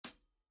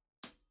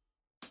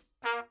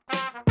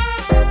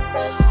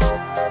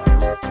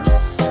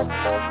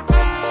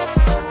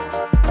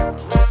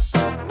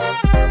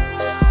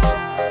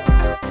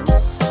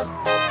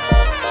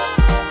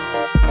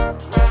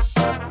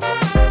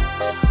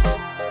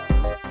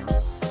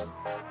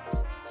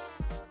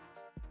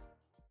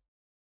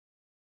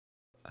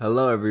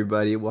Hello,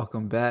 everybody.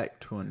 Welcome back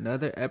to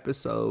another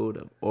episode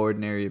of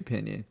Ordinary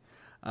Opinion.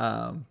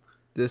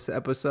 This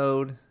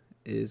episode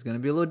is going to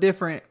be a little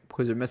different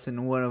because we're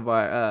missing one of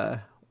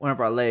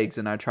our legs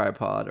in our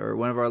tripod, or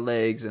one of our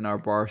legs in our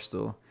bar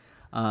stool.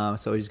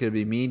 So it's going to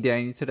be me and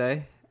Danny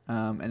today.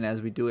 And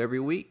as we do every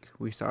week,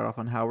 we start off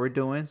on how we're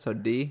doing. So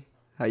D,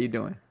 how you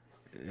doing?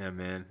 Yeah,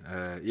 man.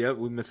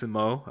 We're missing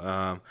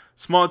Mo.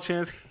 Small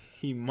chance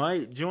he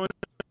might join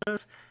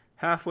us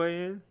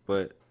halfway in,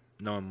 but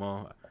knowing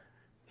Mo,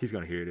 he's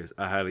gonna hear this.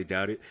 I highly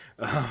doubt it.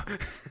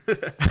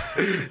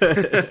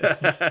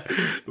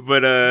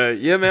 But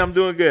yeah, man, I'm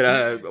doing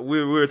good.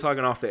 We were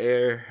talking off the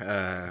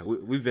air.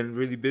 We've been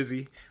really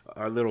busy.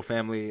 Our little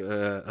family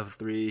of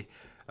three.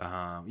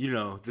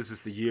 This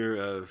is the year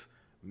of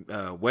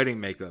wedding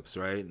makeups,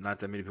 right? Not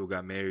that many people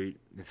got married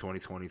in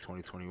 2020,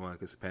 2021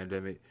 because of the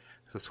pandemic.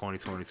 So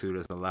 2022,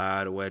 there's a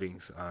lot of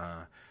weddings.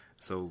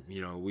 So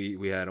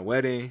we had a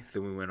wedding,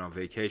 then we went on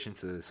vacation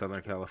to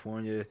Southern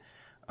California,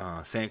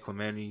 San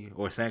Clemente.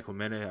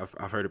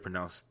 I've heard it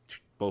pronounced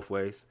both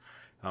ways.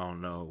 I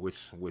don't know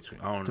which.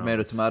 I don't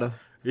know. Tomato.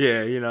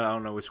 Yeah, I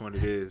don't know which one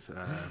it is.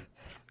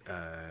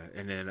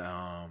 And then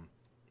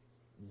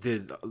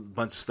did a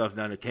bunch of stuff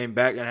down there. Came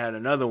back and had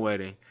another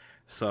wedding.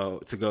 So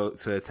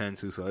to attend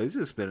to. So it's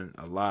just been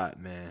a lot,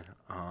 man.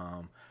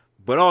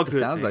 But all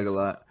good. Sounds like a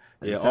lot.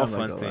 Yeah, all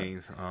fun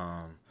things.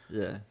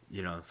 Yeah.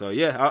 So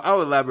yeah,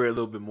 I'll elaborate a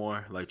little bit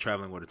more, like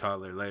traveling with a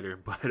toddler later.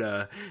 But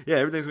yeah,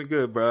 everything's been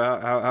good, bro.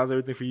 How's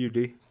everything for you,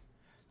 D?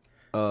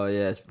 Oh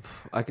yes,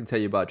 I can tell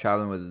you about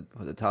traveling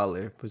with a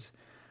toddler. Because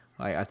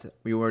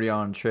we were already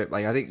on a trip.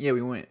 Like I think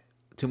we went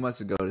 2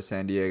 months ago to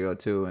San Diego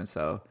too, and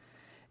so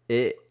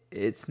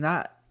it's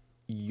not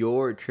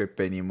your trip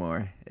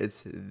anymore.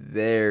 It's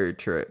their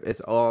trip.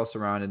 It's all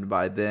surrounded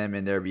by them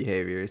and their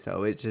behavior.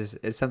 So it's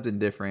something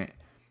different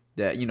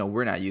that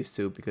we're not used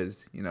to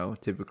because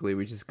typically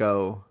we just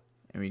go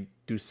and we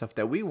do stuff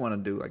that we want to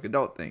do, like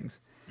adult things.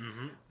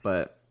 Mm-hmm.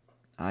 But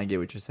I get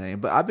what you're saying.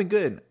 But I've been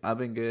good.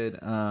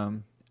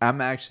 I'm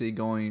actually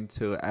going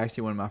to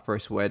one of my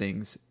first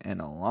weddings in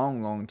a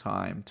long, long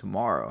time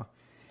tomorrow.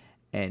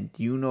 And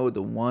do you know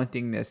the one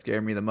thing that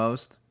scared me the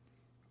most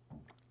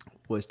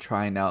was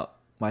trying out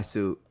my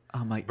suit.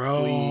 I'm like,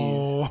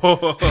 bro.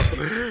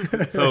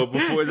 Please. So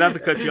before, not to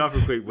cut you off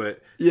real quick,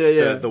 but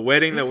the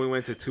wedding that we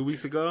went to 2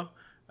 weeks ago,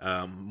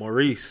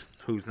 Maurice,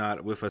 who's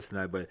not with us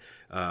tonight, but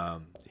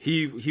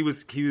he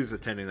was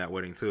attending that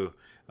wedding too.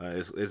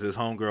 It's his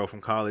homegirl from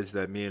college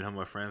that me and him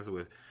are friends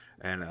with,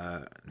 and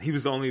he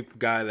was the only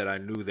guy that I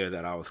knew there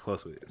that I was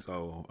close with.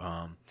 So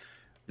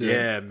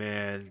yeah,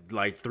 man,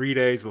 like 3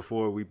 days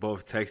before we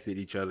both texted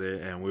each other,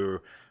 and we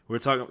were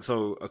talking.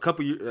 So a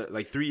couple years,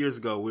 like 3 years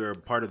ago, we were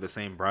part of the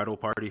same bridal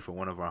party for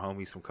one of our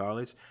homies from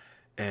college.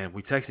 And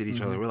we texted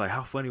each other. We're like,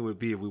 how funny would it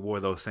be if we wore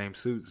those same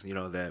suits,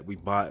 that we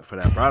bought for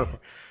that bridal party.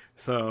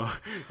 So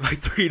like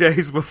 3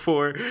 days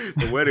before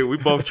the wedding, we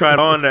both tried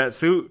on that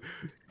suit.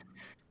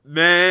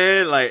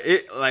 Man, like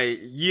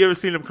you ever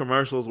seen them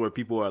commercials where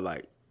people are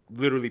like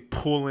literally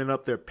pulling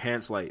up their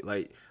pants like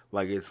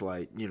it's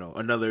like,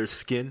 another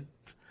skin?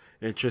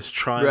 And just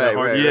trying that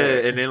hard.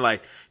 Right. And then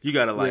like you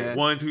gotta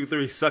 1, 2,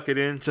 3 suck it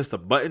in just to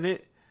button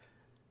it.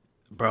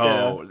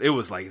 Bro, It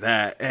was like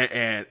that.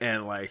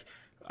 And like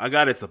I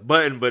got it to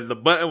button, but the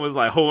button was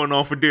like holding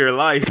on for dear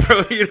life,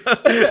 bro,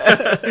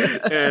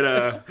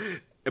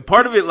 And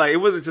part of it, like, it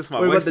wasn't just my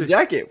waist. What about the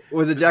jacket?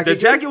 Was the jacket? The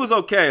jacket was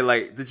okay.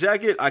 Like the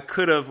jacket, I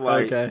could have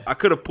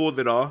pulled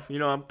it off.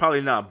 I'm probably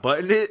not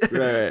buttoning it,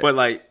 right. But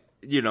like,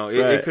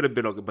 it could have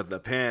been okay. But the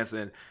pants,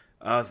 and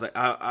I was like,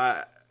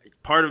 I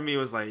part of me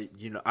was like,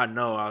 I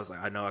know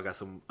I got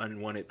some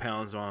unwanted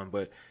pounds on,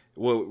 but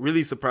what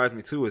really surprised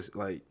me too is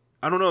like,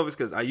 I don't know if it's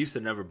because I used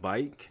to never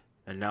bike,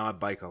 and now I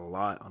bike a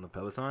lot on the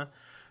Peloton,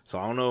 so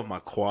I don't know if my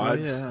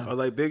quads are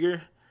like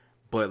bigger,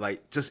 but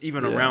like just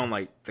even around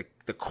like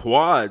the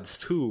quads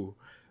too,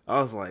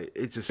 I was like,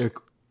 it just like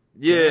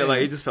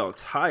it just felt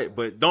tight.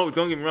 But don't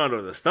get me wrong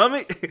though, the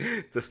stomach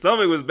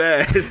was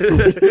bad. And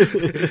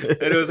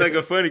it was like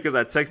funny because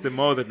I texted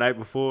Mo the night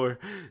before,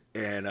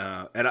 and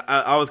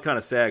I was kind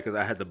of sad because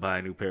I had to buy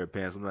a new pair of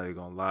pants. I'm not even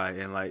gonna lie,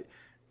 and like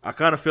I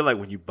kind of feel like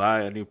when you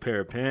buy a new pair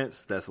of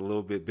pants that's a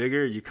little bit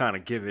bigger, you kind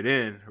of give it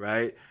in,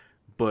 right?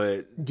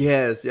 But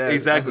yes, exactly.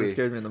 That's what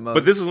scared me the most.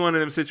 But this was one of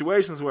them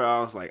situations where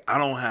I was like, I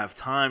don't have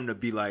time to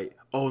be like,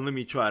 oh, let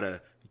me try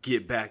to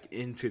get back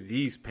into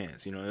these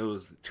pants. It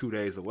was 2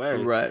 days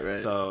away. Right.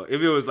 So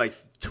if it was like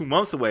 2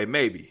 months away,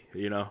 maybe,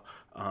 Yeah.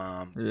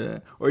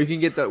 Or you can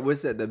get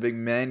the big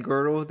man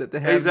girdle that they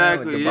have.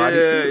 Exactly. Now, like the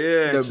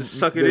bodysuit. Just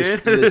suck it in.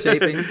 The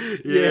shaping.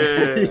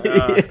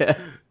 Yeah.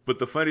 But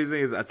the funniest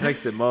thing is I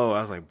texted Mo.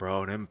 I was like,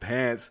 bro, them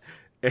pants.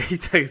 And he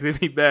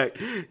texted me back.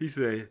 He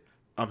said,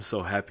 I'm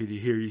so happy to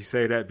hear you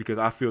say that because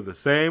I feel the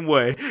same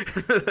way.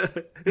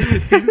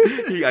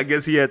 I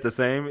guess he had the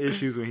same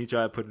issues when he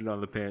tried putting on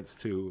the pants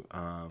too.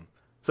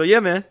 So yeah,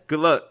 man, good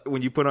luck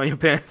when you put on your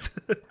pants.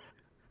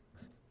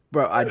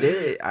 Bro, I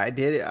did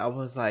it. I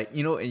was like,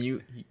 and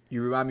you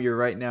remind me of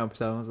right now.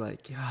 So I was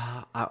like,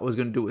 yeah, I was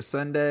gonna do it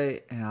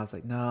Sunday, and I was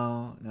like,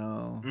 no.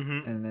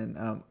 And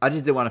then I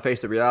just didn't want to face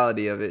the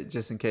reality of it,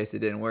 just in case it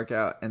didn't work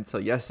out. And so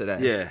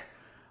yesterday,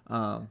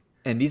 and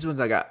these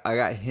ones I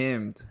got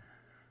hemmed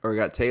or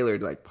got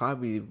tailored like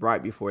probably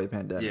right before the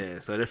pandemic. Yeah,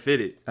 so they're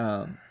fitted.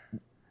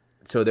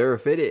 So they were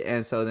fitted,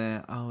 and so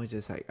then I was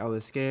just like, I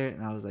was scared,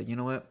 and I was like, you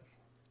know what?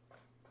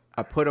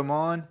 I put them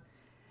on,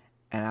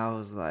 and I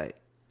was like.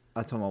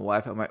 I told my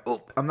wife, I'm like,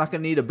 oh, I'm not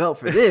gonna need a belt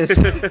for this.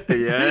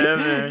 Yeah,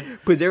 man.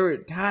 Because they were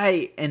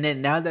tight, and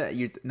then now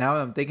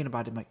I'm thinking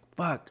about it, I'm like,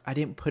 fuck, I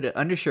didn't put an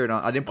undershirt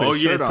on. I didn't put a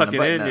shirt on. Tuck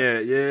it in,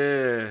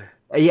 yeah.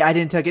 Yeah, I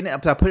didn't tuck it in.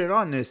 But I put it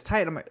on, and it's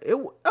tight. I'm like,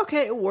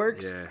 it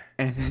works. Yeah.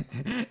 And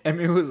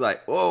Emmy was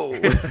like, whoa,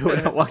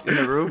 when I walked in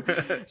the room,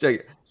 she's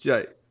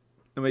like,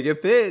 I'm like,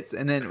 it fits.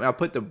 And then when I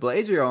put the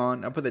blazer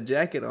on, I put the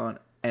jacket on,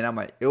 and I'm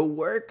like, it'll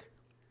work,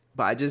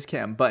 but I just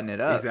can't button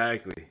it up.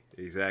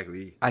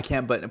 Exactly. I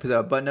can't put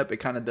a button up. It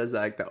kind of does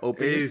like the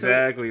opening.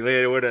 Exactly.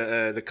 Later,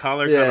 where the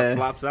collar kind of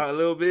flops out a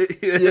little bit.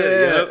 Yeah.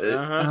 Yep.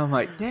 Uh-huh. I'm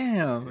like,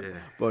 damn. Yeah.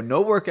 But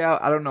no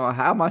workout. I don't know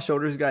how my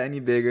shoulders got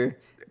any bigger.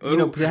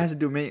 It has to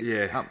do with me.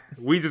 Yeah.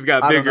 We just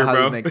got bigger,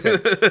 bro. Makes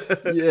sense.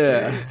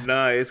 Yeah.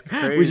 Nah, it's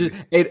crazy. We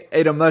just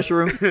ate a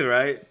mushroom.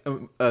 Right?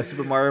 A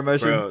Super Mario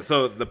mushroom. Bro,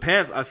 so the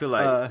pants, I feel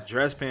like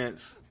dress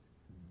pants,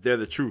 they're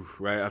the truth,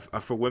 right?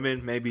 For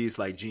women, maybe it's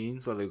like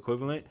jeans or the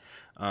equivalent.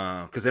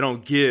 Because they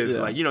don't give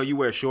like you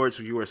wear shorts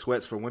or you wear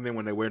sweats. For women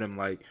when they wear them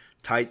like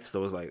tights,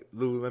 those like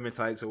Lululemon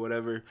tights or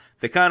whatever,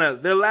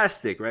 they're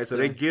elastic, right? So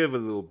they give a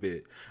little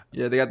bit.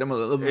 Yeah, they got them a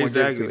little bit more.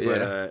 Exactly.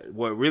 But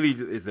what really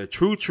is the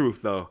true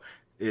truth though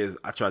is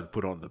I tried to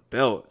put on the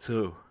belt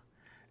too,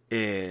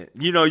 and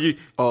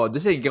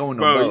this ain't going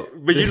no belt.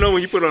 But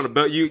when you put on a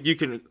belt, you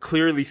can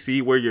clearly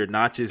see where your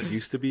notches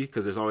used to be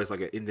because there's always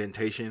like an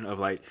indentation of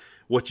like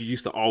what you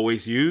used to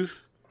always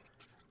use.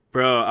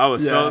 Bro, I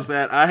was so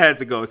sad. I had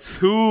to go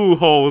 2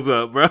 holes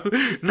up, bro.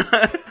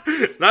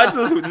 not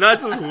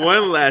just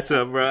one latch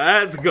up, bro. I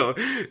had to go,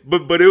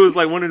 but it was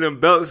like one of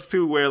them belts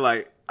too, where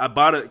like I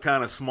bought it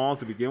kind of small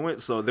to begin with,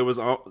 so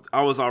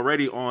I was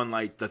already on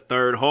like the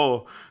 3rd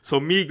hole. So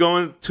me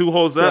going 2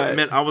 holes up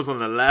meant I was on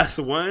the last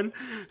one.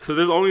 So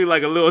there's only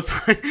like there's only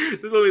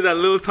that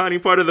little tiny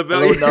part of the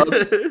belt.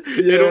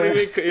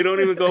 It don't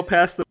even go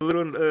past the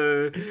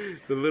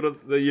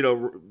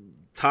little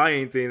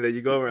tying thing that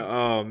you go around.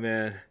 Oh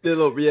man, the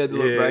little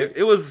right.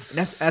 It was.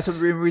 That's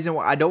the reason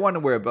why I don't want to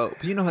wear a belt.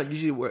 Because you know how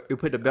usually you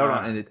put the belt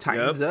on and it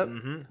tightens up.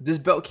 Mm-hmm. This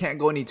belt can't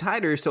go any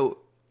tighter, so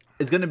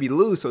it's gonna be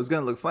loose. So it's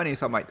gonna look funny.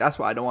 So I'm like, that's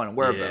why I don't want to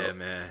wear a belt. Yeah,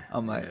 man.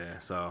 I'm like,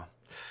 so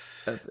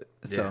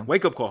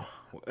wake up call.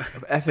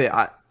 F it.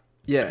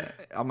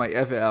 I'm like,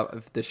 F it.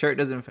 If the shirt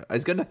doesn't fit,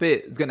 it's gonna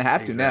fit. It's gonna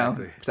have to now.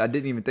 Because I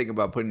didn't even think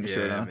about putting the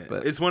shirt on. Man.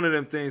 But it's one of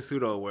them things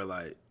too, though, where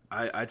like.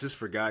 I just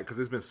forgot because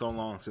it's been so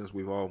long since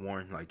we've all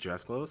worn like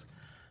dress clothes.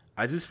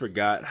 I just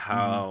forgot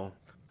how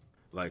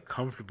like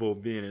comfortable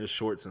being in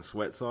shorts and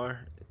sweats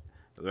are,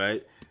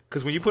 right?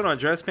 Because when you put on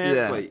dress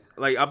pants,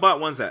 like I bought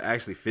ones that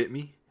actually fit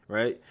me,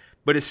 right?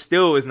 But it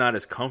still is not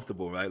as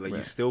comfortable, right? Like you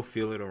still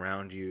feel it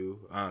around you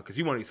because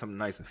you want to get something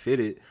nice and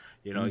fitted.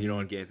 You don't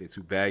want to get anything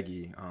too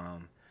baggy.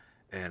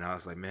 And I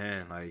was like,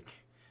 man, like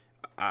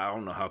I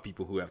don't know how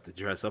people who have to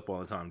dress up all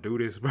the time do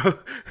this, bro.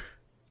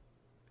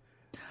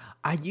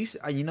 I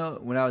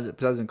when I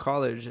was in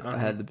college, I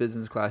had the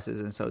business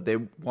classes, and so they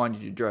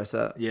wanted you to dress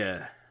up.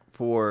 Yeah.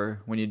 For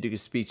when you do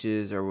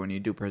speeches or when you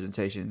do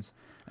presentations.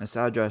 And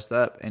so I dressed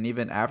up, and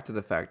even after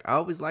the fact, I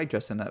always like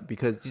dressing up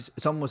because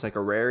it's almost like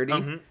a rarity.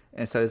 Mm-hmm.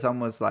 And so it's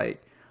almost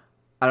like,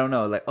 I don't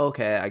know, like,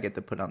 okay, I get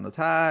to put on the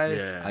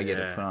tie, I get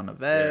to put on the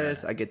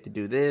vest, I get to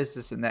do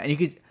this and that. And you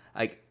could,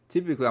 like,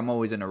 typically I'm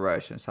always in a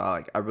rush, and so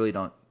I really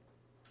don't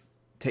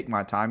take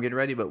my time getting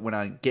ready. But when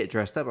I get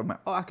dressed up, I'm like,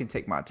 I can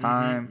take my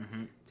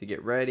time to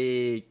get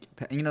ready.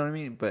 You know what I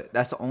mean? But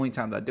that's the only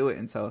time that I do it.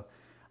 And so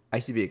I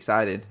used to be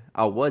excited.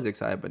 I was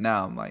excited, but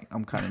now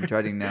I'm kind of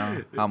dreading now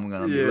how I'm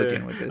going to be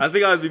looking with it. I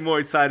think I'd be more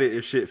excited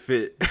if shit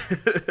fit.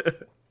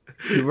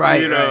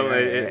 Right.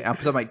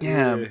 I'm like,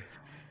 damn. Yeah.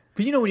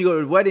 But when you go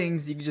to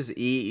weddings, you can just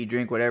eat, you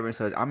drink, whatever.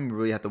 So I'm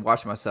really have to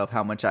watch myself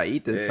how much I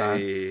eat this time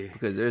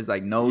because there's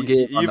like no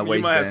give on the waistband.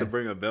 You might have to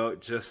bring a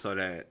belt just so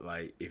that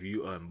like if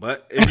you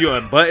unbutton,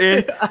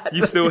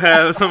 you still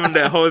have something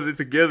that holds it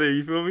together.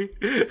 You feel me?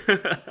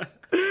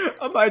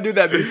 I might do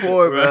that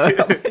before, bro.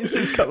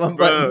 Just come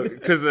unbuttoned.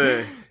 Because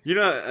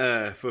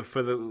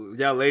for the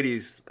y'all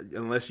ladies,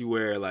 unless you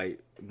wear like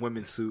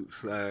women's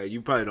suits,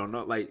 you probably don't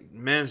know. Like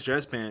men's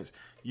dress pants.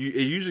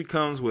 It usually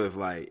comes with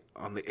like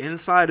on the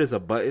inside is a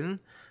button,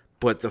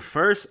 but the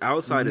first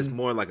outside is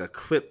more like a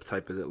clip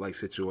type of like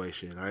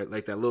situation, right?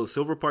 Like that little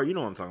silver part, you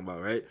know what I'm talking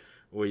about, right?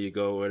 Where you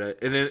go with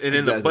that, and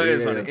then the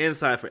buttons on the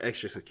inside for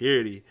extra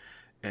security,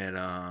 and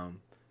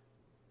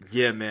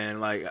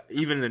man, like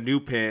even the new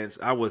pants,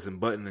 I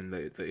wasn't buttoning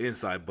the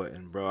inside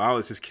button, bro. I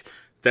was just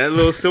That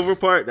little silver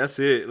part, that's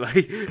it.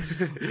 Like,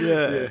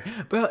 yeah.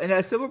 But and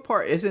that silver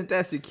part isn't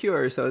that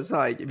secure, so it's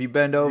like if you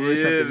bend over or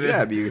something, you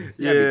gotta be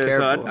careful.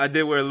 So I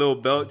did wear a little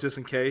belt just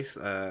in case.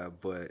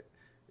 But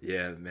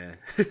yeah, man.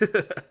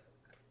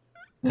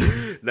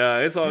 Nah,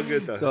 it's all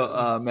good though.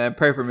 So, man,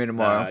 pray for me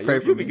tomorrow. Pray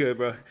for you'll me. be good,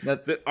 bro.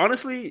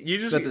 Honestly, you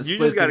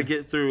just got to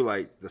get through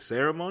like the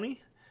ceremony,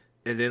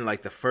 and then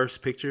like the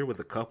first picture with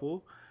the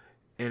couple,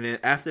 and then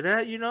after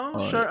that,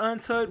 shirt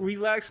untucked,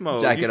 relax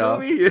mode. Jacket you feel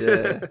off. me?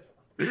 Yeah.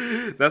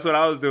 That's what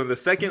I was doing. The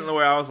second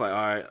where I was like,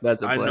 all right, I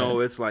plan. know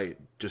it's like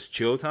just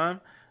chill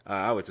time.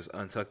 I would just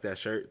untuck that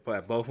shirt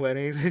at both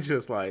weddings. It's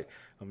just like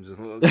I'm just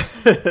let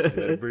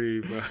it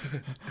breathe, bro.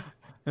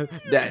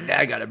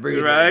 Dad gotta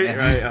breathe,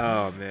 right.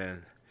 Oh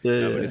man.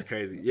 Yeah, but it's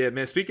crazy. Yeah,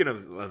 man. Speaking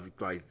of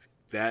like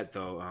that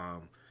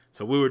though,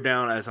 so we were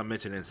down, as I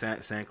mentioned, in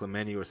San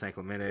Clemente,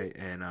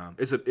 and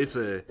it's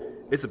a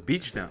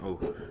beach down.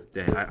 Oh,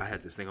 dang! I had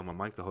this thing on my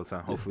mic the whole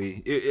time.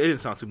 Hopefully, it didn't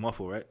sound too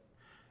muffled, right?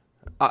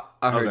 I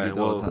heard you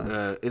the whole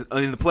time.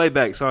 In the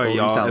playback, sorry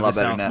y'all, if it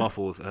sounds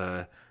muffled.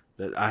 That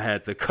I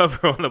had the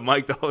cover on the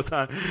mic the whole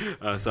time,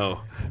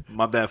 so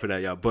my bad for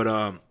that, y'all.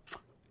 But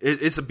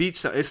it's a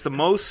beach. It's the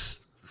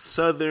most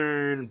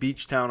southern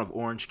beach town of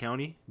Orange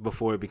County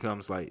before it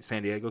becomes like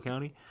San Diego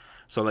County.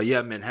 So like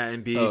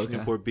Manhattan Beach,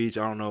 Newport Beach.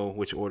 I don't know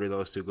which order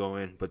those two go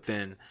in, but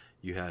then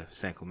you have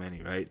San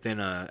Clemente, right? Then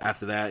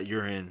after that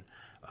you're in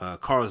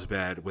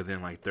Carlsbad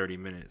within like 30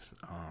 minutes,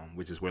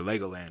 which is where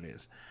Legoland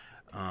is.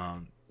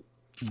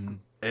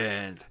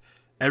 And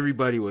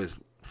everybody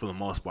was for the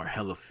most part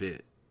hella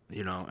fit,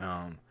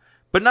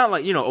 but not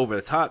like over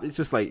the top. It's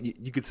just like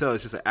you could tell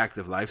it's just an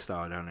active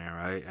lifestyle down there,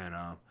 right? And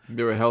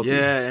they were healthy.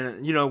 Yeah,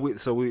 and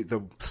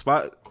the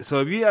spot.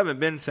 So if you haven't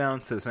been down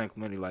to San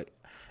Clemente, like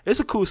it's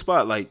a cool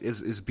spot. Like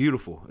it's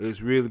beautiful.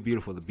 It's really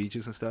beautiful. The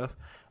beaches and stuff.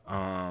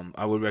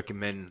 I would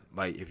recommend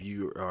like if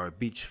you are a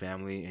beach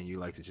family and you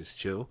like to just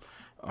chill.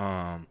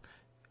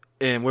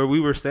 And where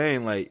we were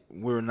staying, like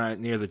we were not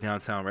near the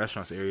downtown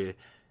restaurants area.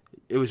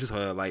 It was just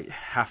a like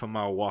half a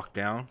mile walk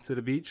down to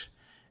the beach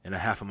and a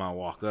half a mile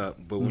walk up.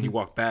 But when you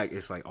walk back,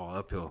 it's like all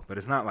uphill. But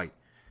it's not like,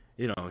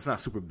 it's not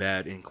super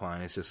bad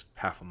incline. It's just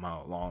half a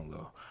mile long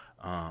though.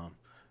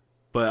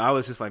 But I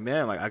was just like,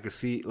 man, like I could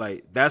see,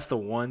 like that's the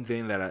one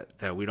thing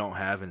that we don't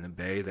have in the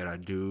Bay that I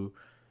do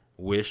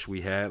wish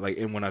we had. Like,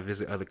 and when I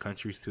visit other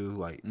countries too,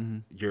 like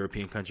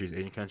European countries,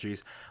 Asian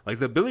countries, like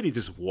the ability to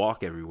just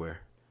walk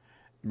everywhere.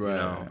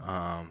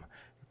 Right.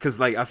 Because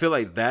like I feel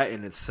like that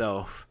in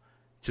itself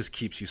just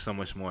keeps you so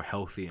much more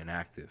healthy and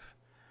active.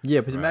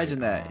 Yeah, but imagine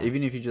that.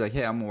 Even if you're just like,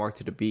 hey, I'm gonna walk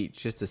to the beach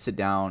just to sit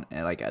down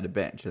and like at a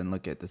bench and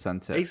look at the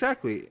sunset.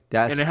 Exactly.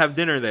 And then have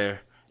dinner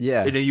there.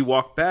 Yeah. And then you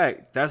walk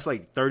back. That's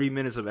like 30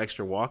 minutes of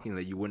extra walking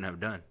that you wouldn't have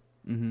done.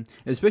 Mm-hmm.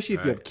 Especially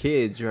if you have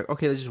kids, you're like,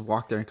 okay, let's just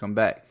walk there and come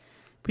back.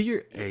 But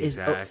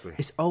exactly.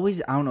 It's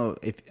always, I don't know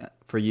if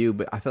for you,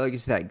 but I feel like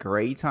it's that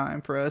gray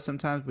time for us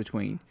sometimes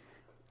between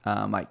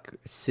like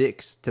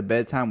 6 to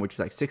bedtime, which is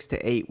like 6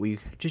 to 8, where you're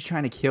just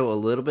trying to kill a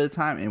little bit of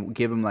time and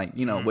give them like,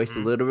 waste a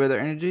little bit of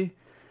their energy,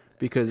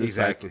 because it's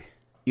like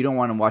you don't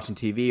want them watching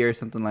TV or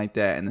something like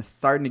that, and it's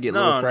starting to get a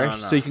little fresh,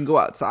 so you can go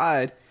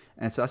outside,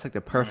 and so that's like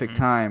the perfect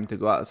time to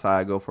go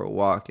outside, go for a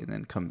walk, and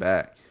then come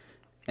back,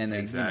 and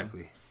then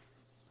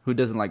who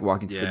doesn't like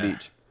walking to the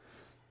beach?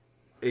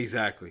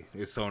 Exactly,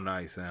 it's so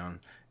nice, and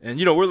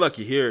we're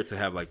lucky here to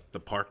have like the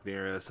park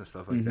near us and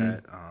stuff like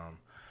that,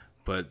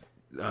 but.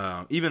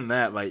 Even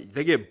that, like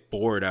they get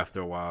bored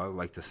after a while,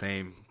 like the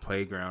same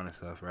playground and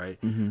stuff, right?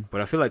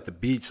 But I feel like the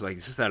beach, like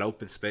it's just that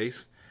open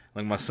space.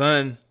 Like my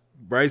son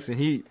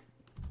Bryson,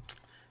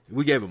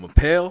 we gave him a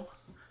pail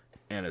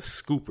and a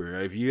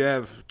scooper. If you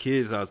have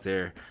kids out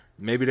there,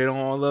 maybe they don't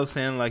all love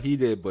sand like he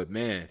did, but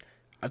man,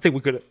 I think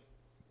we could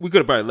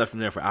have probably left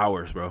him there for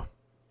hours, bro.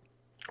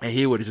 And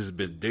he would have just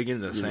been digging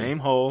the same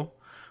hole,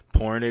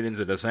 pouring it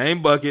into the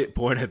same bucket,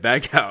 pouring it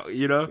back out,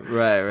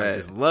 Right. Like,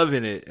 just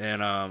loving it.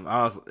 And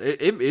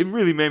it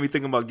really made me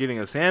think about getting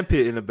a sand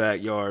pit in the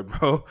backyard,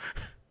 bro.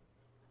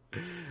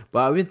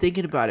 Well, I've been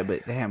thinking about it,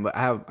 but damn,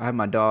 I have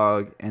my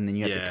dog, and then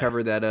you have to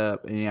cover that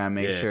up, and you gotta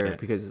make sure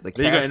because like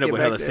then you're gonna end up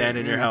with hella sand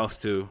in your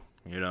house too,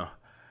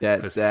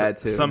 That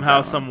too. Somehow,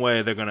 some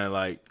way, they're gonna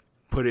like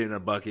put it in a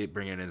bucket,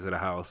 bring it into the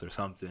house or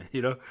something,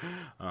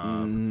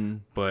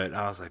 But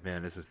I was like,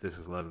 man, this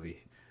is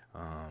lovely.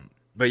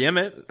 But yeah,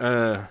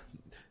 man.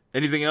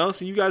 Anything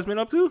else you guys been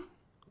up to?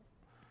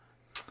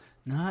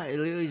 Nah, it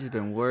literally just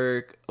been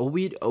work.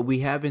 We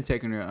have been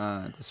taking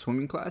her to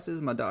swimming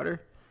classes. My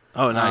daughter.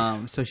 Oh,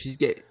 nice. So she's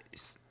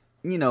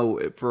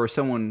for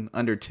someone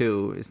under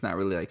 2, it's not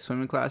really like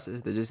swimming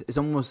classes. It's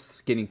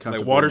almost getting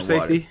comfortable. Like water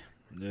safety.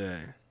 Yeah.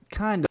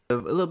 Kind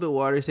of a little bit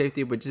water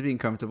safety, but just being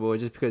comfortable.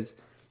 Just because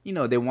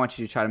they want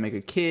you to try to make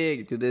a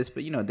kick, do this,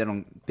 but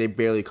they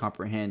barely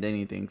comprehend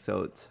anything,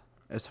 so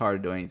it's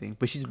hard to do anything.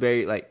 But she's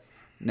very like.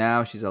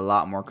 Now she's a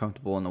lot more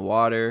comfortable in the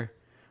water,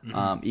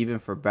 even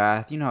for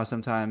bath. You know how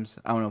sometimes,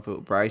 I don't know if it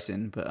was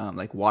Bryson, but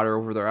like water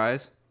over their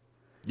eyes?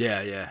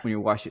 Yeah. When you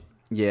wash it.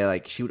 Yeah,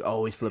 like she would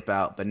always flip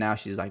out, but now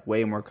she's like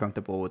way more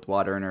comfortable with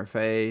water in her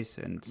face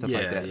and stuff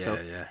like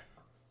that.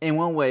 in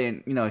one way,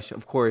 and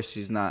of course,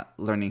 she's not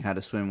learning how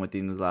to swim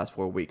within the last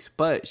 4 weeks,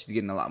 but she's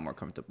getting a lot more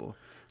comfortable.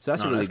 So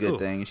that's a really good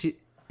thing.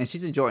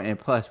 She's enjoying it.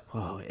 Plus,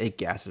 whoa, it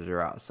gasses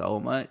her out so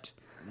much.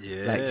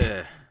 Yeah.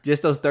 Like,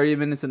 just those 30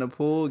 minutes in the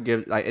pool,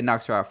 it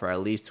knocks her out for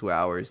at least 2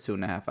 hours,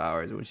 2.5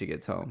 hours when she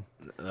gets home.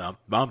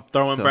 I'm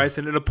throwing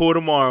Bryson in the pool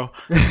tomorrow.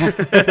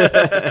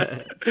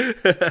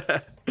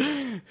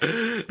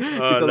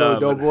 Little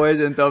doughboys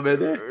and throw them in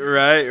there.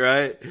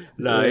 Right.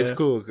 Nah, it's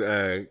cool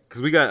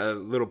because we got a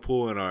little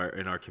pool in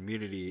our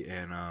community,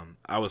 and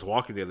I was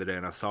walking the other day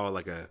and I saw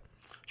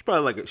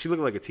she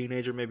looked like a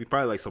teenager, maybe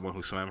probably like someone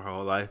who swam her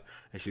whole life,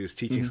 and she was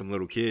teaching some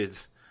little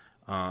kids.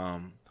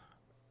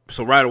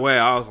 So right away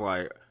I was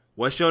like,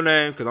 "What's your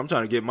name?" Because I'm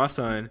trying to get my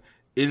son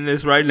in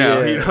this right now.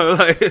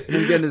 Like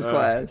he's getting his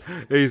class.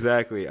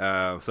 Exactly.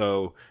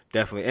 So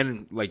definitely,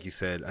 and like you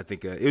said, I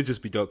think it would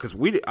just be dope because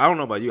I don't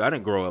know about you, I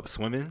didn't grow up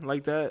swimming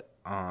like that.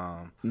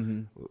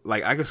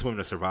 Like I could swim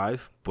to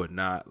survive, but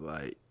not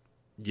like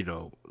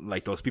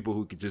like those people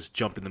who could just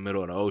jump in the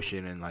middle of the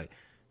ocean and like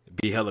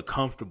be hella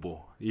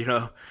comfortable.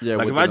 Yeah.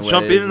 Like if I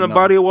jump in a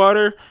body of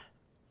water,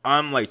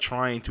 I'm like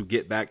trying to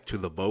get back to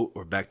the boat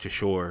or back to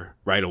shore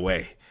right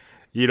away.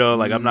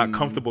 Like I'm not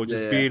comfortable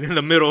just being in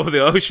the middle of the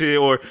ocean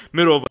or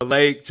middle of a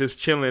lake just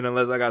chilling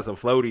unless I got some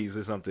floaties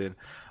or something.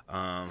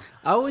 I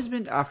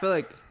feel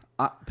like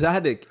I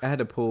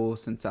had a pool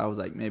since I was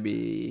like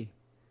maybe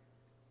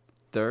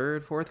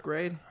 3rd, 4th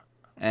grade,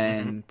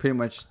 and pretty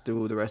much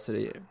through the rest of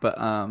the year. But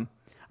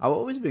I've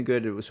always been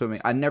good at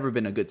swimming. I've never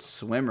been a good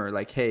swimmer.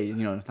 Like, hey,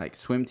 like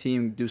swim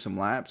team, do some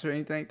laps or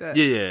anything like that.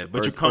 Yeah.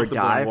 But you're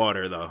comfortable in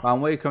water, though. I'm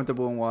way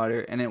comfortable in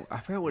water. And then I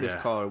forgot what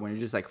it's called when you're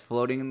just like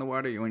floating in the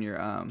water. When you're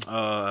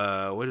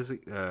what is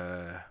it?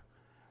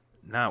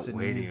 Not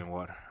wading in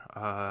water.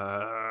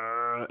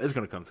 It's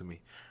gonna come to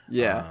me.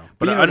 Yeah,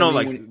 but I know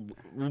like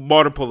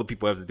water polo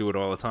people have to do it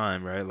all the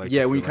time, right? Like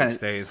when you kind of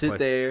sit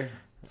there.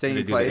 Same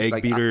do the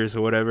egg beaters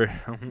or whatever.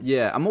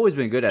 Yeah, I'm always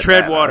been good at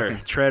tread that. Water.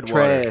 Tread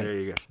water. There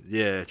you go.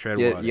 Yeah, tread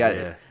water.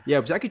 Yeah,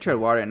 because I can tread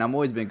water, and I've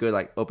always been good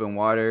like open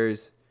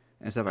waters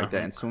and stuff like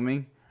that in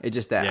swimming. It's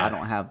just that I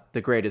don't have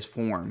the greatest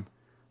form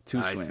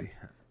to swim. See.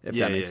 If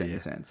that makes any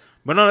sense.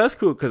 But no, that's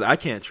cool because I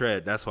can't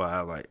tread. That's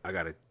why I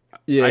gotta.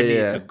 I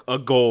need a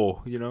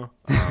goal.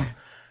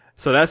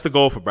 So that's the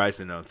goal for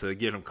Bryson though, to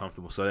get him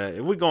comfortable. So that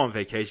if we go on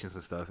vacations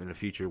and stuff in the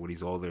future when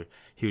he's older,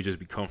 he would just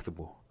be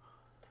comfortable.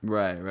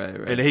 Right.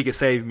 And then he can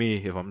save me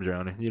if I'm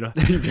drowning, Yeah,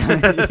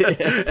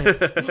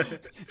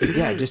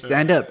 just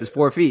stand up. It's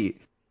 4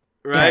 feet.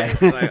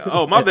 Right? Like,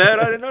 oh, my bad.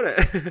 I didn't know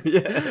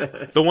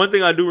that. The one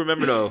thing I do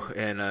remember, though,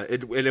 and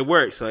it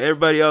works. So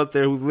everybody out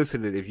there who's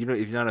listening, if you're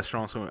not a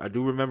strong swimmer, I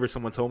do remember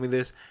someone told me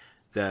this,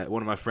 that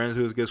one of my friends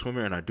who was a good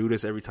swimmer, and I do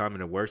this every time,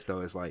 and it works,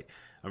 though. It's like,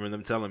 I remember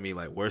them telling me,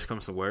 like, worst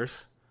comes to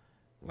worst,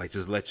 like,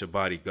 just let your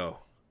body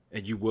go,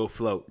 and you will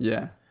float.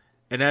 Yeah.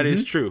 And that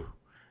is true.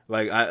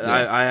 Like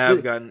I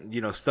have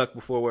gotten stuck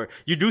before where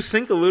you do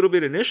sink a little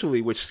bit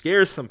initially, which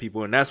scares some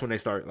people, and that's when they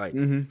start like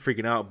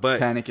freaking out.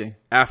 But panicking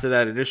after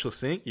that initial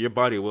sink, your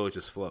body will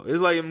just float. It's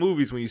like in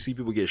movies when you see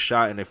people get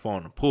shot and they fall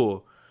in the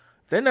pool.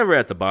 They're never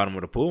at the bottom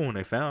of the pool when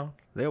they found.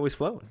 They always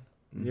floating.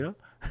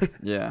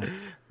 Yeah.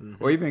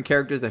 Or even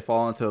characters that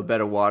fall into a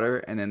bed of water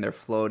and then they're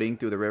floating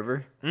through the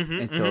river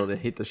until they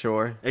hit the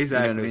shore.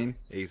 Exactly. You know what I mean?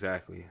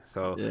 Exactly.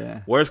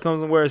 So worst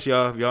comes to worst,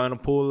 y'all. If y'all in a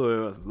pool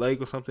or a lake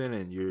or something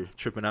and you're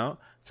tripping out,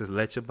 just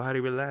let your body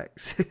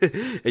relax,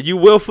 and you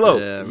will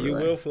float. Yeah, you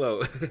will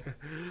float.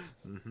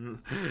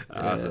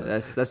 Awesome.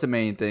 That's the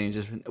main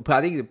thing. But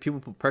I think that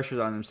people put pressures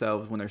on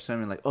themselves when they're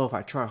swimming. Like, oh, if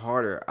I try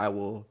harder, I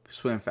will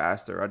swim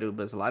faster.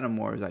 But a lot of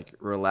more is like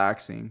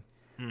relaxing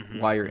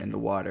while you're in the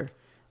water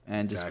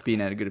and just being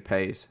at a good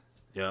pace.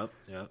 Yep.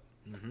 Yeah.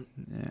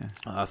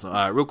 Awesome. All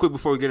right, real quick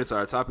before we get into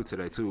our topic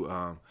today, too.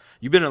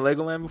 You been in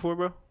Legoland before,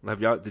 bro?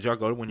 Did y'all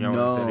go when y'all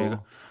went to San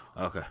Diego?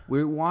 Okay.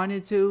 We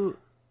wanted to.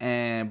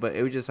 But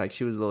it was just like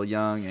she was a little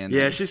young, and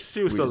she was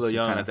still a little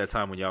young at that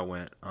time when y'all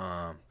went.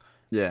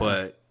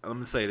 But I'm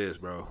gonna say this,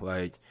 bro.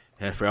 Like,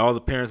 and for all the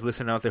parents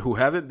listening out there who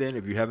haven't been,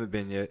 if you haven't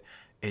been yet,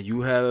 and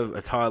you have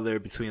a toddler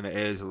between the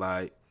age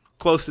like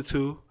close to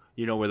 2,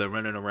 where they're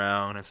running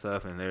around and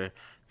stuff, and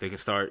they can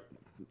start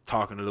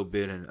talking a little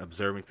bit and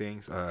observing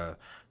things.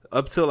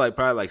 Up till like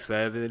probably like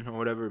 7 or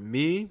whatever.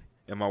 Me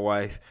and my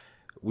wife,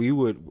 we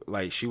would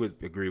she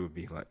would agree with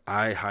me. Like,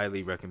 I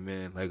highly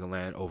recommend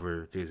Legoland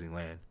over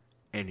Disneyland.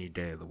 Any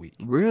day of the week.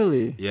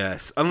 Really?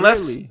 Yes.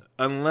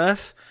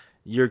 Unless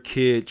your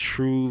kid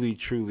truly,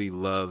 truly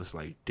loves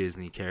like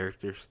Disney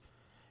characters,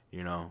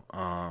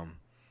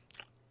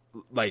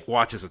 like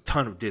watches a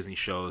ton of Disney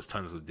shows,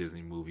 tons of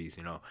Disney movies,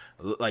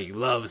 like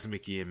loves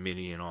Mickey and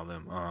Minnie and all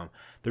them.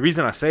 The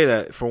reason I say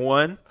that, for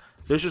one,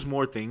 there's just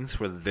more things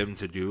for them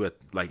to do at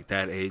like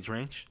that age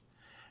range.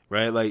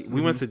 Right? Like,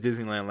 we went to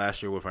Disneyland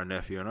last year with our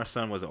nephew, and our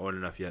son wasn't old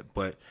enough yet,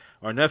 but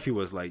our nephew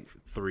was like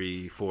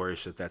 3,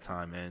 4-ish at that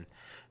time, and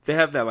they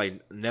have that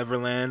like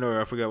Neverland,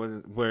 or I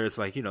forgot where it's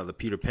like, the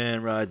Peter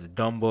Pan ride, the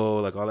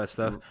Dumbo, like all that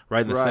stuff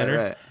right in the center.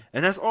 Right.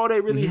 And that's all they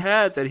really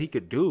had that he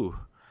could do,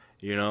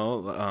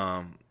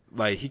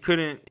 like he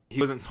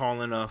wasn't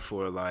tall enough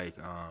for like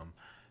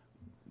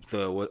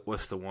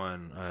what's the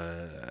one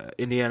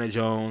Indiana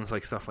Jones,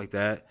 like stuff like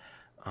that.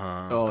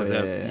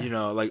 You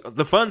know, like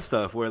the fun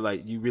stuff where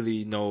like you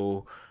really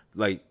know,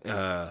 like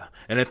and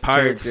then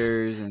pirates,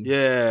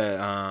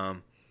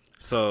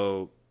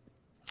 so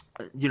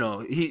you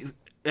know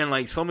and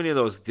like so many of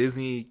those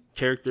Disney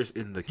characters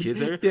in the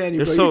kids area. Danny,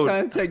 they're so you're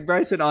trying to take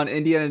Bryson on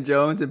Indiana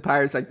Jones and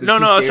Pirates, like the no,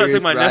 I was trying to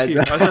take my nephew.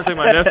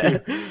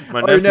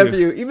 My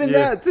nephew. Even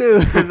that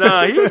too.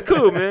 Nah, he was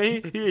cool,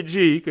 man. He a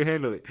G. He could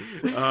handle it.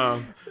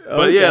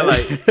 But yeah,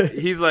 like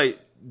he's like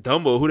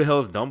Dumbo. Who the hell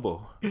is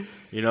Dumbo?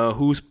 You know,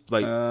 who's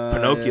like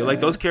Pinocchio? Yeah.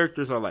 Like those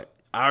characters are like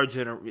our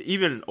generation,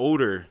 even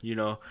older. You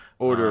know,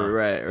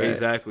 right.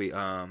 Exactly.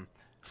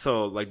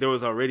 So like there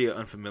was already an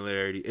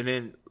unfamiliarity, and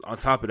then on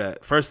top of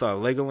that, first off,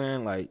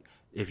 Legoland, like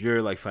if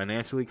you're like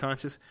financially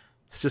conscious,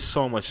 it's just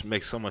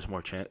makes so much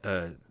more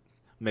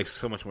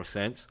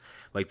sense.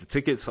 Like the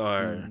tickets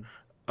are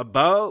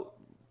about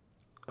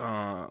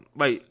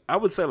like I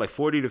would say like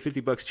 $40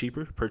 to $50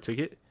 cheaper per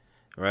ticket,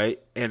 right?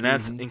 And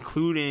that's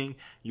including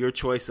your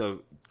choice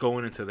of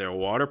going into their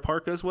water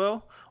park as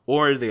well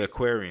or the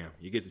aquarium.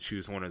 You get to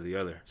choose one or the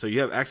other. So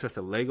you have access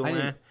to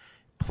Legoland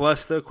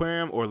plus the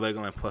aquarium or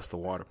Legoland plus the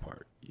water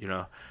park. You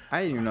know,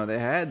 I didn't even know they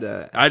had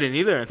that. I didn't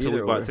either until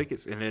we bought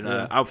tickets. And then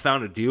I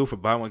found a deal for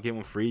buy one get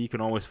one free. You can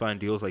always find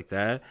deals like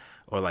that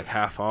or like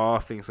half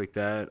off, things like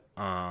that.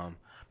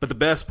 But the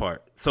best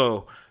part,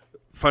 so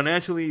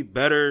financially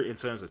better in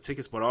terms of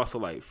tickets, but also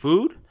like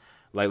food,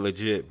 like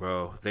legit,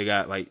 bro. They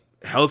got like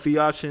healthy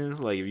options.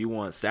 Like if you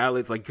want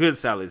salads, like good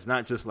salads,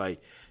 not just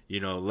like, you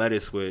know,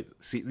 lettuce with,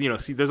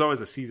 there's always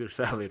a Caesar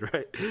salad,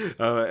 right?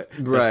 That's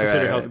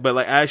considered healthy, but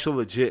like actual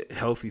legit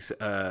healthy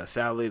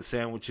salad,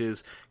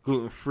 sandwiches,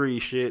 gluten-free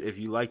shit if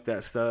you like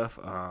that stuff.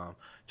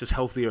 Just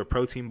healthier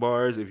protein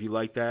bars if you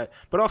like that,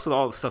 but also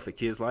all the stuff that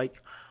kids like.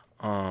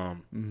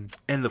 And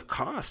the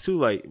cost too,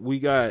 like we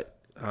got,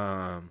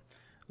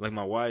 like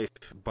my wife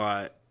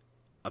bought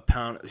a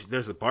pound.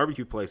 There's a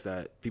barbecue place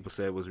that people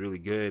said was really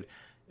good,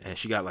 and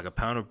she got like a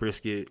pound of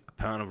brisket, a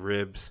pound of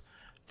ribs,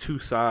 2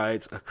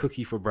 sides, a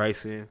cookie for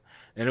Bryson,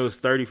 and it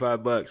was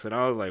 $35. And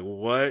I was like,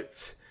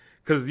 what?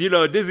 Because, you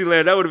know, at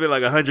Disneyland, that would have been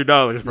like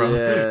 $100, bro.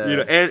 Yeah, you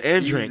know,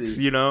 and drinks,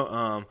 you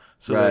know.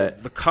 So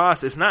the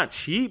cost, it's not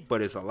cheap, but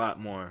it's a lot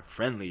more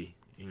friendly,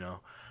 you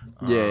know.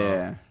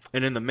 Yeah.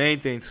 And then the main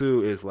thing,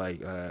 too, is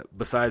like,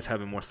 besides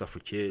having more stuff for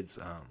kids,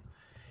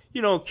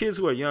 you know, kids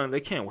who are young,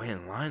 they can't wait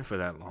in line for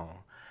that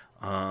long.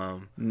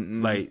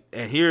 Like,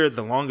 and here,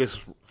 the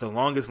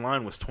longest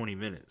line was 20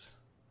 minutes.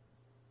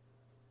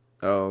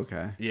 Oh,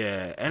 okay.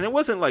 Yeah, and it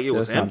wasn't like it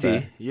was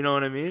empty. You know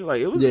what I mean?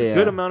 Like it was a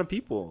good amount of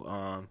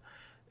people.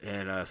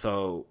 And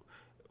so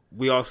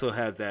we also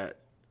had that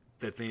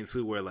thing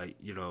too, where like,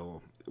 you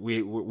know,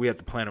 we had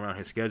to plan around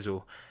his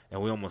schedule, and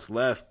we almost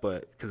left,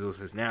 but because it was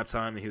his nap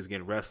time and he was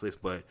getting restless.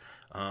 But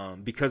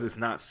because it's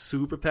not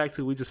super packed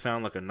too, we just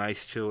found like a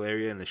nice chill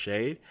area in the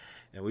shade,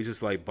 and we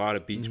just like bought a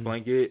beach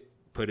blanket,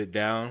 put it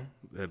down,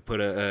 and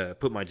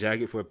put my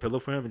jacket for a pillow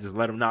for him, and just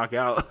let him knock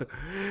out.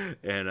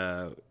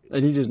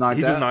 And he just knocked out?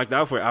 He just knocked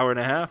out for an hour and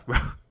a half, bro.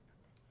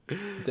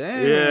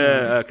 Damn.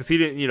 Yeah, because he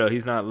didn't, you know,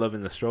 he's not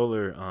loving the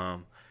stroller.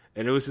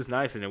 And it was just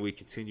nice. And then we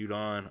continued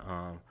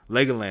on.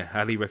 Legoland,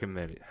 highly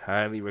recommend it.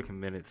 Highly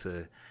recommend it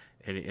to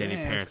any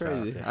parents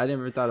out there. I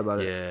never thought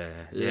about it.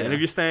 Yeah. And if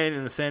you're staying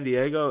in San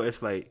Diego,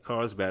 it's like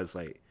Carlsbad. It's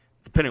like,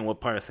 depending on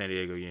what part of San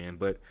Diego you're in,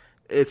 but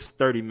it's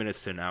 30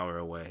 minutes to an hour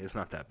away. It's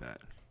not that bad.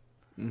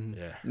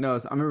 Yeah. No,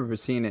 I remember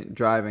seeing it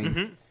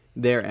driving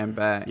there and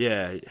back.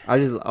 Yeah. I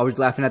was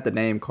laughing at the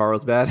name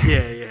Carlsbad.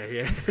 Yeah.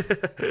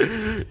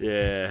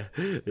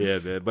 Yeah,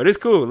 man. But it's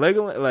cool.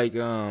 Legoland, like,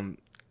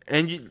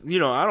 and you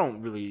know,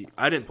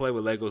 I didn't play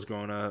with Legos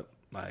growing up.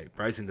 Like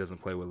Bryson doesn't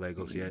play with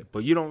Legos yet,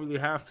 but you don't really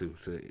have to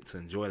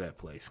enjoy that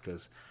place,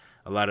 because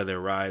a lot of their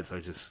rides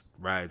are just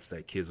rides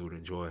that kids would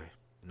enjoy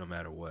no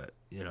matter what,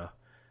 you know.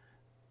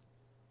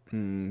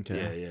 Okay.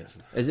 Yeah,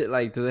 yes. Is it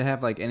like, do they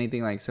have like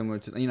anything like similar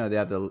to, you know, they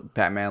have the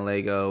Batman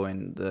Lego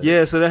and the...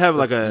 Yeah, so they have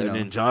like a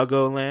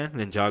Ninjago land.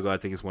 Ninjago, I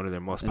think, is one of their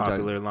most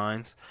popular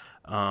lines.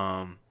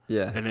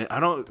 Yeah. And then, I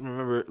don't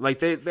remember, like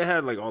they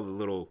had like all the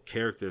little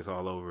characters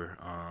all over.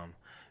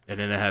 And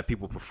then they had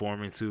people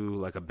performing too,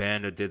 like a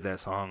band that did that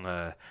song,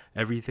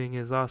 "Everything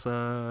Is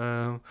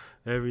Awesome."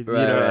 Everything,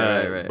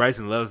 right.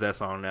 Bryson loves that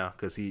song now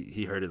because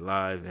he heard it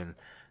live, and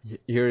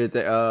you heard it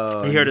there.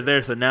 Oh, he heard it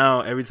there. So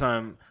now every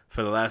time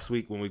for the last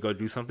week when we go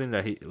do something,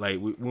 that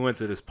we went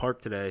to this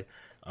park today,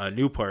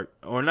 new park,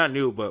 or not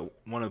new, but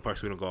one of the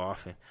parks we don't go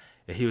often,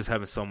 and he was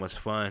having so much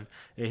fun,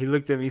 and he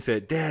looked at me and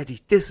said, "Daddy,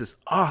 this is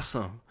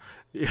awesome."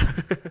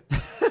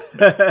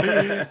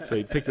 So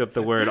he picked up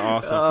the word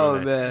awesome. Oh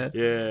man,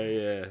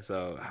 yeah.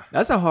 So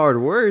that's a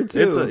hard word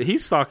too.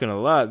 He's talking a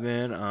lot,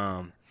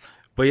 man.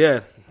 But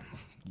yeah,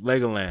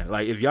 Legoland.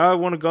 Like if y'all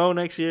want to go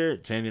next year,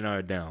 Jamie and I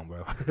are down,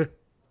 bro.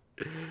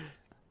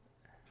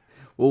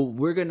 Well,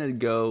 we're gonna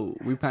go.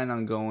 We plan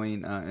on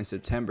going in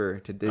September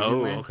to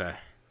Disneyland.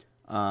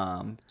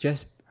 Oh, okay.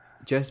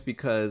 Just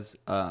because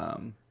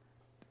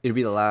it'll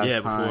be the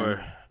last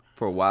time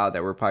for a while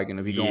that we're probably going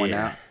to be going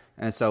out.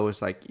 And so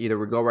it's like either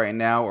we go right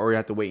now or we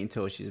have to wait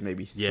until she's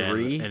maybe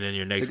 3. And then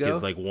your next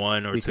kid's like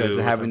 1 or 2. Because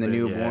of having the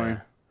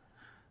newborn.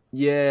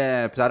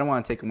 Yeah, because I don't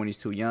want to take him when he's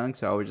too young.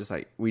 So I was just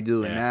like, we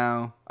do it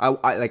now. I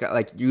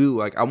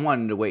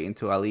wanted to wait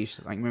until at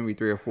least like maybe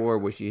 3 or 4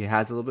 where she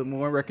has a little bit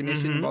more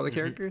recognition of all the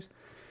characters.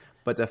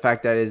 But the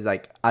fact that is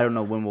like, I don't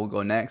know when we'll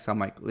go next. I'm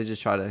like, let's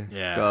just try to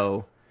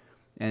go.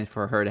 And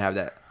for her to have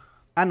that,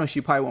 I know she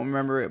probably won't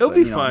remember it. It'll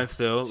be fun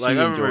still. Like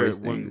I remember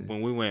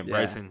when we went,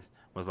 Bryson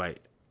was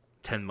like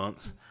 10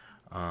 months.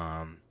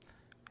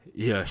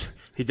 He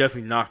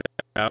definitely knocked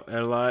out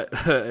a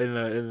lot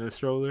in the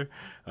stroller.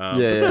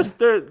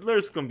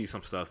 There's gonna be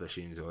some stuff that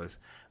she enjoys.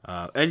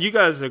 And you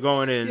guys are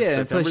going in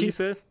September, you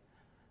said?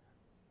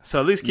 So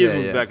at least kids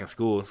will be back in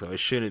school, so it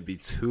shouldn't be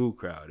too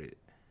crowded.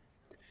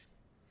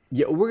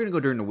 Yeah, we're gonna go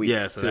during the week.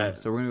 Yeah, so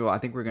we're gonna go. I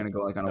think we're gonna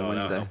go like on a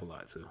Wednesday. That'll help a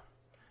lot too.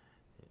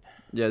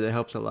 Yeah, that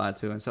helps a lot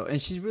too. And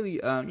she's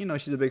really,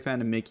 she's a big fan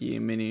of Mickey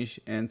and Minnie,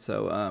 and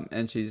so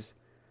and she's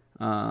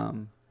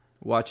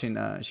watching.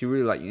 She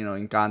really like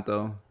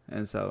Encanto,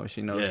 and so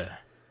she knows. Yeah.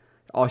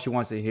 All she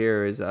wants to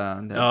hear is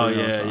that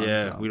Bruno song.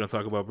 So. We don't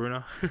talk about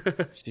Bruno.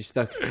 She's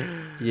stuck.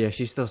 Yeah,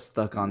 she's still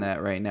stuck on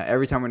that right now.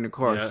 Every time we're in the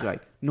car, she's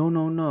like, no.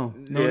 And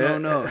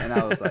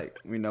I was like,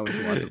 we know what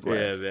she wants to play.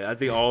 Yeah, man. I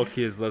think all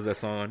kids love that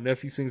song.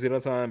 Nephew sings it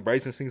all the time.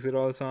 Bryson sings it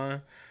all the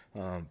time.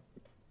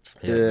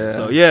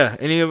 So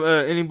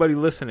anybody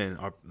listening,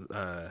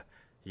 Legoland,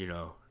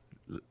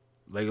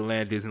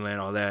 Disneyland,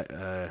 all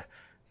that.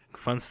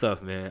 Fun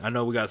stuff, man. I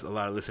know we got a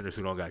lot of listeners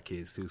who don't got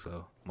kids too,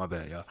 so my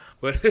bad, y'all.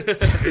 But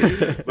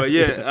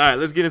yeah, all right.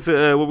 Let's get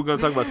into what we're gonna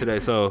talk about today.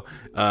 So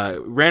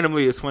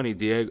randomly, it's funny.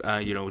 Diego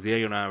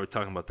and I were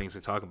talking about things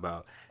to talk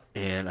about,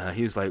 and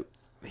he was like,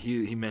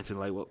 he mentioned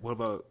like, what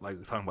about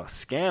like talking about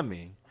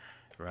scamming,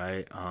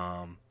 right?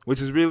 Which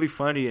is really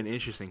funny and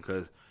interesting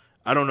because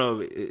I don't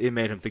know if it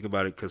made him think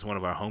about it because one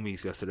of our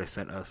homies yesterday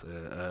sent us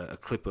a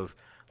clip of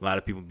a lot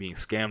of people being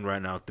scammed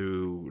right now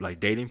through like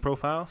dating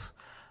profiles.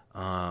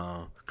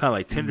 Kind of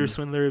like Tinder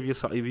Swindler if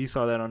you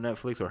saw that on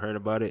Netflix or heard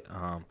about it.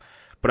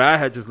 But I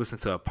had just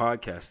listened to a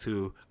podcast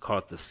too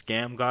called The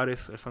Scam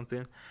Goddess or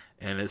something,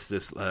 and it's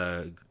this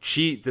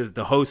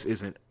the host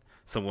isn't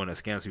someone that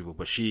scams people,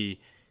 but she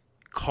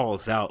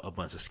calls out a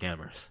bunch of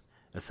scammers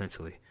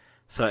essentially.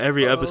 So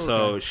every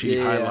episode she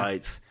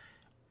highlights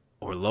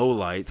or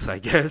lowlights, I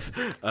guess,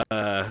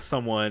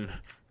 someone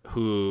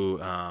who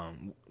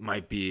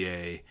might be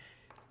a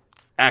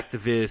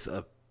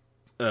activist,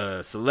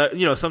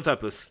 some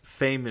type of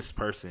famous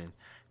person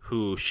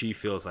who she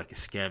feels like is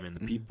scamming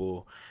the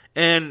people,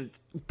 and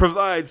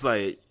provides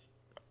like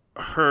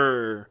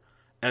her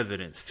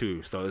evidence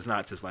too. So it's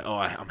not just like,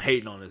 I'm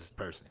hating on this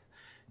person,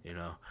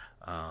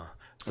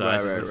 So I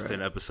just listened to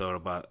an episode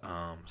about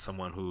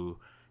someone who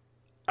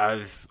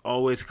I've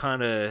always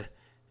kind of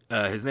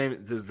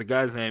the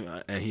guy's name,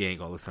 and he ain't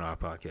gonna listen to our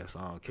podcast, so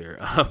I don't care.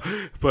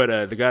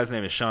 But the guy's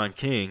name is Sean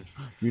King.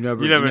 You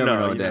never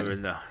know.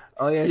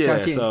 Oh yeah, Sean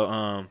King.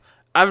 So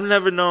I've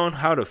never known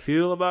how to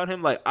feel about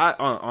him. Like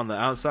on the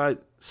outside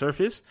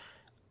surface,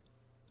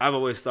 I've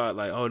always thought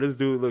like, this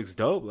dude looks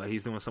dope. Like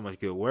he's doing so much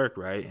good work,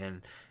 right?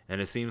 And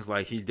it seems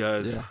like he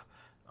does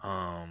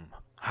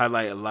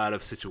highlight a lot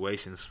of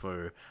situations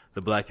for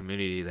the black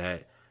community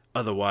that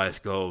otherwise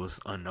goes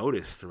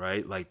unnoticed,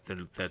 right? Like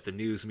that the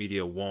news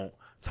media won't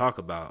talk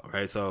about,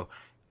 right? So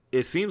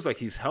it seems like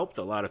he's helped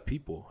a lot of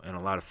people and a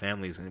lot of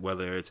families, and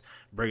whether it's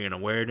bringing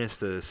awareness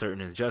to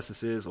certain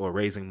injustices or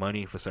raising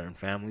money for certain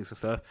families and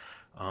stuff.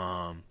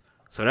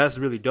 So that's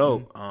really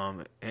dope.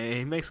 And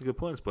he makes some good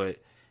points. But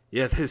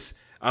yeah,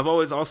 I've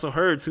always also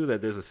heard too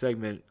that there's a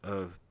segment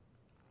of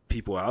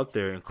people out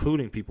there,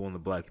 including people in the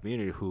black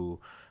community,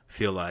 who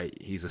feel like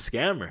he's a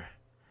scammer.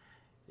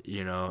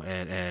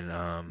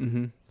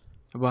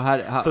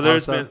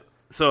 Well,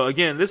 so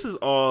again, this is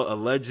all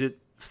alleged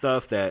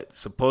stuff that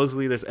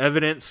supposedly there's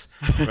evidence,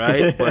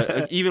 right?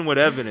 But even with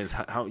evidence,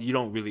 how you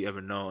don't really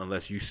ever know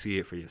unless you see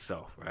it for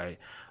yourself, right?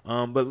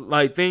 But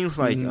like things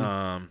like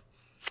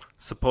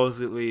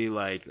supposedly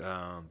like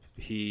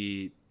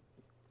he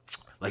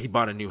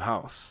bought a new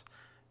house,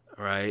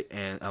 right?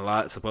 And a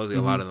lot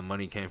of the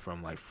money came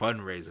from like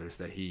fundraisers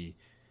that he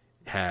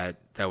had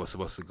that was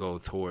supposed to go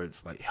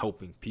towards like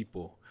helping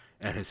people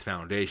at his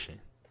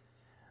foundation,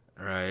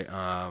 right?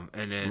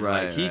 And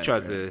then he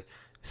tried to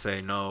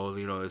say no,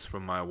 it's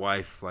from my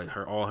wife, like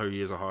all her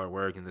years of hard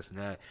work and this and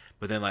that.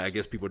 But then like I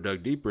guess people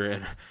dug deeper,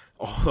 and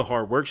all the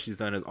hard work she's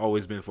done has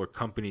always been for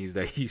companies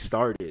that he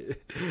started.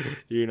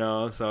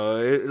 So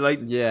it, like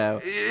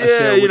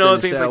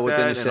things like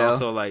that. And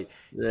also like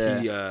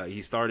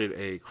he started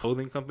a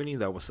clothing company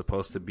that was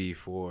supposed to be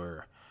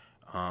for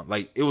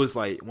like it was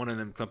like one of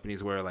them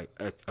companies where like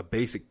a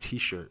basic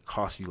t-shirt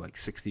costs you like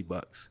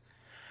 $60,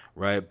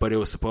 right? But it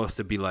was supposed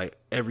to be like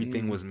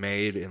everything was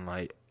made in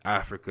like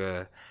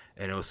Africa,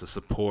 and it was to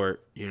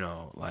support,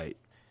 like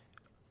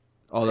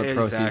all the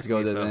proceeds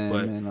go to them.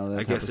 But and all that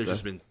I guess there's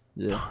just been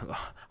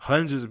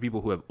hundreds of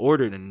people who have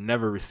ordered and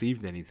never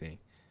received anything,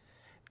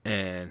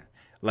 and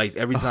like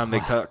every time they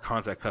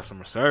contact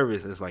customer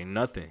service, it's like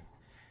nothing,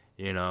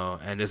 you know,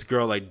 and this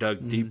girl like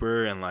dug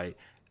deeper, and like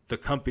the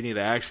company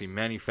that actually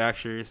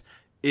manufactures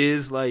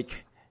is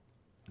like,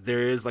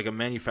 there is like a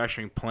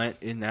manufacturing plant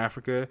in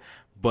Africa,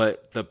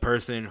 but the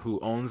person who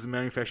owns the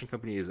manufacturing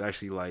company is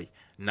actually like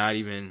not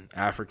even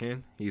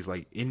African. He's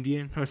like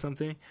Indian or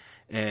something.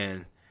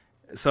 And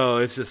so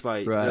it's just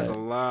like, there's a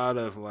lot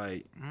of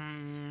like,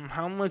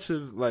 how much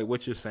of like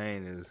what you're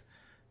saying is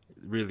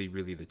really,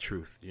 really the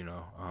truth, you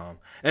know?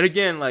 And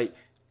again, like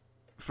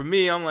for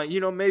me, I'm like, you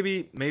know,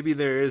 maybe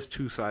there is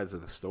two sides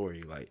of the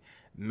story. Like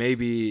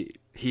maybe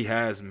he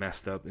has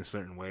messed up in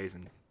certain ways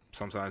and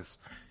sometimes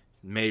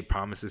made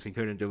promises he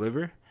couldn't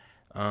deliver.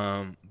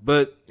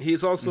 But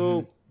he's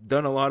also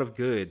done a lot of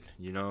good,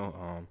 you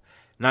know,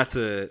 not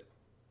to,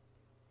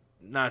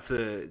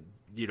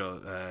 you know,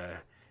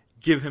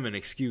 give him an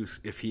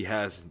excuse if he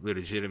has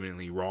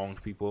legitimately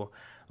wronged people.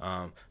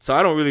 So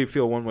I don't really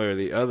feel one way or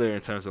the other in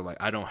terms of like,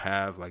 I don't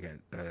have like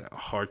a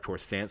hardcore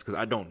stance because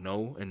I don't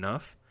know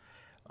enough.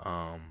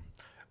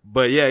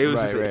 But yeah, it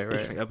was just an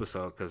interesting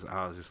episode because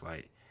I was just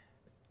like,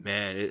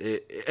 man,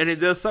 it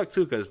does suck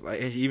too because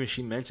like even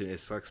she mentioned it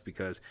sucks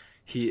because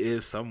he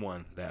is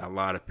someone that a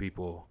lot of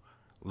people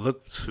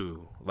look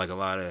to, like a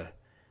lot of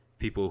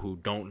people who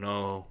don't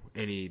know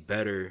any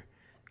better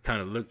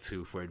kind of look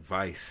to for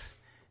advice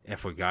and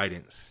for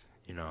guidance,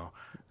 you know.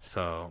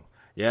 So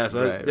yeah,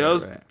 so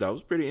that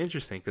was pretty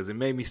interesting because it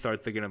made me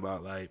start thinking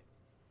about like,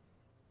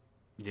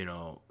 you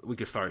know, we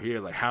could start here,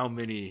 like how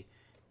many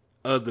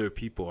other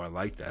people are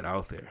like that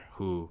out there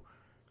who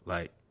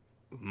like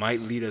might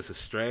lead us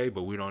astray,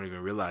 but we don't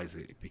even realize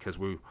it because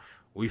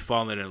we've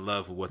fallen in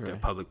love with what their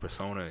public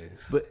persona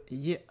is. But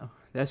yeah,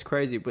 that's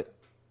crazy. But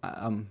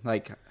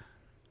like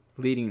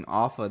leading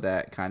off of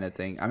that kind of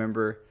thing, I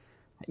remember,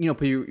 you know,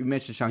 you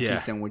mentioned Sean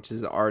Kingston, which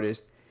is the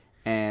artist,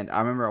 and I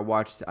remember I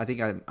watched. I think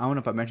I don't know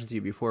if I mentioned to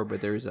you before,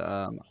 but there's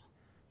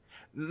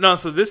no,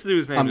 so this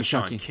dude's name is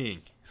Sean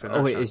King.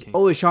 So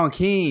it's Sean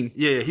King.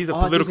 Yeah, he's a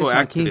political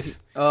activist.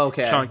 Oh,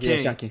 okay. Sean King.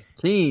 Sean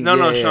King.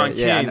 No, Sean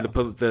King, the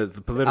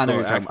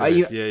political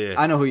activist.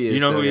 I know who he is. Do you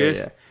know who he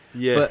is?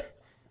 Yeah. But,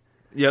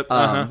 yep.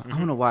 I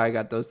don't know why I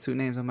got those two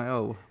names. I'm like,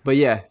 oh. But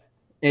yeah.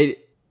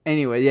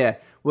 Anyway, yeah.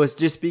 Well,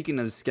 just speaking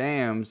of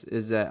scams,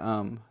 is that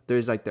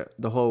there's like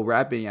the whole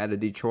rapping out of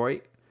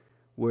Detroit,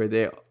 where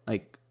they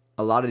like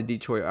a lot of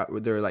Detroit,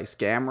 they're like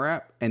scam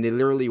rap, and they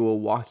literally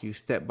will walk you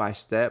step by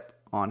step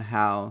on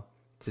how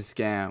to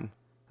scam.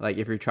 Like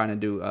if you're trying to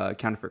do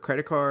counterfeit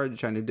credit card, you're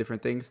trying to do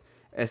different things.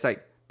 It's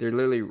like they're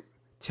literally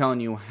telling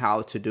you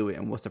how to do it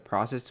and what's the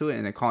process to it,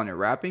 and they're calling it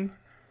rapping.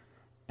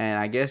 And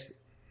I guess,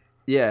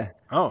 yeah.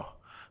 Oh,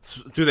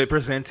 so do they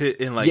present it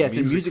in like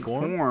music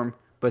form?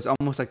 But it's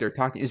almost like they're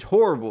talking. It's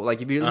horrible.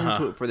 Like if you listen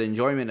to it for the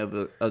enjoyment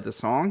of the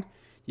song,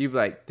 you'd be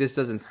like, this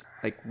doesn't,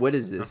 like, what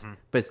is this?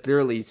 But it's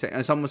literally,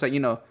 it's almost like, you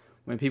know,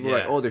 when people are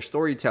like, oh, they're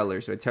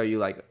storytellers. They tell you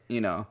like, you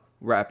know,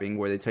 rapping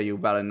where they tell you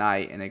about a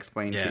night and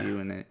explain to you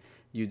and then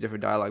use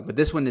different dialogue. But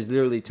this one is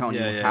literally telling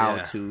you how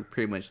to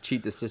pretty much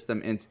cheat the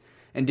system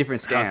in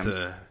different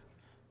scams.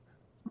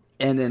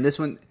 And then this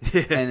one,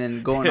 and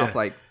then going off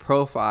like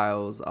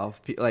profiles of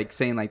like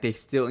saying like they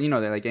still, you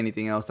know, they're like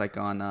anything else like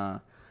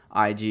on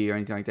IG or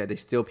anything like that. They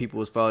steal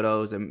people's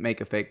photos and make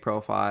a fake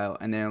profile,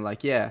 and they're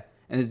like, yeah.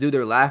 And this dude,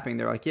 they're laughing.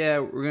 They're like,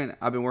 yeah,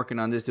 I've been working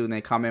on this dude. And they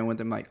comment with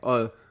them like,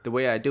 oh, the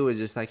way I do is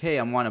just like, hey,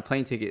 I want a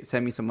plane ticket.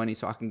 Send me some money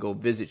so I can go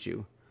visit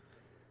you.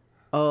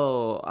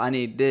 Oh, I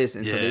need this.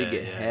 And so they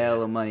get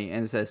hella money.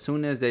 And so as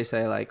soon as they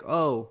say like,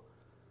 oh,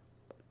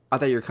 I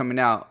thought you were coming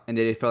out, and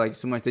they feel like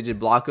so much, they just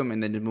block them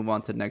and then just move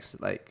on to the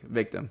next like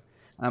victim.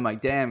 And I'm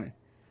like, damn.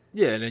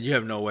 Yeah, and then you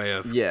have no way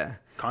of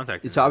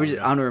contacting so them.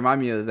 So I don't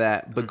remind me of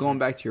that. But going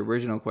back to your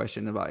original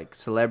question about like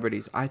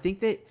celebrities, I think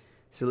that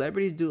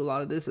celebrities do a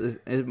lot of this.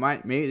 They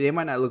might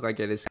not look like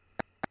it is,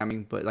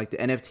 but like the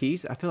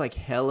NFTs, I feel like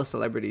hella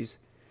celebrities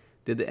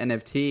did the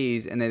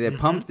NFTs, and then they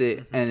pumped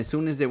it, and as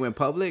soon as they went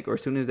public or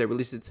as soon as they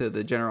released it to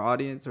the general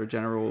audience or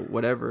general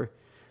whatever,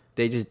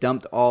 they just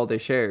dumped all their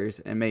shares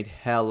and made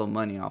hella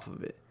money off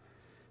of it.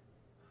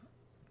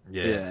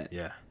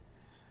 Yeah.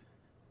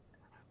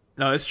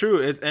 No, it's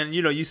true. And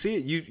you know, you see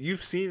it. You've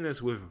seen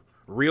this with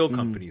real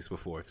companies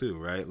before too,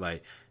 right?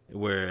 Like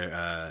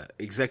where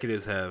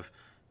executives have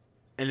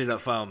ended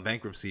up filing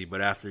bankruptcy,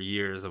 but after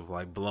years of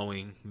like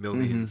blowing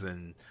millions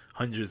and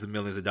hundreds of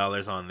millions of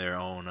dollars on their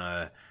own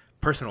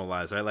personal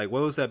lives, right? Like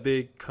what was that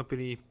big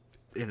company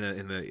in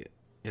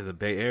the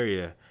Bay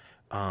Area?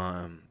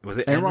 Was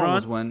it Enron? Enron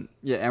was one.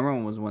 Yeah,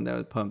 Enron was one that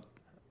was pumped.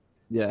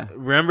 Yeah,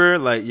 remember?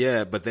 Like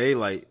but they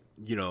like.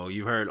 You know,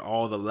 you've heard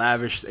all the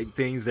lavish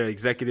things their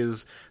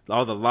executives,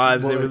 all the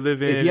lives they were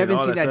living. If you haven't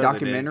seen that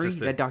documentary,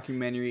 that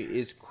documentary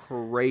is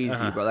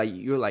crazy, bro. Like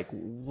you're like,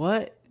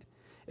 what?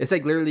 It's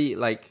like literally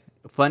like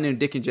Fun and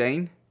Dick and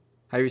Jane.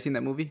 Have you ever seen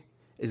that movie?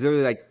 It's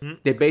literally like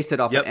they based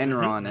it off of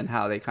Enron and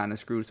how they kind of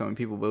screwed so many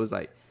people. But it was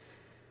like,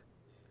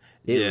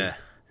 and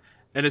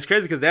it's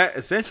crazy because that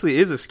essentially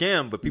is a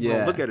scam, but people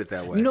don't look at it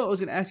that way. You know, what I was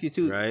gonna ask you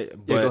too, right?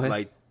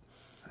 But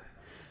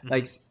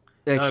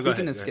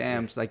speaking of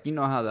scams, like you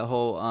know how the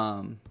whole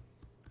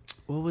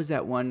what was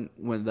that one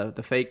with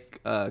the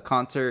fake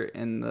concert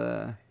in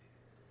the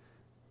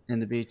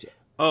beach?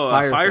 Oh,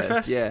 Fyre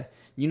Fest? Yeah.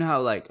 You know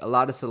how like a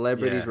lot of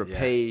celebrities were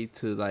paid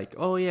to like,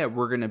 oh yeah,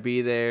 we're gonna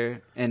be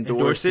there,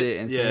 endorse it,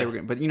 and say, hey, we're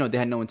gonna, but you know they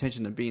had no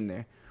intention of being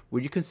there.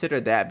 Would you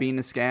consider that being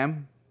a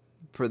scam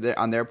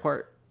on their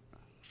part?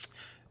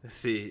 Let's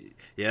see.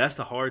 Yeah, that's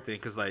the hard thing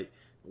because like,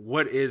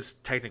 what is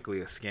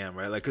technically a scam,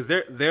 right? Like, because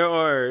there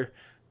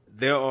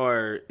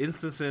are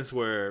instances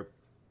where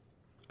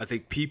I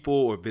think people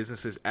or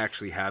businesses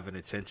actually have an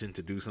intention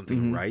to do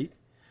something right,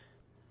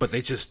 but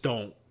they just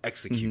don't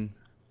execute,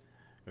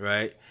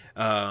 right?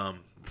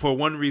 For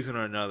one reason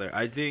or another.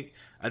 I think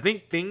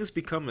things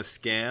become a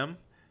scam,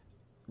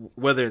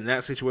 whether in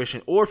that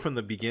situation or from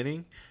the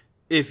beginning,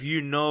 if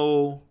you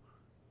know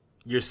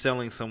you're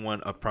selling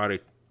someone a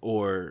product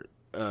or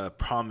a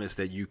promise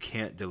that you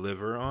can't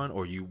deliver on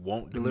or you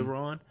won't deliver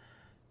on,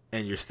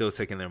 and you're still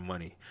taking their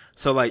money.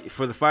 So like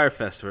for the Fyre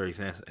Fest, for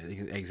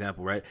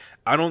example, right?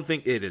 I don't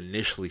think it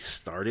initially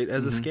started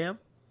as a scam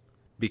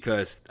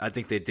because I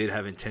think they did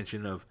have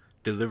intention of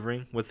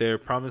delivering what their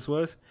promise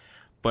was.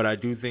 But I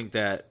do think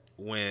that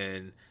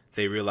when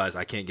they realized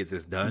I can't get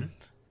this done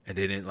and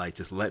they didn't like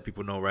just let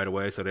people know right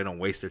away so they don't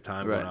waste their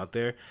time going out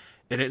there.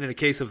 And in the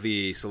case of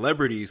the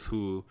celebrities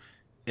who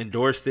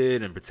endorsed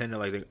it and pretended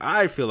like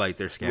I feel like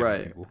they're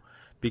scamming people.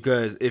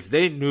 Because if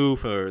they knew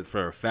for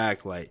a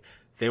fact like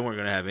they weren't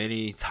going to have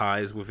any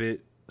ties with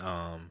it,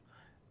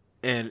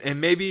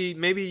 and maybe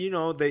you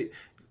know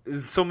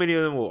so many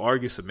of them will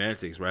argue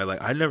semantics, right?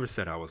 Like, I never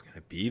said I was going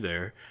to be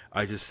there.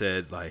 I just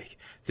said, like,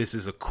 this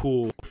is a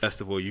cool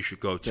festival you should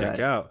go check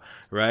out,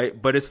 right?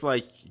 But it's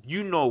like,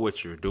 you know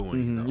what you're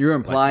doing. You're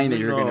implying that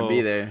you're going to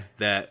be there.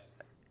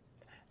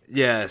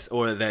 Yes,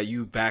 or that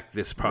you back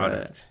this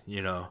product,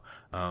 you know,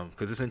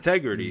 because it's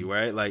integrity,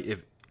 right? Like,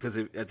 because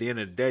at the end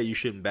of the day, you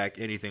shouldn't back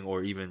anything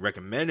or even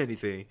recommend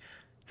anything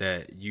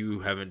that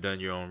you haven't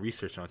done your own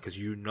research on because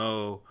you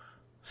know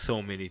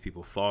so many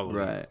people follow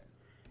you.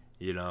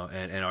 You know,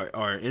 and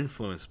are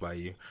influenced by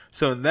you.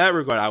 So in that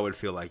regard, I would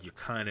feel like you're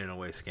kind of in a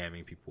way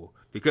scamming people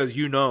because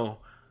you know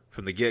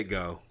from the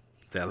get-go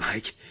that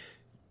like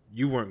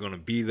you weren't going to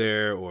be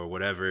there or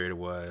whatever it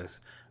was,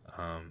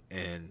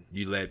 and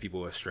you led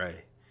people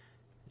astray.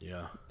 You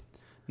know.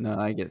 No,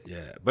 I get it.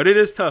 Yeah, but it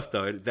is tough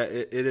though. It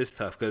is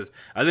tough because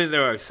I think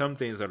there are some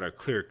things that are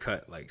clear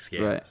cut like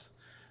scams.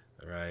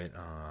 Right.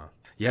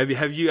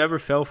 Have you ever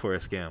fell for a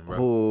scam, bro?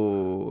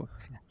 Oh.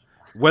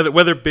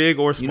 Whether big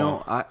or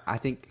small. You know, I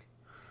think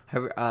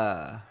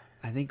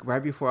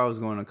right before I was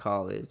going to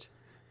college,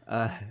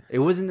 it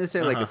wasn't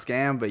necessarily like a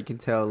scam, but you can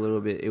tell a little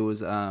bit. It was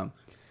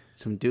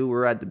some dude. We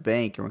were at the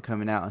bank and we're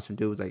coming out, and some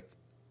dude was like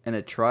in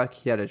a truck.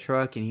 He had a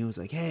truck, and he was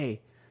like,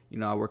 "Hey, you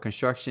know, I work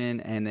construction,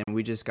 and then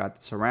we just got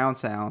the surround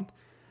sound,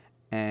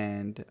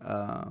 and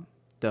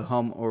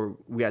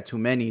we had too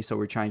many, so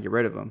we're trying to get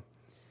rid of them."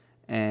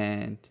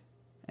 And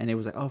it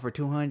was like, "Oh, for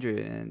 $200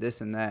 and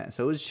this and that."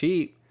 So it was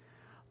cheap.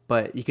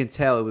 But you can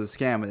tell it was a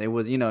scam. And it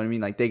was, you know what I mean?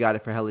 Like, they got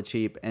it for hella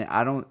cheap. And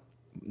I don't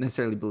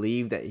necessarily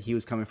believe that he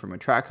was coming from a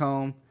track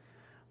home.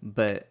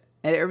 But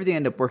everything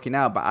ended up working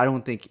out. But I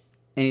don't think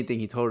anything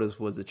he told us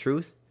was the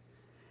truth.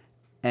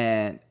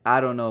 And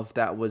I don't know if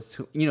that was,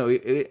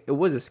 it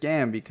was a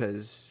scam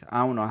because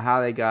I don't know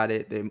how they got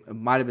it. It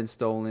might have been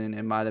stolen.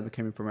 It might have been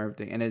coming from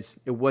everything. And it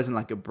wasn't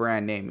like a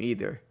brand name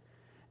either.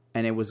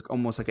 And it was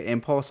almost like an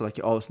impulse.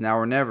 Like, oh, it's now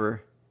or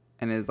never.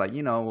 And it's like,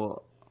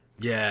 well.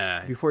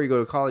 Yeah. Before you go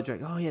to college, you're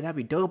like, oh, yeah, that'd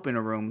be dope in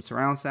a room.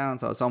 Surround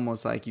sound. So it's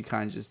almost like you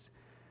kind of just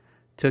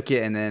took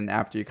it. And then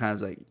after you kind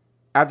of like,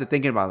 after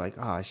thinking about it, like,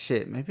 oh,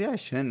 shit, maybe I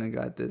shouldn't have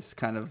got this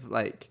kind of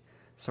like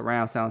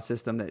surround sound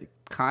system that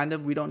kind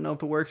of, we don't know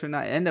if it works or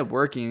not. It ended up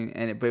working,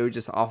 but it was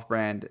just off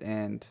brand.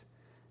 And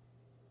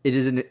it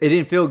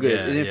didn't feel good.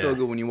 Yeah, it didn't feel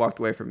good when you walked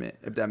away from it,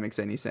 if that makes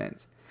any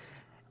sense.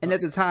 And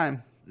at the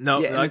time,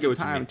 I get what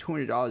you mean.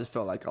 $200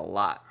 felt like a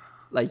lot.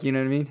 Like, you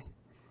know what I mean?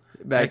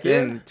 Back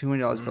then,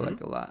 $200 felt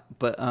like a lot.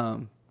 But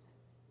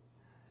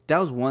that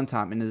was one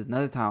time. And there's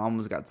another time I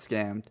almost got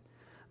scammed.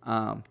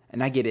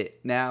 And I get it.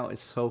 Now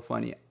it's so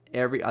funny.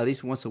 At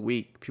least once a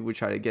week, people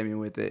try to get me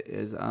with it.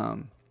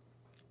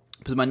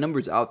 Because my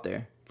number's out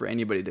there for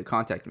anybody to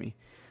contact me.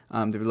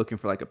 They're looking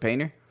for like a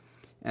painter.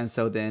 And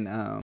so then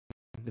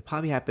it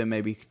probably happened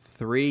maybe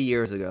 3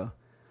 years ago.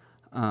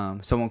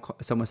 Someone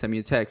sent me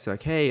a text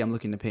like, hey, I'm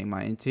looking to paint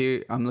my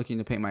interior. I'm looking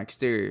to paint my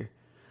exterior.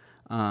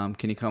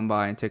 Can you come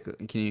by and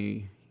can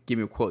you give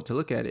me a quote to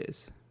look at it?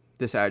 It's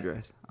this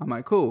address. I'm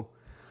like, cool.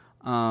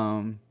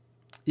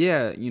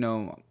 Yeah,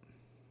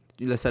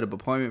 let's set up an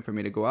appointment for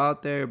me to go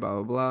out there, blah,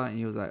 blah, blah. And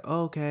he was like,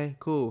 oh, okay,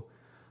 cool.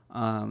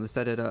 Let's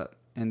set it up.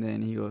 And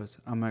then he goes,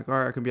 I'm like, all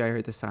right, I can be out here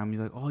at this time. He's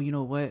like, oh, you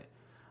know what?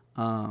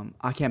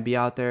 I can't be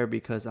out there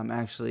because I'm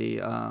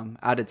actually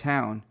out of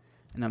town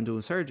and I'm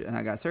doing surgery and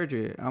I got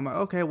surgery. I'm like,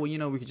 okay,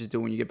 well, we could just do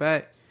it when you get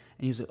back.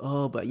 And he was like,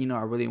 oh, but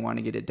I really want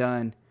to get it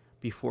done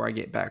before I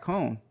get back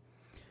home.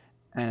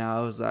 And I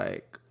was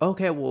like,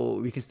 okay, well,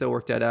 we can still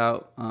work that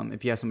out.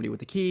 If you have somebody with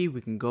the key, we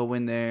can go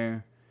in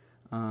there.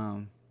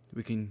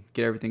 We can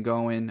get everything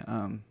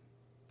going.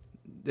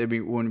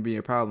 wouldn't be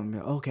a problem.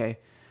 Okay,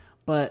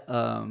 but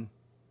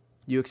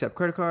you accept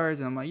credit cards?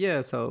 And I'm like,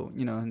 yeah. So,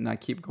 and I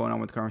keep going on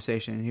with the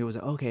conversation. And he was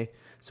like, okay,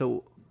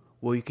 so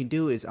what you can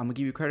do is I'm going to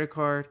give you a credit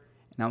card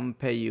and I'm going to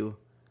pay you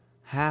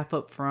half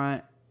up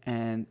front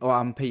I'm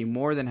going to pay you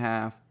more than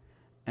half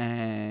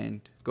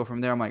and go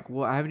from there. I'm like,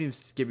 well, I haven't even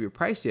give you a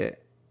price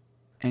yet.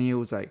 And he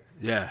was like,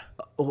 yeah,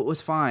 oh, it was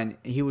fine.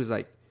 And he was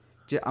like,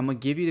 I'm going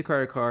to give you the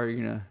credit card.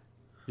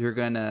 You're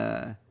going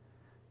to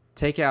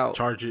take out.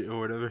 Charge it or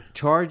whatever.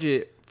 Charge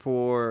it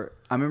for,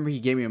 I remember he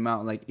gave me an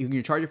amount. Like, you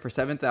can charge it for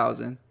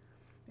 $7,000.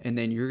 And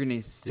then you're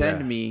gonna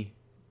send me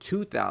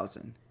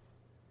 $2,000,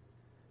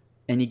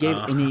 and he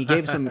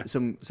gave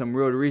some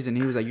real reason.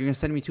 He was like, "You're gonna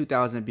send me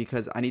 $2,000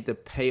 because I need to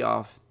pay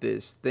off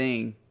this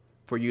thing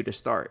for you to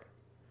start."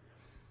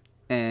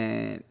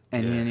 And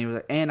then he was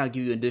like, "And I'll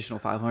give you an additional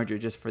 $500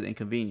 just for the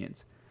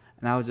inconvenience."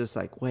 And I was just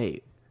like,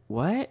 "Wait,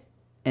 what?"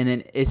 And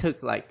then it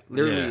took like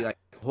literally like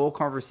a whole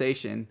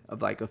conversation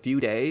of like a few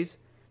days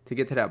to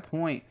get to that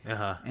point.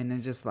 And then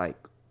just like,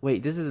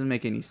 wait, this doesn't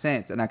make any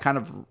sense. And I kind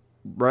of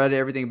read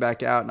everything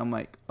back out, and I'm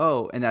like,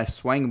 oh. And I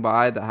swung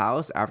by the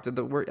house after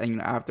the work,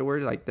 and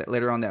afterward, like that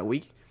later on that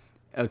week,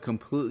 a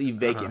completely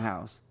vacant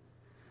house,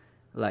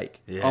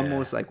 like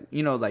almost like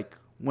like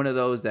one of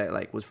those that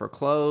like was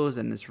foreclosed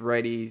and it's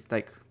ready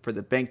like for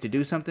the bank to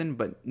do something,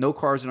 but no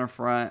cars in the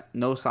front,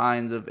 no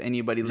signs of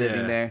anybody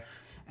living there.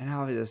 And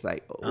I was just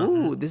like,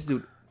 ooh, this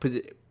dude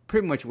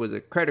pretty much was a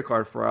credit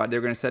card fraud. They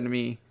were gonna send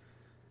me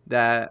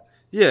that,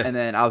 and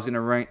then I was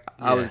gonna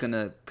I was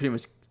gonna pretty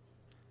much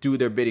do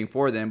their bidding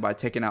for them by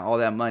taking out all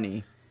that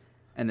money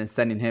and then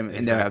sending him.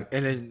 Exactly.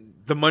 And then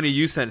the money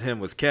you sent him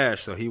was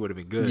cash, so he would have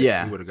been good.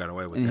 Yeah. He would have got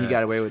away with that. And he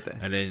got away with it.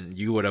 And then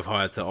you would have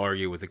had to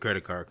argue with the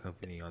credit card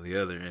company on the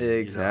other end.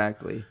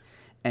 Exactly.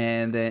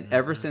 And then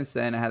ever since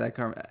then, I had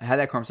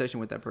that conversation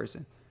with that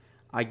person.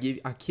 I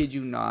kid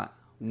you not,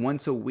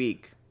 once a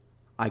week,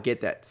 I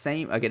get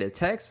a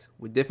text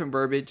with different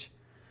verbiage,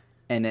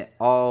 and it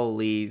all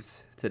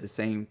leads to the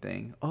same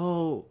thing.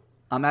 Oh,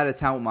 I'm out of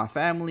town with my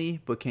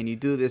family, but can you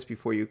do this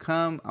before you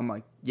come? I'm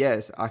like,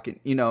 yes, I can,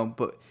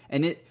 but,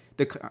 and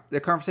the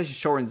conversation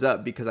shortens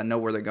up because I know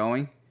where they're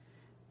going.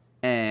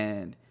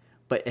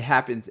 But it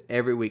happens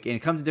every week, and it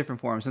comes in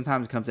different forms.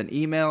 Sometimes it comes in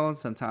email,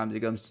 sometimes it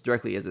comes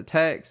directly as a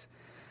text.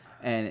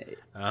 And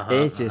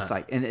it's just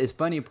like, and it's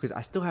funny because I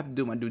still have to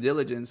do my due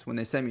diligence when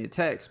they send me a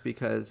text,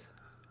 because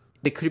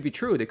it could be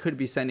true. They could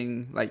be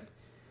sending like,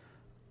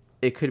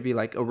 it could be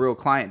like a real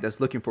client that's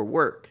looking for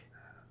work.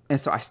 And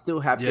so I still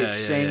have to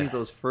exchange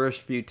those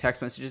first few text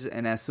messages.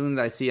 And as soon as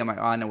I see, I'm like,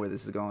 oh, I know where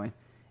this is going.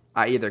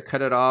 I either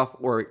cut it off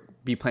or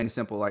be plain and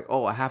simple, like,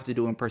 oh, I have to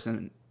do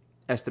in-person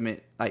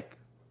estimate, like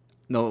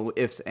no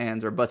ifs,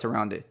 ands, or buts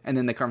around it. And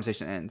then the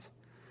conversation ends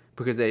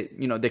because they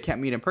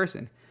can't meet in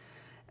person.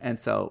 And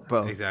so,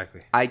 bro,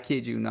 exactly. I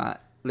kid you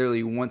not,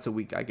 literally once a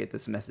week I get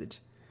this message.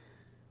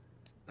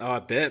 Oh, I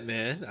bet,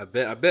 man. I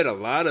bet a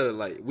lot of,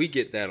 like, we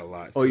get that a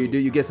lot. Oh, too. You do?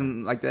 You get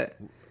something like that?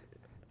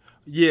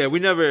 Yeah, we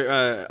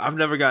never. I've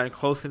never gotten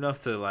close enough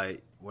to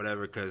like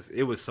whatever because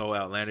it was so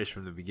outlandish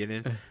from the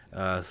beginning.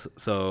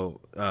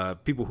 So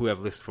people who have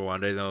listened for a while,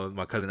 they know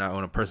my cousin and I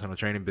own a personal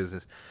training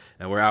business,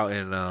 and we're out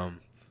in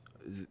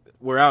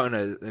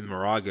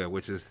Moraga,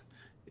 which is,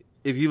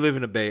 if you live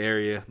in the Bay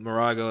Area,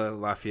 Moraga,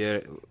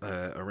 Lafayette,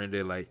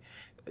 Orinda, like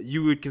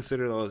you would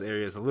consider those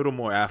areas a little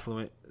more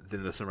affluent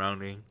than the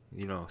surrounding,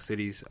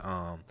 cities.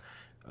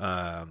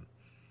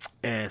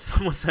 And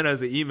someone sent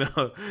us an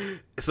email.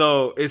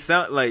 So it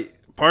sounded like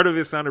part of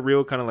it sounded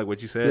real, kind of like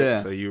what you said. Yeah.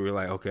 So you were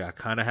like, okay, I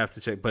kind of have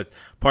to check. But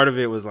part of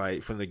it was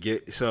like from the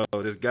get. So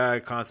this guy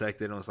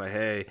contacted and was like,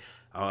 hey,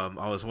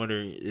 I was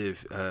wondering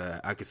if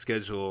I could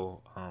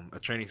schedule a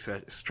training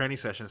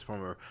sessions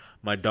for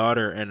my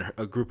daughter and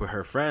a group of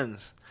her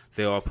friends.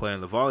 They all play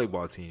on the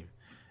volleyball team.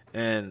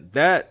 And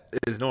that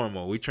is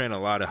normal. We train a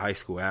lot of high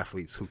school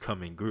athletes who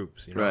come in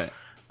groups, Right.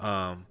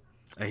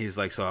 And he's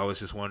like, so I was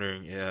just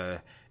wondering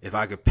if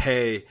I could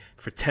pay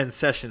for 10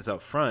 sessions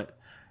up front,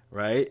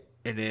 right?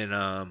 And then,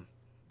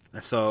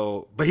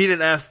 but he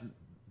didn't ask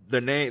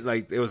the name,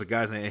 like it was a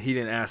guy's name, and he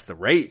didn't ask the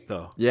rate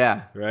though.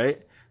 Yeah.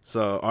 Right?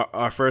 So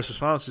our first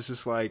response was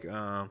just like,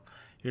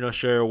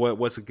 sure,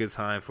 what's a good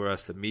time for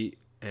us to meet?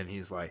 And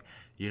he's like,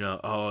 I'm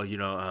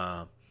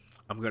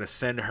going to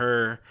send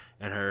her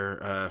and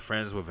her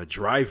friends with a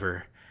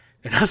driver.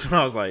 And that's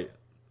when I was like,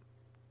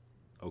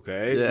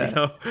 okay,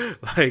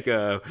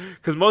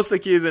 because most of the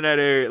kids in that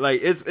area,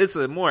 like it's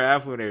a more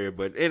affluent area,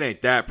 but it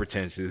ain't that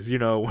pretentious,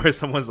 where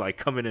someone's like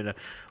coming in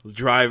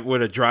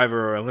with a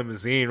driver or a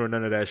limousine or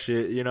none of that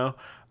shit,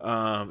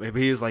 and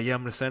he was like, yeah, I'm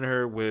gonna send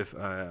her with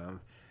a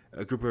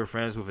group of her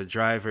friends with a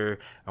driver.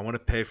 I want to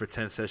pay for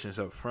 10 sessions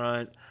up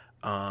front,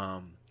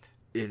 and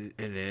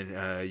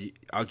then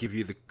I'll give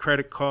you the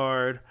credit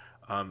card,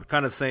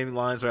 kind of same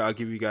lines, right? I'll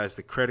give you guys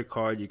the credit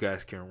card, you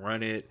guys can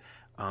run it.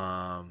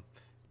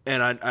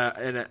 And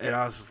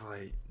I was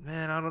like,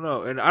 man, I don't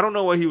know. And I don't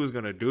know what he was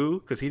going to do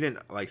because he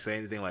didn't like say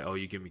anything like, oh,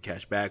 you give me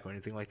cash back or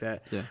anything like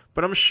that. Yeah.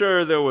 But I'm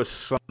sure there was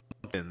something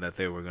something that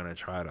they were gonna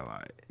try to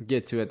like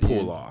get to at the pull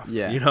end. off.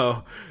 Yeah, you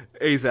know,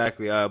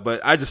 exactly.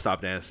 But I just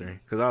stopped answering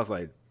because I was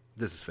like,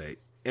 this is fake.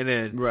 And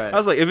then I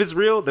was like, if it's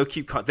real,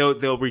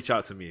 they'll reach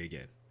out to me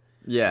again.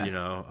 Yeah, you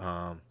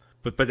know.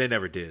 But they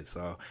never did.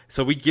 So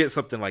we get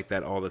something like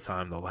that all the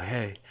time though. Like,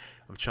 hey,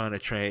 I'm trying to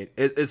train.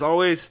 It's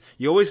always,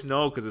 you always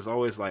know, because it's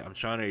always like, I'm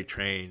trying to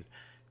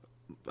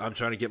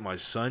get my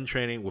son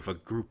training with a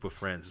group of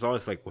friends. It's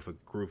always like with a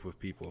group of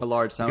people. A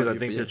large sum. Because I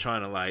think they're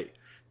trying to like,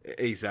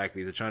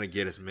 exactly, they're trying to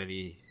get as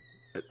many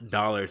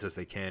dollars as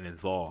they can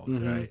involved,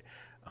 right?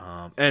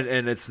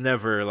 And it's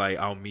never like,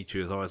 I'll meet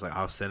you. It's always like,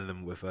 I'll send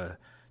them with a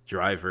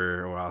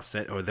driver,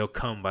 or they'll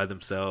come by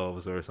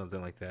themselves or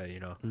something like that, you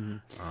know.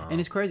 And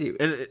it's crazy.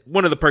 And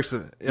one of the perks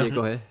of,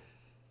 go ahead.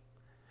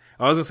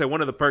 I was gonna say, one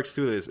of the perks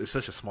too is it's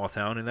such a small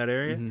town in that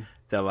area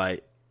that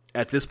like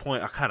at this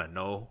point I kind of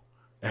know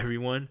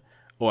everyone,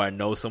 or I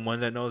know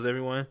someone that knows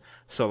everyone.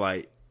 So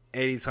like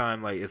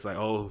anytime like it's like,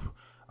 oh,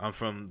 I'm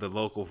from the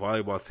local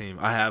volleyball team,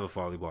 I have a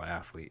volleyball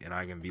athlete, and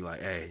I can be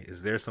like, hey,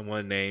 is there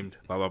someone named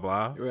blah blah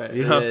blah? Right.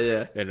 You know.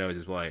 Yeah. And they'll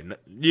just be like,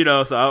 you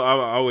know. So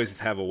I always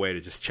have a way to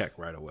just check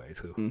right away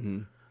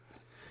too.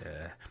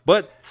 Yeah.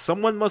 But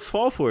someone must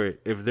fall for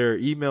it if they're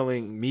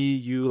emailing me,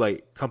 you,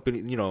 like company,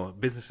 you know,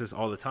 businesses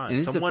all the time. And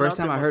this is the first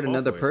time I heard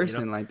another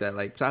person like that.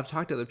 Like, so I've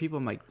talked to other people.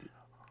 I'm like,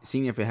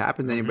 seeing if it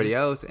happens to anybody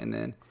else, and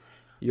then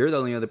you're the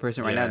only other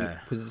person right now,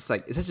 because it's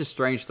like, it's such a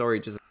strange story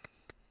just to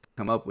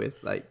come up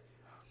with, like,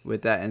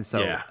 with that. And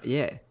so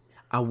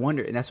I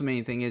wonder, and that's the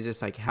main thing, is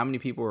just like, how many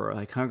people are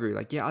like hungry,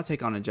 like, yeah, I'll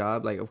take on a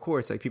job. Like, of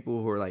course, like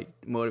people who are like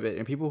motivated,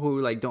 and people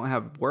who like don't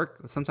have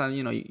work. Sometimes,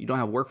 you know, you don't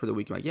have work for the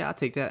week. You're like, yeah, I'll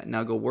take that and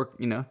I'll go work,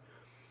 you know.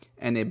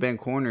 And they bend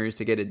corners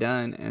to get it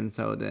done. And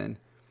so then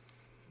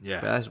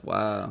that's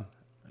wild.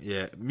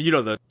 Yeah, you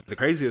know, the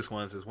craziest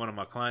ones is one of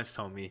my clients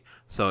told me.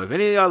 So if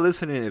any of y'all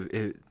listening,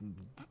 if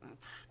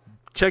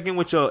check in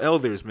with your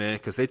elders, man,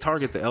 because they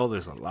target the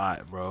elders a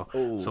lot, bro.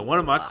 Ooh, so one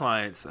of my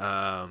clients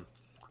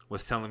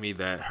was telling me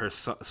that her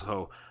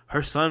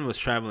son was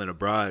traveling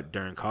abroad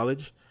during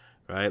college,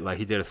 right? Like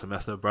he did a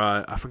semester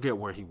abroad. I forget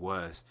where he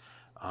was,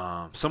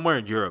 somewhere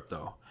in Europe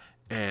though.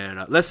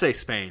 And let's say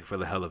Spain for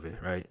the hell of it,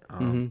 right?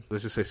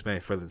 Let's just say Spain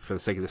for the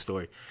sake of the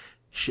story.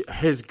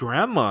 His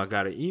grandma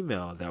got an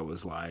email that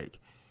was like,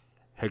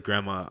 hey,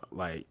 grandma,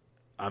 like,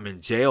 I'm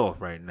in jail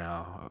right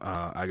now.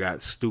 I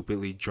got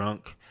stupidly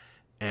drunk,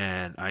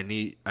 and I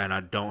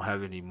don't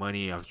have any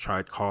money. I've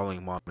tried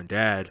calling mom and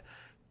dad.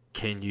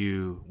 Can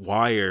you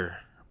wire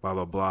blah,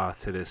 blah, blah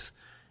to this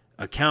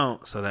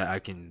account so that I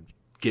can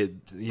get,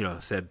 you know,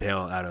 said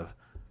bail out of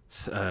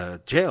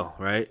jail,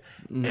 right?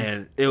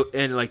 And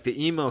like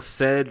the email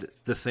said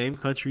the same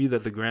country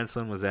that the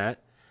grandson was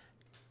at,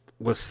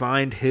 was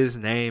signed his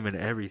name and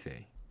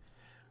everything.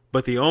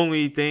 But the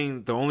only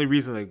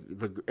reason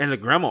the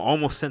grandma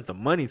almost sent the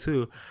money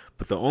too,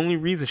 but the only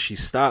reason she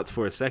stopped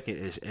for a second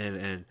is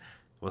and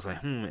was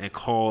like and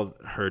called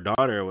her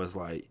daughter, was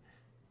like,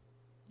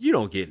 you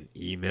don't get an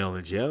email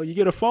in jail, you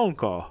get a phone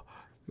call.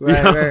 Right,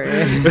 you know?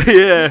 Right.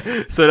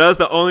 Yeah. So that's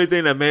the only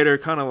thing that made her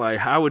kind of like,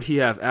 how would he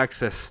have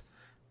access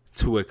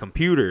to a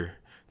computer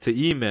to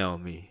email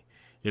me?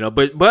 You know,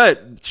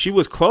 but she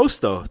was close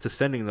though to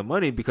sending the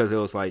money, because it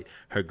was like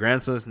her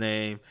grandson's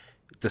name,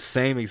 the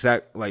same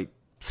exact like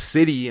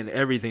city and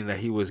everything that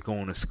he was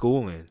going to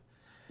school in.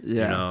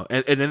 Yeah. You know,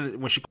 and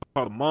then when she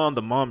called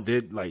the mom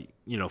did like,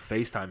 you know,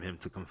 FaceTime him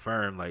to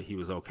confirm like he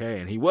was okay,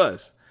 and he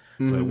was.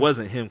 So it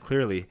wasn't him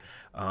clearly.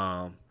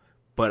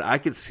 But I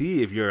could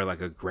see if you're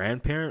like a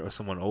grandparent or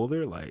someone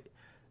older, like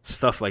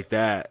stuff like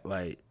that,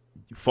 like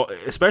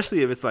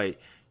especially if it's like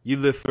you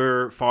live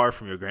far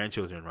from your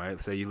grandchildren, right?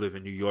 Say you live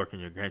in New York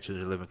and your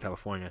grandchildren live in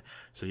California,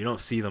 so you don't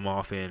see them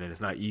often, and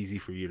it's not easy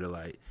for you to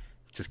like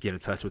just get in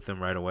touch with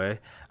them right away.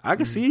 I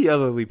can see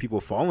elderly people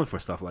falling for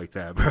stuff like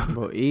that, bro.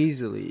 Bro,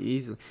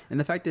 easily. And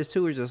the fact is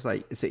too, is just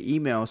like, it's an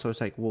email, so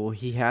it's like, well,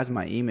 he has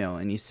my email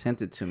and he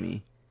sent it to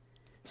me.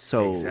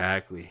 So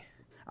exactly.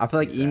 I feel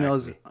like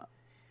emails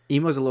a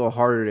little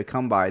harder to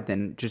come by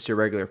than just your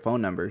regular phone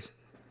numbers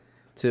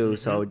too.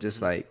 So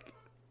just like,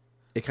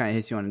 it kind of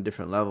hits you on a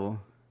different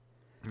level.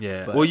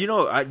 Yeah. But, well, you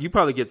know, you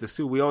probably get this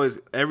too.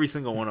 Every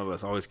single one of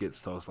us always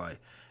gets those like,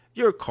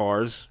 your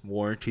car's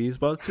warranty is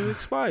about to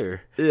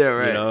expire. Yeah,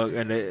 right. You know,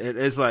 and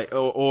it's like,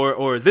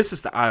 or this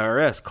is the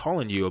IRS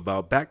calling you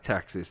about back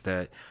taxes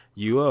that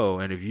you owe,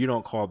 and if you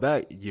don't call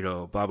back, you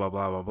know, blah blah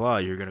blah blah blah,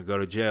 you're gonna go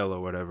to jail or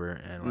whatever.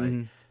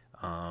 And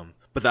like,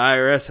 but the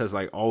IRS has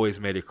like always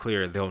made it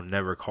clear they'll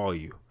never call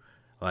you.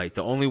 Like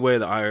the only way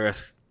the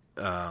IRS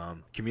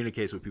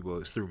communicates with people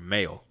is through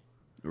mail.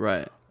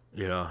 Right.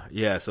 You know,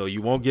 yeah. So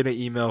you won't get an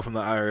email from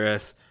the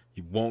IRS.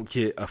 You won't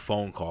get a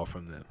phone call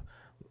from them.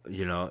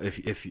 You know,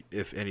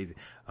 if anything.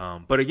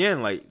 But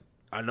again, like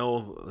I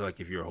know, like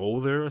if you're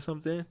older or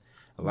something,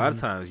 a lot of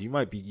times you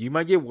might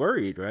get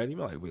worried, right? You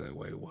might be like,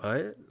 wait,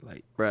 what?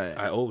 Like, right?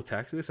 I owe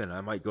taxes and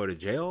I might go to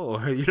jail,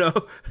 or you know,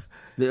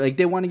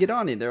 they want to get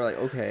on it. They're like,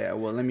 okay,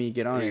 well, let me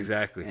get on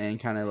exactly, and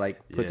kind of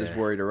like put this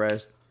worry to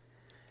rest.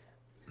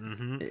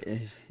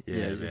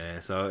 Yeah,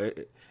 man. So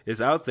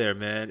it's out there,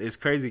 man. It's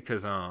crazy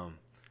because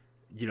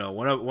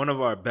one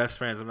of our best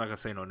friends, I'm not gonna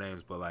say no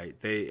names, but like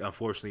they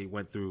unfortunately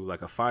went through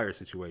like a fire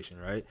situation,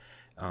 right?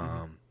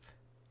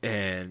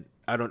 And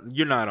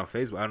you're not on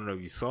Facebook. I don't know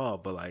if you saw,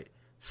 but like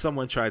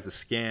someone tried to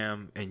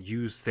scam and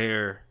use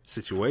their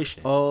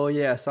situation. Oh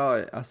yeah, I saw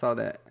it. I saw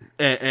that.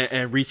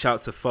 And reach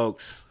out to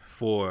folks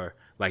for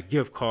like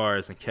gift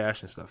cards and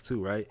cash and stuff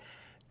too, right?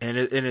 And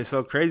it's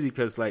so crazy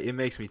because like it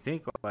makes me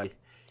think like,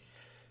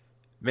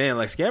 man,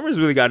 like scammers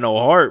really got no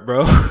heart,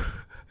 bro.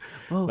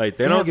 Like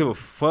they don't give a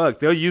fuck.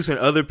 They're using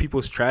other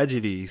people's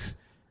tragedies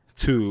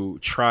to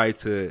try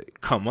to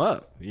come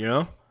up, you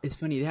know? It's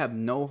funny, they have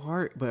no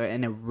heart,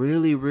 and a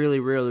really, really,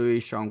 really, really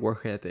strong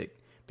work ethic.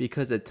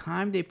 Because the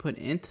time they put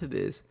into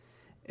this,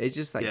 it's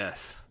just like,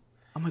 yes.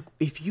 I'm like,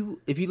 if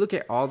you look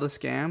at all the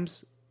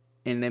scams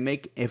and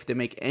if they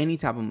make any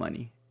type of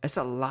money, it's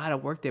a lot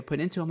of work they put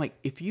into. I'm like,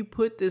 if you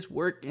put this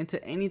work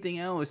into anything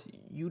else,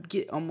 you'd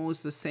get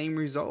almost the same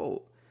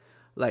result.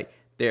 Like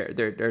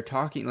they're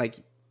talking like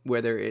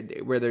whether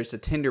it's a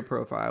Tinder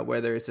profile,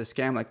 whether it's a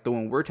scam like the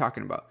one we're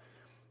talking about,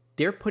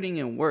 they're putting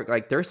in work.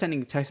 Like they're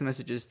sending text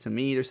messages to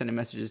me, they're sending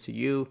messages to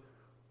you.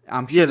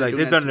 I'm sure like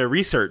they've done their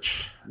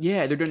research.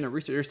 Yeah, they're doing their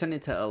research. They're sending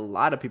it to a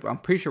lot of people. I'm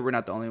pretty sure we're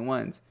not the only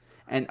ones.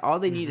 And all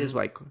they need is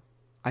like,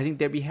 I think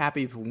they'd be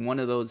happy if one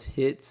of those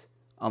hits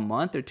a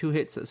month or 2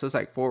 hits. So it's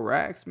like 4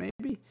 racks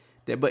maybe.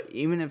 But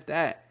even if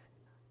that,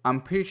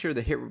 I'm pretty sure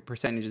the hit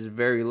percentage is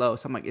very low.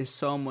 So I'm like, it's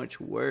so much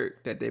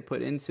work that they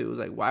put into. It's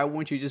like, why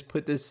won't you just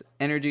put this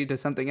energy to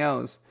something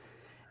else?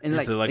 And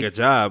it's like a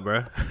job,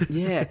 bro.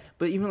 Yeah,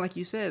 but even like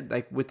you said,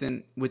 like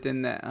within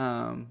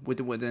that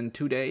within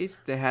 2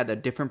 days, they had a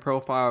different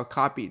profile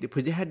copy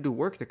because they had to do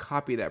work to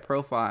copy that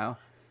profile,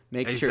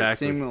 make sure it's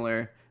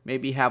similar.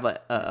 Maybe have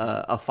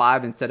a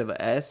 5 instead of a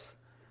S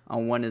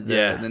on one of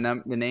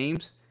the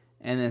names,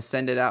 and then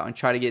send it out and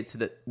try to get to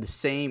the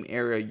same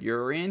area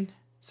you're in.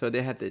 So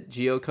they have to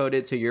geocode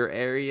it to your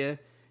area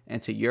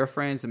and to your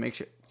friends to make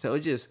sure. So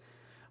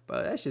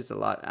but that's just a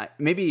lot.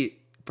 Maybe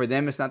for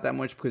them it's not that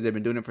much because they've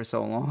been doing it for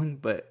so long,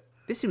 but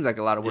this seems like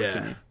a lot of work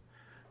to me.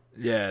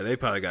 Yeah, they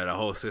probably got a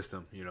whole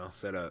system,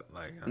 set up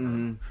like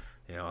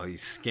all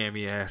these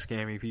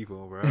scammy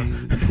people, bro.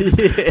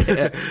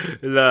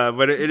 Nah,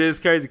 but it is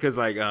crazy because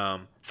like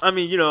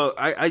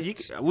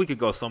we could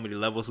go so many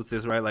levels with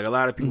this, right? Like a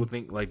lot of people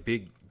think like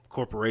big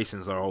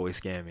corporations are always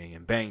scamming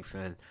and banks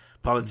and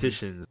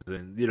politicians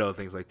and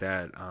things like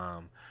that.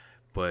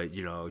 But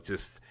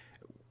just.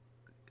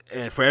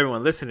 And for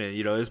everyone listening,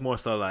 it's more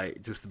so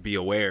like just to be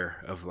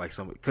aware of like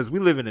because we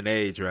live in an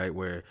age, right,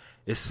 where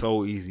it's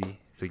so easy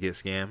to get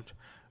scammed,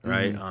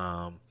 right?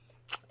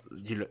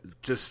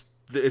 Just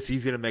it's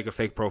easy to make a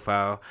fake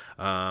profile.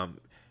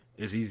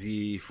 It's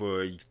easy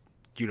for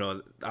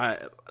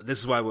this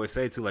is why I would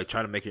say to like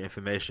try to make your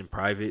information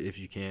private if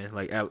you can.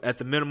 Like at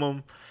the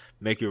minimum,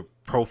 make your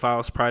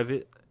profiles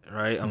private,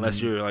 right?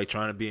 Unless you're like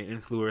trying to be an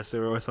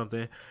influencer or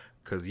something.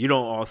 Because you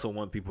don't also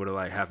want people to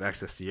like have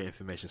access to your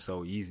information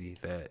so easy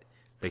that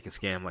they can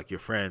scam like your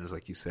friends,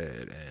 like you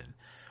said,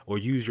 or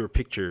use your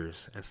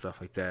pictures and stuff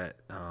like that.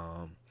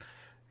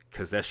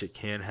 Because that shit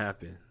can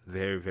happen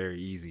very, very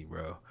easy,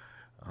 bro.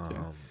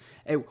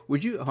 Hey,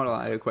 hold on?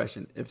 I have a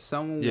question. If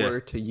someone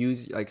were to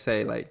use, like,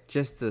 say, like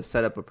just to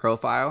set up a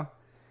profile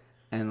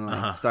and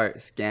like start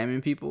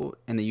scamming people,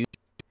 and they use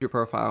your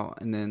profile,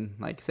 and then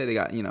like say they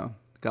got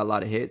a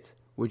lot of hits,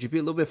 would you be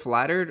a little bit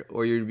flattered,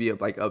 or you'd be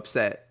like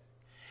upset?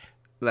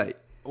 Like,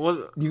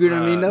 well, you get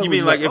what I mean? Though? You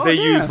mean like if they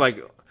use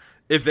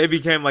if they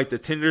became like the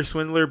Tinder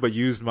swindler but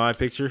used my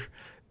picture?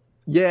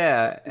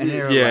 Yeah, and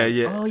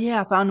oh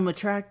yeah, I found him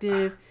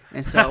attractive,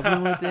 and so I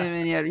went with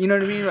him, and you know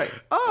what I mean?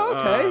 Like,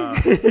 oh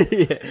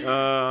okay.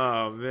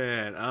 Oh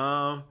man,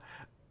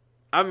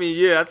 I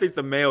mean, I think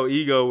the male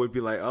ego would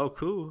be like, oh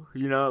cool,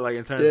 like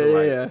in terms of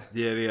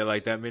like,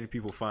 like that many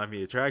people find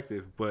me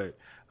attractive, but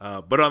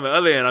on the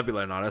other end, I'd be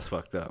like, no, that's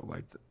fucked up,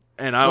 like.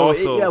 And I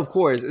of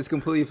course, it's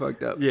completely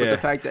fucked up. Yeah, but the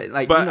fact that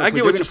I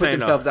get what you're saying.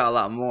 Themselves out a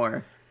lot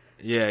more.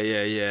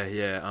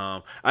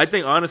 Yeah. I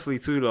think honestly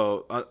too,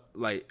 though,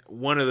 like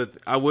one of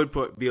I would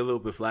be a little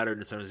bit flattered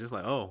in terms of just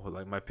like, oh,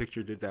 like my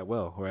picture did that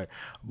well, right?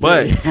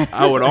 But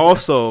I would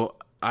also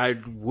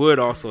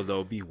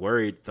though be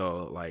worried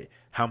though, like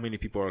how many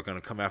people are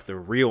gonna come after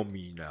real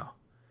me now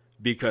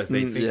because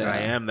they think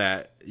I am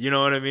that. You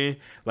know what I mean?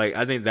 Like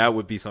I think that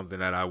would be something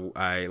that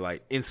I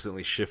like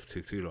instantly shift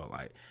to too, though,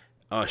 like.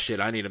 Oh shit,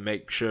 I need to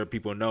make sure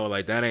people know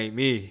like that ain't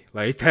me.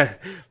 Like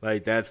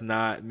that's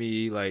not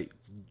me. Like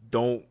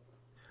don't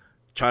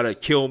try to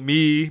kill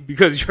me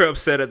because you're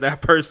upset at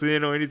that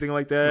person or anything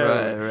like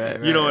that.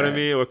 Right. You know what I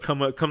mean? Or come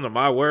to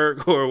my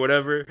work or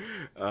whatever.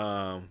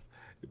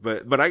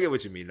 But I get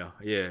what you mean though.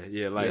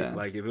 Yeah.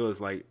 Like if it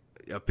was like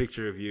a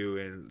picture of you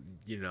and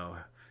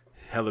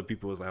hella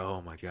people was like,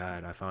 oh my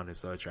god, I found him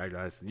so attractive.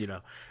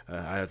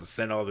 I have to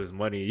send all this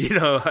money.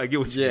 I get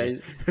what you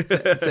mean.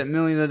 It's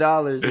millions of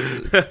dollars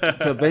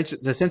to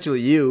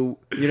essentially you.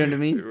 You know what I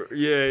mean?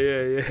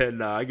 Yeah.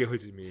 No, I get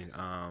what you mean.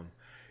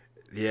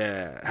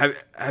 Yeah.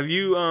 Have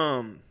you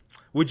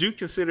would you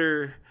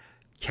consider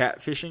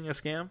catfishing a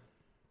scam?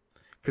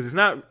 Because it's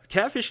not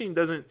catfishing.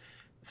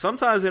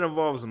 sometimes it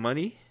involves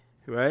money,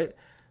 right?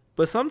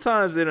 But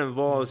sometimes it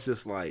involves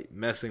just like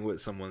messing with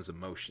someone's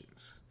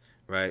emotions,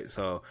 right?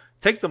 So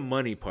take the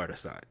money part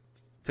aside.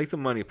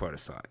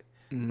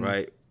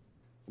 Right?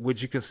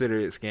 Would you consider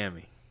it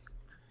scamming?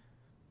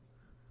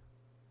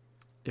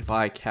 If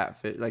I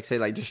catfish, like say,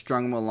 like just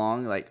strung them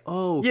along, like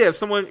yeah, if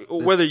someone,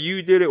 whether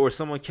you did it or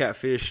someone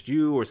catfished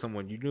you or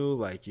someone you knew,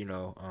 like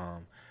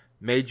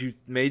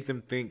made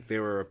them think they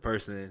were a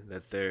person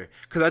that they're.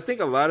 Because I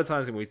think a lot of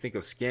times when we think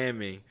of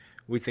scamming,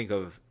 we think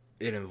of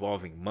it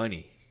involving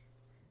money,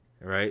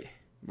 right?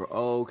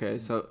 Oh, okay.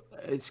 So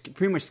it's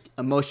pretty much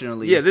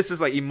emotionally. Yeah, this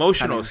is like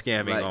emotional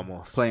scamming, like,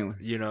 almost. Playing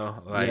with.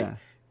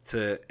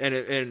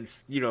 And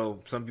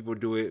some people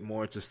do it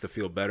more just to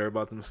feel better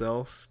about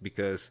themselves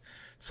because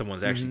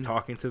someone's actually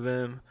talking to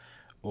them,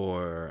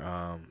 or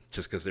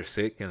just because they're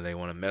sick and they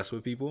want to mess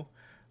with people.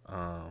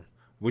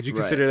 Would you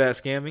consider that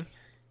scamming?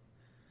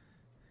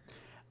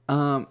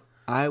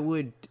 I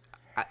would,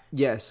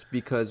 yes,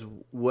 because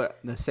what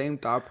the same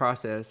thought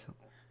process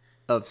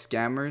of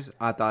scammers,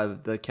 I thought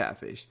of the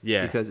catfish.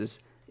 Yeah, because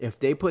if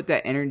they put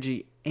that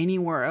energy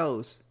anywhere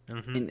else,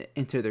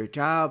 into their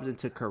jobs,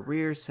 into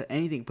careers, to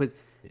anything, but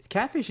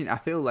catfishing, I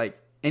feel like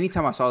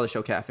anytime I saw the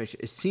show Catfish,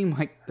 it seemed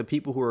like the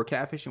people who were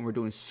catfishing were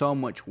doing so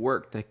much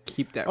work to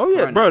keep that. Oh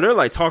yeah, bro, they're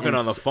like talking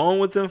on the phone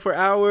with them for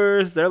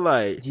hours. They're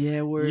like,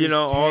 we're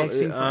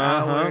texting for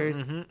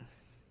hours,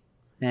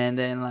 and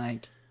then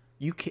like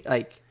you can,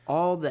 like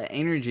all the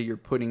energy you're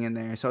putting in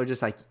there. So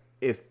just like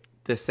if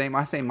I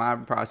say my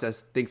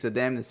process thinks of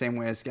them the same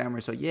way as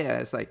scammers. So yeah,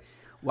 it's like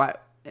why.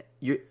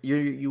 Why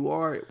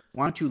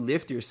don't you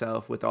lift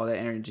yourself with all that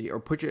energy or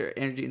put your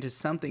energy into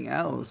something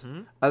else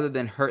other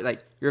than hurt?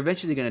 Like you're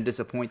eventually going to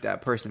disappoint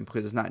that person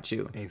because it's not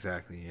you.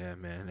 Exactly. Yeah,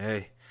 man.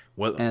 Hey,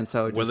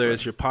 whether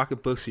it's your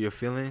pocketbooks or your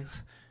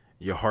feelings,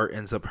 your heart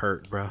ends up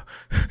hurt, bro.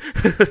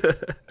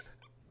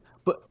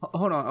 But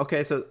hold on.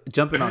 Okay. So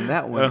jumping on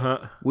that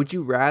one, would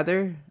you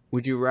rather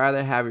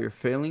have your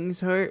feelings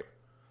hurt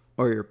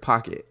or your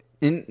pocket?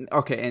 And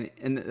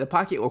the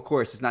pocket, of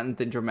course, it's not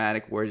anything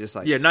dramatic where it's just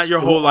like not your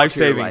whole life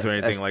savings or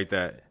anything like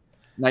that.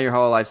 Not your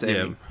whole life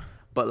savings,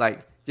 but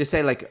like just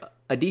say like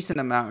a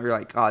decent amount. You're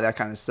like, oh, that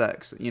kind of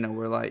sucks.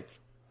 We're like,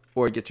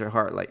 or get your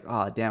heart like,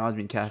 oh, damn, I was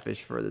being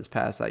catfished for this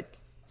past like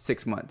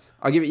 6 months.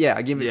 I'll give it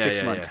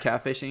 6 months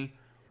catfishing,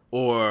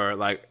 or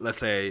like let's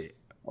say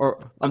or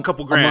a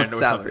couple grand or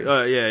something.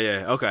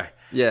 Okay,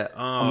 a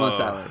month's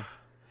salary.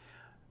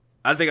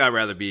 I think I'd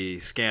rather be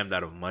scammed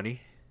out of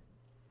money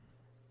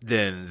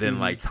than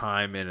like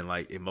time and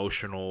like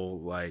emotional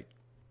like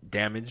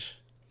damage,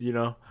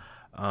 So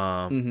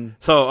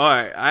all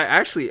right,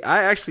 I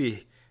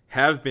actually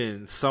have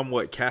been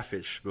somewhat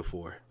catfished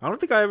before. I don't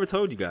think I ever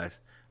told you guys,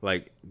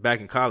 like back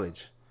in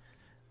college.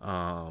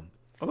 I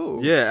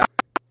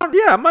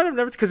might have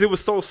never, because it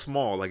was so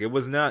small. Like it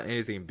was not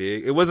anything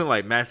big. It wasn't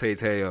like Manti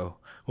Te'o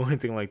or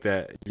anything like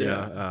that.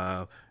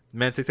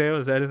 Manti Te'o,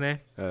 is that his name?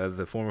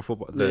 The former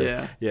football.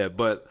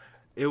 But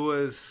it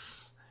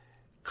was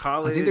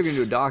college. I think they're gonna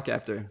do a doc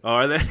after. Oh,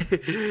 are they?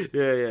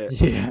 yeah.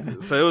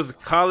 So it was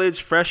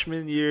college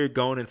freshman year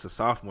going into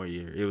sophomore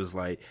year. It was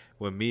like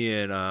when me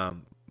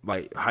and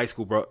like high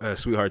school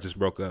sweetheart just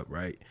broke up,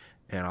 right?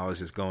 And I was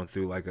just going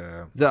through like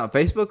a. Is that on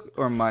Facebook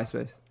or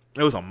MySpace?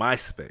 It was on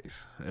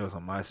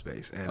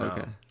MySpace.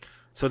 And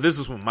so this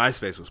was when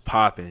MySpace was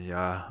popping,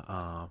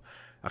 y'all.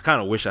 I kind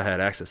of wish I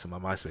had access to my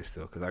MySpace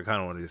still because I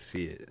kind of wanted to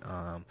see it.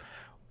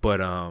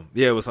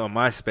 It was on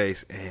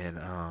MySpace,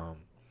 and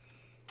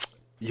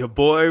your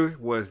boy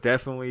was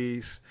definitely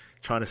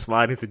trying to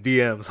slide into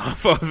DMs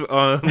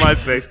on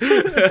MySpace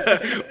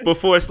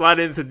before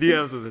sliding into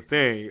DMs was a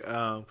thing.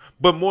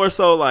 But more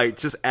so like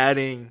just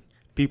adding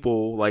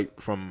people like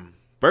from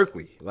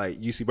Berkeley, like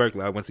UC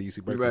Berkeley. I went to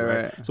UC Berkeley,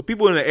 right? So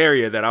people in the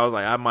area that I was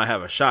like, I might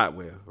have a shot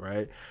with,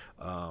 right?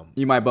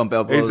 You might bump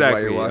elbows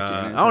exactly. while you're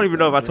walking. I don't even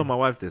know if I told my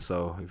wife this,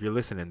 so if you're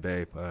listening,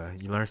 babe,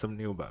 you learned something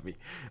new about me.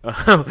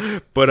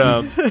 But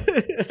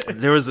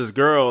there was this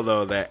girl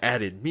though that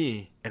added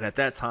me, and at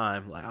that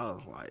time, like I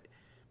was like,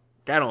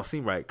 that don't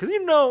seem right, because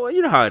you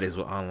know how it is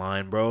with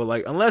online, bro.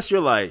 Like unless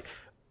you're like,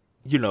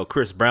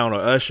 Chris Brown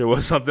or Usher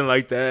or something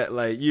like that,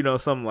 like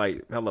some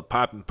like hella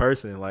popping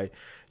person, like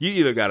you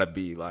either gotta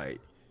be like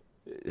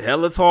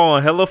hella tall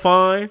and hella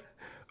fine,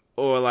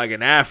 or like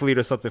an athlete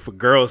or something for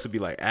girls to be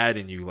like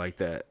adding you like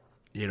that,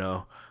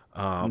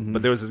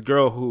 But there was this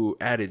girl who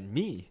added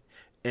me,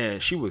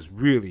 and she was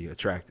really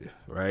attractive,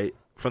 right,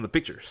 from the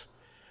pictures.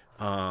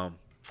 So I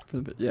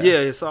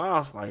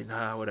was like,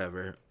 nah,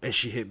 whatever. And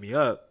she hit me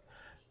up,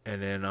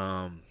 and then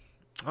I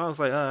was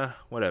like,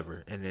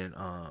 whatever. And then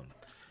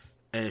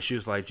and she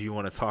was like, do you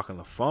want to talk on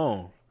the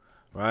phone,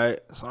 right?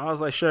 So I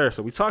was like, sure.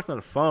 So we talked on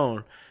the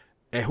phone,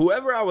 and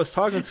whoever I was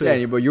talking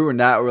to, but you were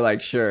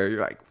like, sure.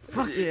 You're like,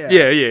 fuck yeah.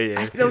 Yeah.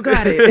 I still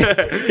got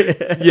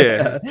it.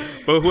 Yeah.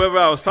 But whoever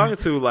I was talking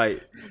to,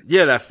 like,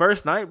 that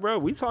first night, bro,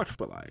 we talked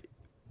for like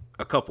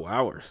a couple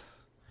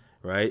hours,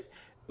 right?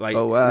 Like,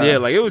 oh, wow. Yeah,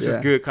 like it was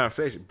just good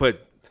conversation.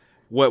 But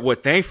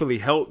what thankfully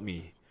helped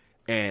me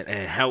and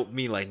helped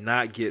me like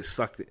not get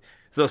sucked.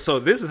 So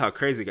this is how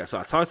crazy it got. So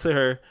I talked to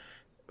her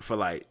for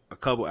like a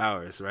couple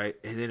hours, right?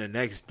 And then the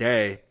next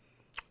day,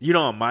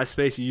 on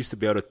MySpace, you used to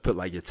be able to put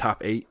like your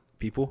top 8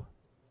 people.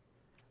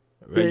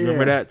 Right? You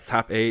remember that?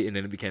 Top 8, and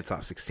then it became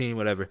top 16,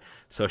 whatever.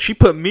 So she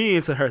put me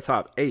into her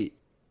top 8,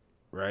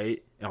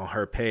 right? On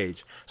her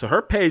page. So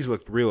her page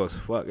looked real as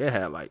fuck. It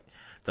had like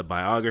the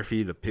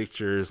biography, the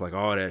pictures, like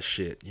all that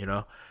shit,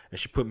 And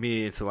she put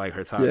me into like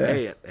her top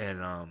 8.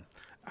 And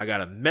I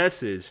got a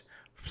message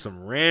from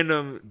some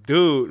random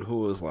dude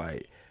who was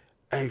like,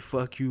 hey,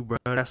 fuck you, bro.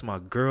 That's my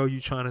girl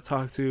you trying to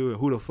talk to. And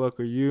who the fuck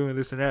are you? And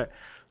this and that.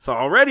 So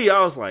already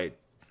I was like,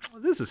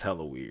 this is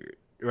hella weird.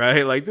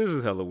 Right? Like, this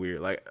is hella weird.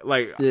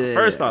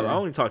 First off, I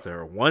only talked to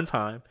her one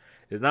time.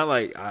 It's not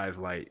like I've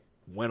like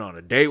went on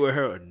a date with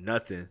her or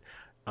nothing.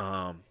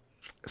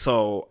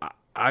 So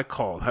I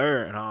called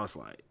her and I was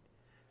like,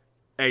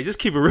 hey, just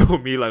keep it real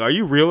with me. Like, are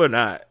you real or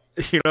not?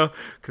 Because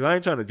I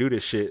ain't trying to do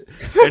this shit.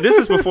 And this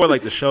is before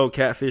like the show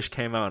Catfish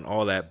came out and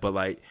all that. But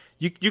like,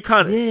 you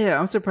kind of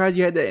I'm surprised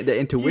you had the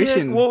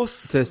intuition to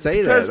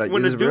say that. Because like,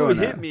 when the dude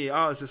hit me,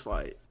 I was just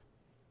like,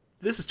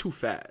 this is too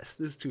fast.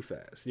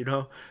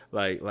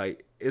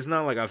 Like it's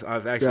not like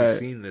I've actually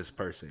seen this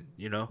person.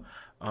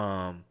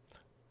 And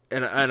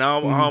I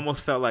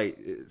almost felt like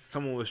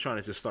someone was trying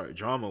to just start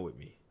drama with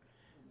me.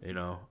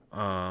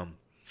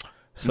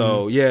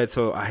 So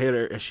I hit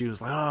her and she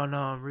was like, oh no,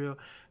 I'm real.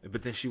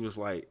 But then she was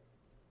like,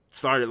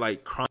 started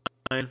like crying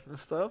and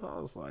stuff. I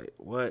was like,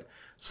 what?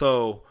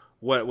 So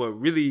what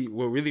really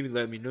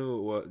let me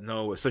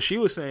know. So she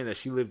was saying that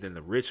she lived in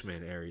the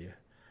Richmond area,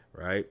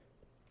 right?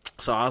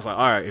 So I was like,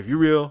 all right, if you're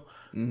real,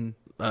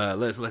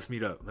 let's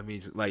meet up. Let me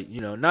just, like,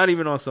 not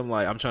even on some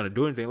like I'm trying to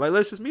do anything. Like,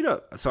 let's just meet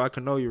up so I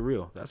can know you're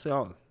real. That's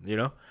all,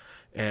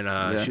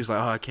 And she's like,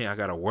 oh, I can't. I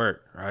gotta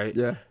work, right?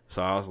 Yeah.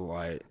 So I was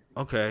like,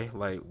 okay,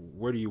 like,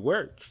 where do you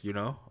work?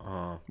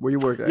 Where you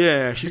work at?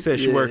 Yeah. She said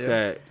she worked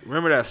at.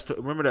 Remember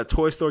that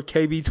toy store,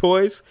 KB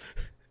Toys?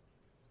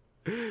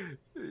 She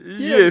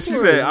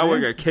said I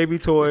work at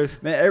KB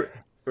Toys. Man,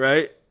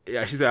 right?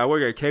 Yeah. She said I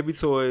work at KB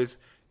Toys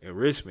in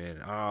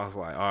Richmond. I was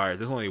like, all right,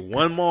 there's only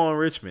one mall in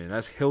Richmond.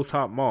 That's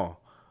Hilltop Mall,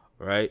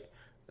 right?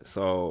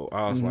 So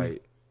I was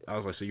like,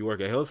 so you work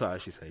at Hilltop?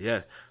 She said,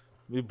 yes.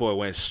 My boy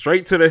went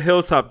straight to the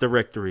Hilltop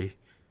directory,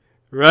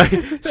 right?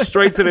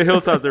 Straight to the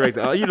Hilltop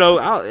directory.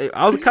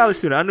 I was a college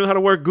student. I knew how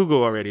to work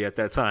Google already at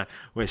that time.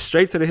 Went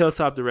straight to the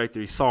Hilltop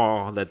directory,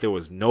 saw that there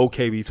was no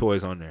KB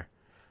Toys on there,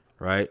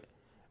 right?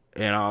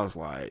 And I was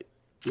like,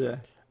 yeah.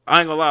 I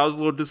ain't gonna lie, I was a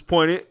little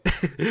disappointed.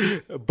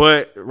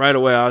 But right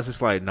away, I was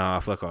just like, nah,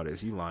 fuck all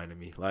this. You lying to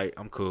me. Like,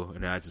 I'm cool.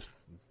 And then I just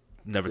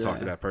never talked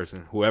to that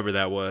person, whoever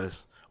that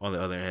was on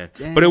the other end.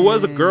 Dang. But it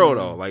was a girl,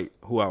 though, like,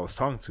 who I was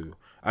talking to.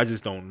 I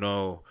just don't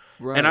know.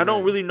 Right, and I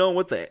don't really know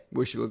what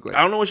she looked like.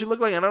 I don't know what she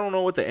looked like, and I don't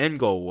know what the end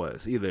goal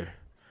was either.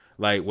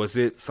 Like, was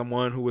it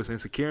someone who was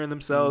insecure in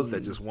themselves that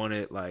just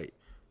wanted, like,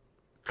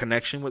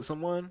 connection with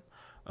someone?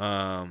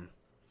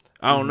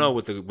 I don't know,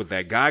 with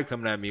that guy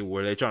coming at me,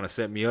 were they trying to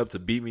set me up to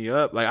beat me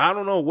up? Like, I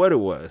don't know what it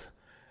was,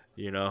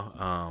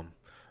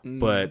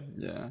 but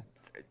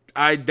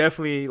I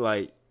definitely,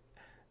 like,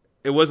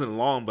 it wasn't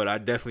long, but I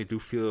definitely do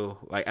feel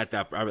like at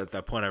that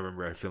point I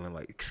remember feeling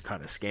like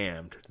kind of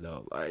scammed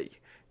though,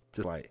 like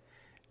just like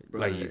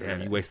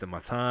damn, you wasted my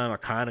time. I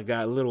kind of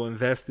got a little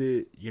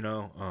invested,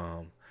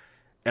 and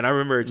I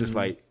remember just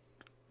like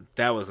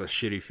that was a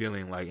shitty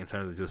feeling, like in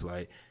terms of just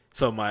like.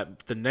 So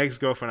the next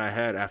girlfriend I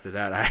had after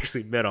that, I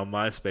actually met on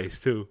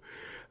MySpace too.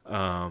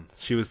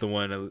 She was the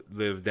one that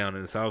lived down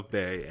in the South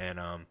Bay, and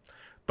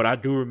but I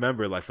do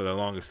remember like for the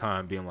longest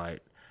time being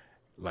like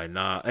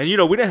nah, and we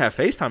didn't have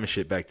FaceTime and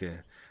shit back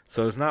then,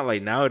 so it's not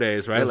like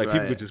nowadays, right? That's like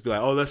people could just be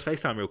like, oh, let's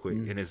FaceTime real quick,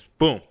 and it's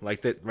boom, like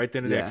that right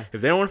then and there.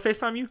 If they don't want to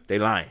FaceTime you, they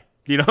lying,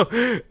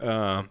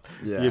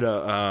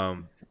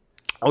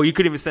 oh, you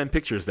couldn't even send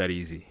pictures that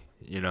easy,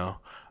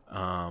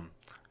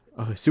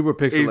 super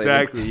pixelated.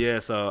 Exactly, yeah.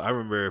 So I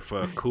remember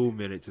for a cool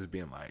minute just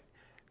being like,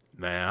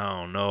 man, I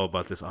don't know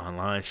about this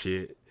online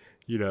shit,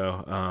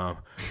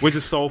 which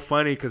is so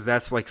funny because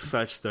that's like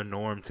such the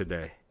norm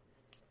today,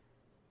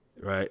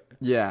 right?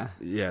 Yeah.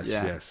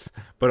 Yes.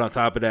 But on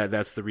top of that,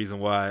 that's the reason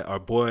why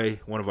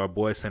one of our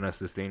boys sent us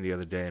this thing the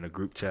other day in a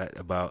group chat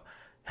about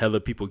hella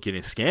people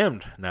getting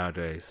scammed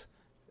nowadays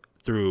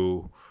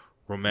through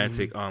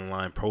romantic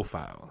online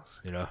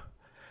profiles,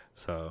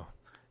 So...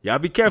 y'all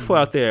be careful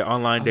out there,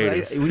 online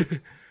daters.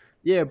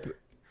 Yeah,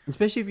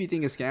 especially if you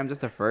think of scams,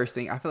 that's the first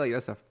thing. I feel like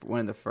that's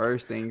one of the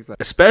first things.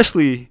 Like,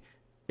 especially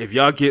if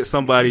y'all get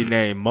somebody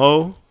named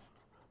Mo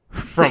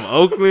from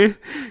Oakland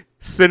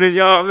sending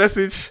y'all a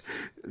message.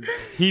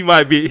 He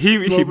might be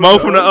Mo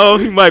from the O.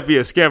 He might be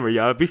a scammer,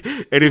 y'all.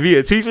 And if he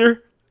a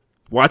teacher,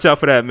 watch out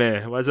for that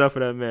man. Watch out for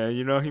that man.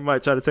 He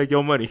might try to take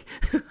your money.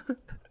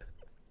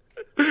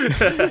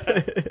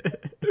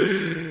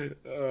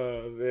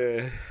 Oh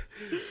man.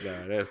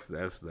 Nah,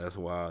 that's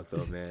wild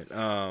though, man.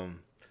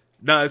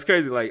 No, it's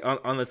crazy. Like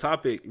on the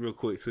topic, real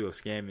quick too, of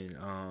scamming.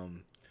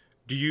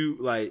 Do you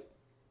like?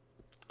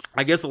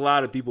 I guess a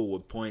lot of people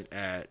would point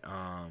at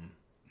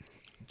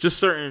just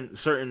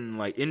certain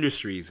like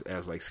industries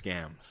as like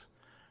scams.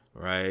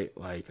 right?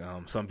 Like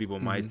some people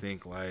might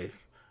think like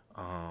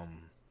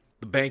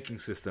the banking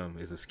system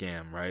is a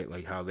scam, right?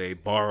 Like how they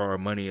borrow our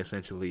money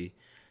essentially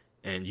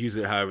and use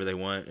it however they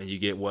want, and you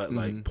get what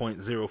like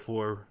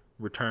 0.04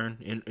 return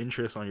in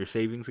interest on your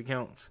savings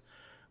accounts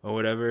or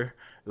whatever.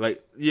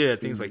 Like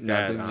things like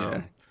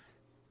that.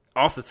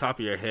 Off the top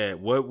of your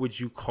head, what would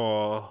you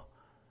call?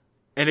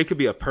 And it could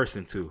be a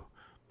person too,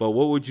 but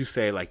what would you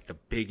say like the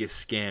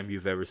biggest scam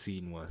you've ever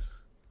seen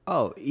was?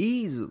 Oh,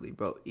 easily,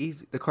 bro.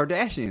 Easy. The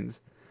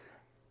Kardashians.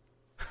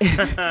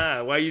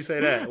 Why you say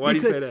that? Why do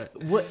you say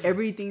that? What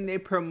everything they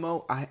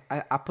promote,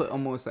 I put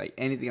almost like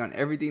anything on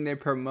everything they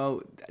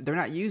promote. They're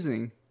not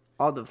using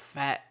all the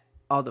fat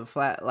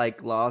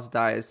like lost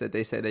diets that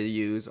they say they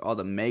use, all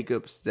the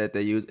makeups that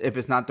they use. If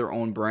it's not their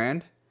own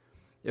brand,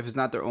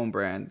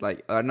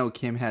 like I know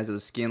Kim has a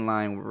skin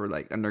line where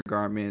like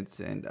undergarments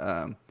and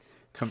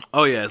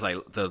it's like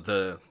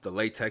the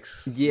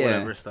latex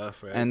whatever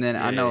stuff, right? And then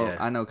I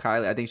know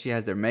Kylie, I think she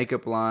has their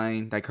makeup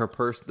line, like her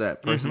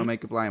personal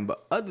makeup line.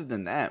 But other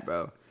than that,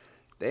 bro,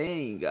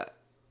 they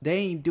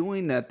ain't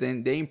doing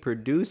nothing. They ain't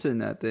producing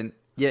nothing.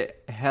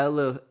 Yet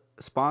hella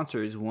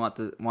sponsors want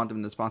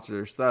them to sponsor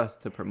their stuff,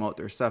 to promote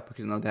their stuff,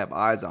 because they have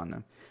eyes on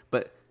them.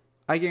 But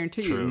I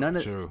guarantee you, none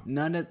of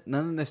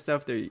the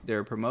stuff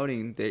they're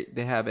promoting,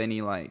 they have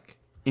any like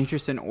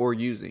interest in or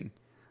using,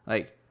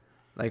 like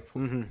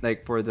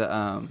for the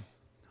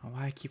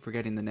why I keep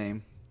forgetting the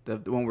name, the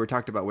one we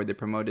talked about where they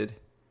promoted.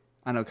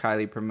 I know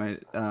Kylie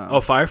promoted.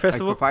 Fyre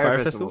Festival. Like Fyre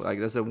Festival. Like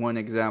that's one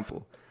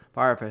example.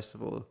 Fyre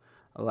Festival,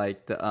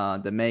 like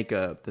the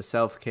makeup, the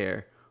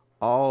self-care,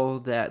 all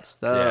that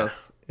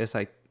stuff. Yeah. It's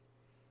like,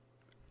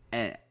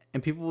 and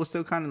people will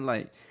still kind of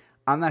like.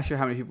 I'm not sure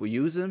how many people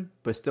use them,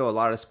 but still a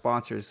lot of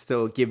sponsors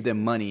still give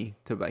them money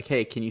to like,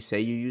 hey, can you say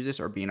you use this,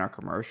 or be in our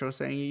commercial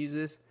saying you use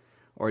this,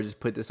 or just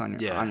put this on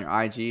your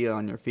IG,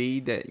 on your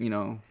feed that you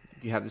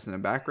have this in the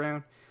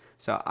background.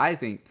 So I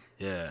think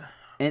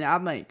and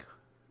I'm like,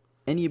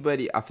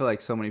 anybody, I feel like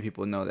so many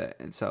people know that,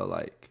 and so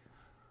like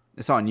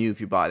it's on you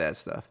if you buy that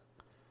stuff.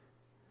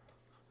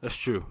 That's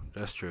true.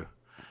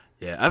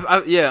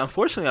 Yeah,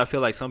 unfortunately I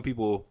feel like some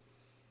people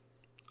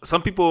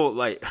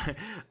like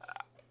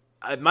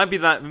it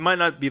might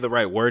not be the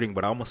right wording,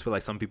 but I almost feel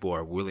like some people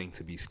are willing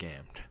to be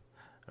scammed,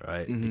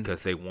 right?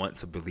 Because they want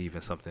to believe in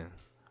something,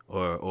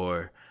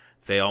 or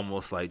they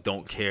almost like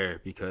don't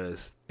care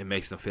because it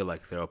makes them feel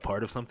like they're a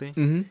part of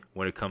something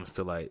when it comes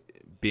to like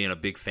being a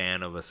big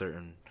fan of a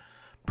certain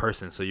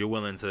person. So you're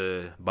willing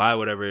to buy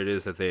whatever it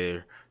is that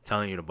they're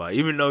telling you to buy,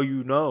 even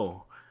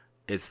though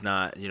it's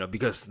not,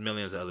 because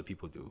millions of other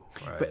people do,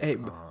 right? But hey,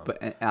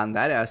 but on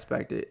that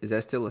aspect, is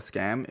that still a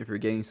scam if you're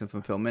getting some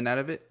fulfillment out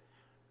of it?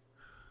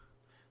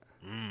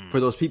 For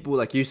those people,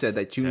 like you said,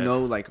 that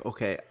know, like,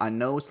 okay, I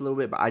know it's a little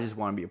bit, but I just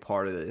want to be a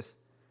part of this.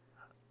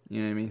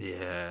 You know what I mean?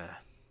 Yeah.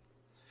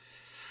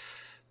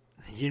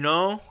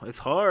 It's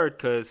hard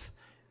because,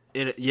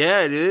 it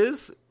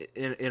is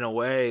in a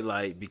way,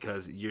 like,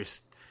 because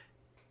it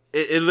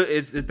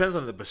depends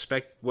on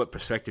what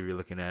perspective you're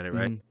looking at it,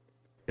 right?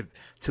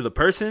 If, to the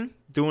person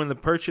doing the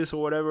purchase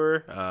or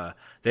whatever,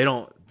 they're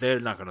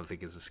not gonna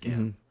think it's a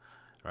scam.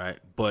 Right,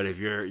 but if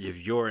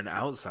you're an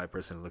outside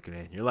person looking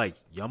in, you're like,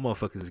 y'all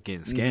motherfuckers is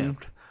getting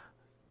scammed,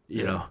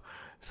 you know.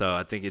 So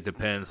I think it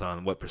depends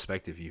on what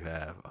perspective you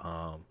have.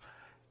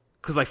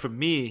 Cause like for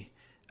me,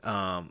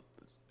 I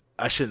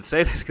shouldn't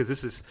say this because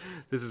this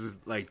is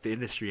like the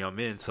industry I'm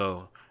in.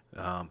 So,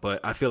 but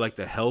I feel like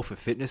the health and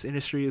fitness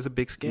industry is a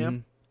big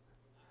scam.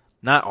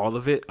 Not all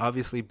of it,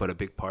 obviously, but a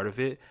big part of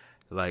it.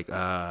 Like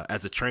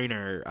as a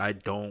trainer, I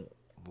don't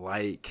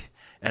like.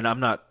 And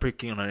I'm not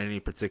picking on any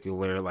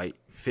particular like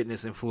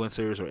fitness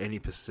influencers or any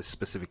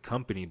specific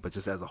company, but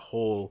just as a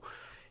whole,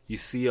 you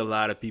see a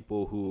lot of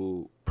people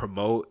who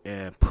promote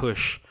and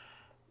push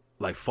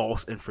like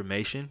false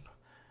information,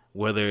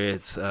 whether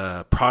it's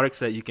products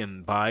that you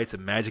can buy to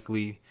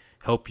magically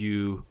help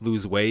you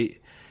lose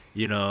weight,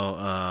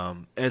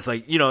 and it's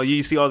like,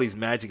 you see all these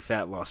magic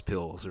fat loss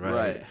pills,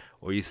 right?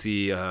 Or you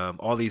see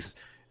all these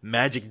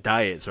magic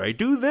diets, right?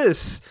 Do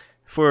this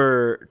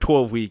for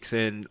 12 weeks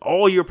and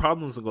all your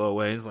problems will go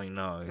away. It's like,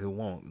 no, it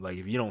won't. Like,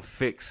 if you don't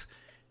fix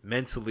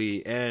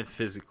mentally and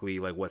physically,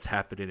 like, what's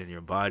happening in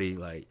your body,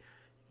 like,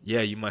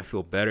 yeah, you might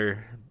feel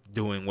better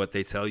doing what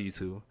they tell you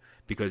to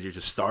because you're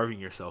just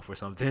starving yourself or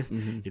something,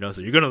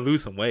 so you're going to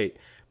lose some weight.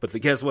 But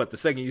guess what? The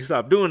second you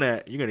stop doing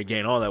that, you're going to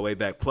gain all that weight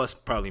back, plus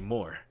probably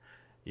more,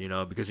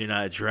 because you're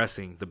not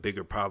addressing the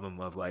bigger problem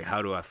of, like,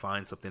 how do I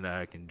find something that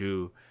I can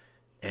do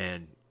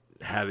and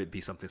have it be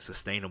something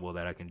sustainable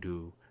that I can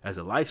do as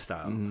a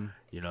lifestyle,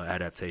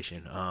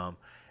 adaptation.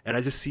 And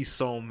I just see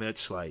so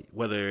much, like,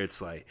 whether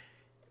it's like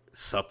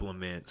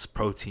supplements,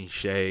 protein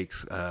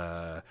shakes,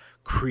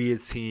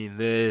 creatine,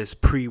 this,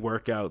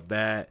 pre-workout,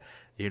 that,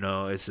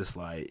 it's just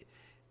like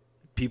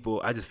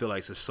people, I just feel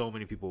like there's so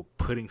many people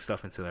putting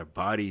stuff into their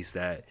bodies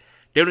that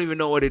they don't even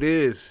know what it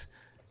is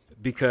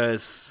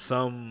because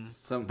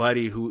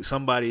somebody who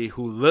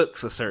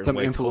looks a certain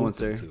way told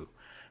them to.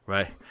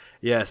 Right.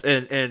 Yes.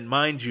 And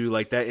mind you,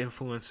 like that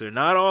influencer,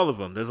 not all of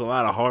them. There's a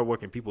lot of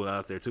hardworking people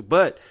out there too.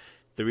 But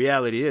the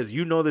reality is,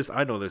 you know this,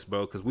 I know this,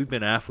 bro, because we've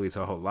been athletes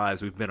our whole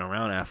lives. We've been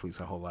around athletes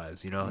our whole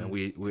lives, you know, and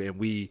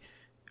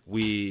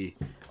we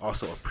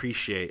also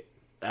appreciate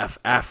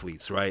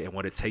athletes, right, and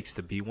what it takes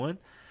to be one.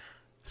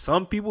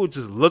 Some people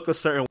just look a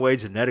certain way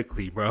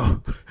genetically,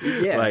 bro.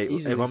 Yeah, like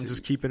if I'm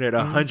just keeping it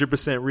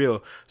 100%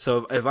 real.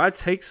 So if I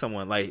take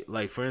someone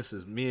like for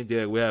instance, me and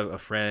Diego, we have a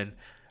friend,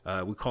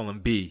 we call him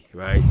B,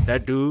 right?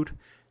 That dude,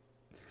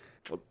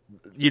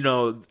 you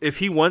know, if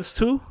he wants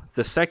to,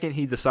 the second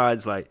he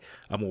decides like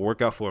I'm gonna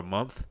work out for a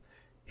month,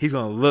 he's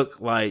gonna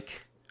look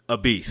like a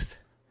beast,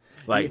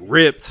 like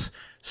ripped.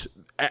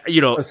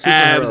 You know,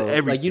 abs,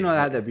 everything. Like, you know, I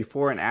had that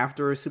before and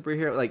after a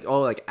superhero. Like,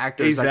 like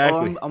actors,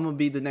 exactly. like, I'm gonna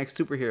be the next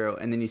superhero,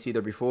 and then you see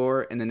their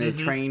before, and then they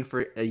train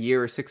for a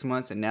year or 6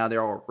 months, and now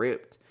they're all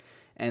ripped,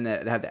 and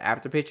they have the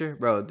after picture,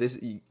 bro. This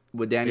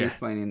what Danny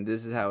explaining.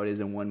 This is how it is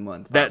in 1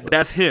 month.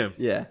 That's him.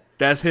 Yeah,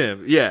 that's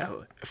him. Yeah,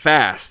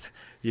 fast.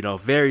 You know,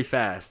 very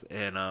fast,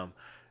 and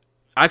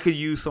I could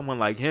use someone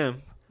like him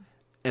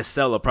and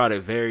sell a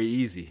product very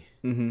easy.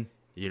 Mm-hmm.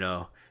 You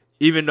know,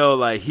 even though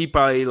like he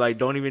probably like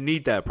don't even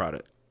need that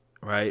product.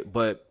 Right,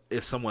 but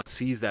if someone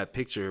sees that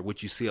picture,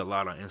 which you see a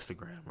lot on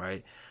Instagram,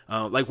 right?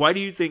 Like, why do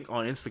you think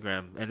on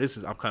Instagram? And this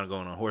is, I'm kind of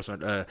going on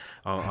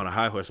a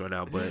high horse right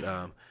now,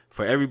 but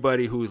for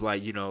everybody who's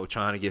like, you know,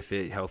 trying to get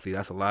fit, healthy,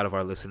 that's a lot of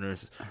our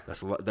listeners.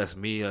 That's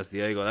me, that's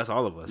Diego, that's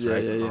all of us,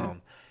 right? Yeah.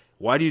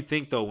 Why do you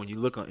think though, when you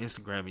look on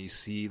Instagram and you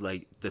see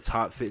like the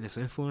top fitness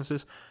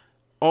influencers,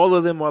 all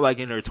of them are like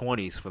in their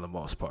 20s for the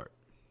most part,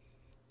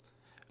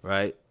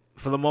 right?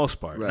 For the most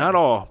part. Right. Not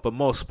all, but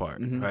most part,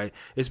 right?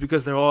 It's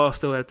because they're all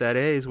still at that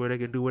age where they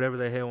can do whatever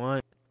the hell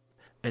want.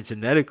 And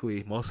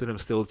genetically, most of them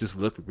still just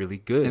look really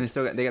good. And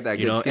they got that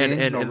good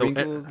skin, no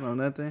wrinkles, no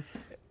nothing.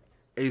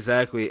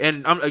 Exactly.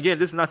 And again,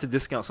 this is not to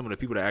discount some of the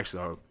people that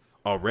actually are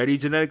already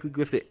genetically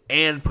gifted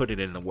and put it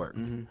in the work,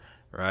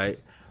 right?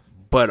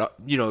 But,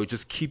 you know,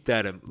 just keep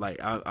that in,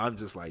 like, I'm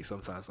just like,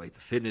 sometimes like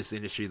the fitness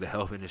industry, the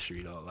health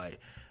industry, though, like,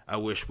 I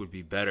wish would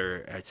be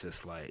better at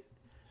just like,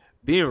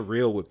 being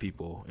real with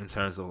people in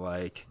terms of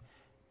like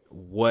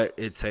what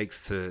it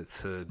takes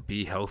to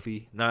be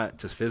healthy, not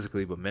just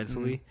physically but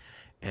mentally,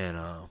 and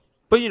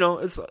but you know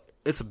it's a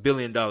 $1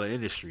 billion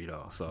industry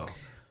though, so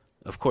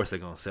of course they're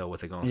gonna sell what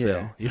they're gonna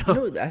sell. You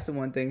know, that's the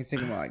one thing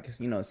thinking about, like,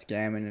 you know,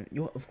 scamming.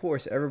 Of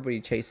course,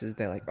 everybody chases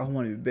that, like, I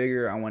want to be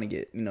bigger, I want to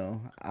get, you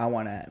know, I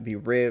want to be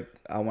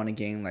ripped, I want to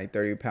gain like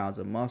 30 pounds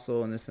of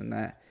muscle and this and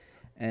that,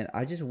 and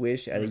I just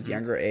wish at a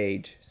younger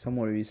age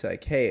someone would be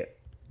like, hey,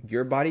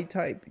 your body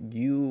type,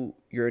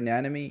 your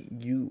anatomy,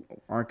 you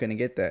aren't going to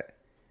get that.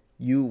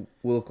 You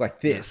will look like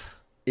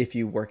this if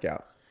you work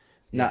out.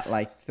 Not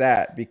like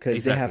that,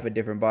 because they have a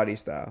different body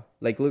style.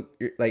 Like, look,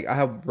 like I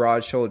have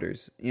broad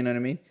shoulders. You know what I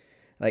mean?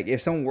 Like,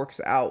 if someone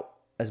works out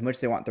as much as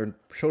they want, their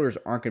shoulders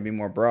aren't going to be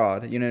more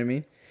broad. You know what I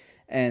mean?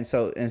 And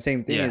so, and the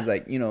same thing is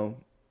like, you know,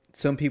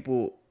 some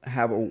people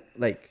have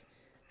like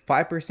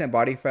 5%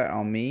 body fat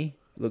on me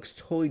looks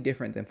totally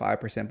different than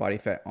 5% body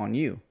fat on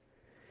you.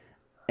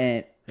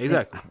 And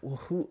exactly.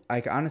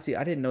 Like, honestly,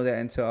 I didn't know that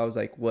until I was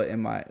like, what,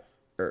 in my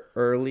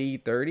early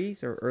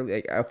 30s or early,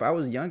 like, if I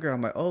was younger,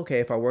 I'm like, oh, okay,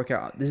 if I work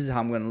out, this is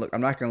how I'm going to look.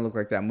 I'm not going to look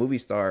like that movie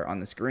star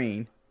on the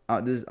screen.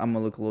 I'm going to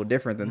look a little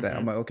different than that.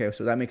 I'm like, okay,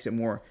 so that makes it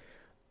more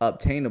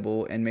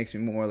obtainable and makes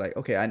me more like,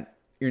 okay,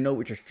 you know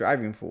what you're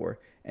striving for,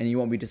 and you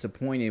won't be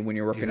disappointed when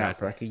you're working out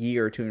for like a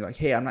year or two, and you're like,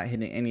 hey, I'm not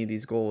hitting any of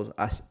these goals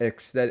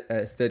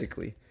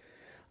aesthetically.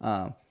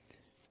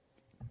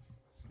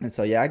 And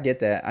so, yeah, I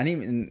get that. I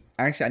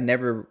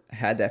never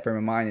had that frame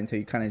of mind until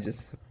you kind of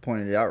just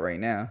pointed it out right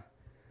now.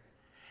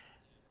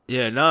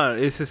 Yeah, no,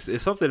 it's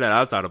something that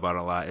I thought about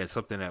a lot. It's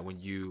something that when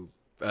you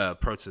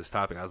approach this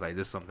topic, I was like,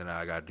 this is something that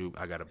I got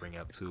to bring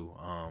up too.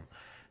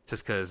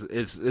 Just because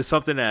it's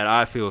something that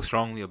I feel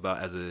strongly about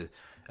as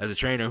a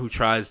trainer who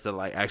tries to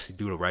like actually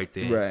do the right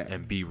thing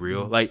and be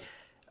real. Like,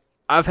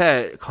 I've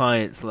had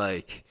clients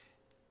like,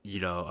 you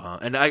know,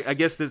 and I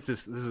guess this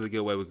is a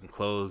good way we can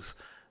close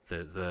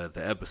the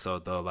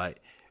episode though.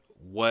 Like,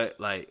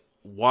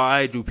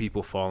 why do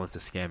people fall into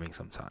scamming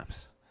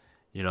sometimes?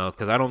 You know,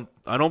 because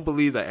I don't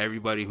believe that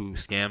everybody who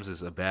scams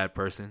is a bad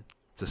person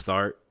to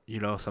start. You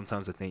know,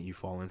 sometimes I think you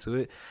fall into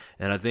it,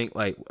 and I think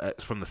like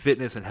from the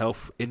fitness and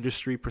health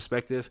industry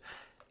perspective,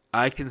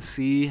 I can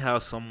see how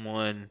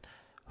someone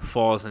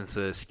falls into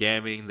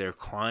scamming their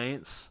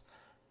clients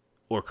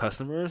or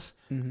customers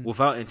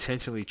without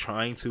intentionally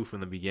trying to from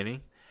the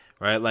beginning,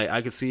 right? Like,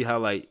 I could see how,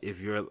 like,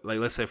 if you're like,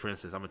 let's say for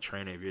instance, I'm a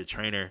trainer. If you're a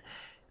trainer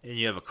and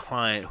you have a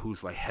client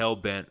who's like hell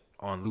bent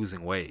on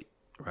losing weight,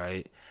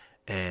 right?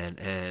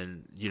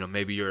 And you know,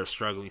 maybe you're a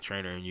struggling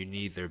trainer and you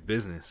need their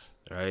business,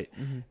 right?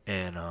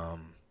 And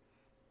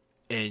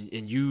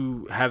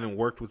you haven't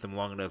worked with them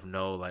long enough to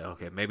know, like,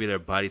 okay, maybe their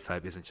body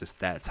type isn't just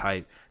that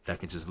type that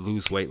can just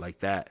lose weight like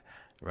that,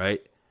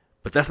 right?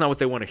 But that's not what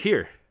they want to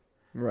hear,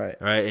 right?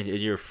 And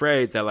you're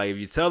afraid that, like, if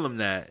you tell them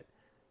that,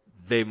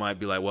 they might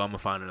be like, well, I'm gonna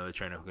find another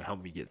trainer who can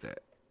help me get that,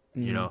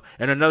 You know,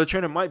 and another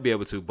trainer might be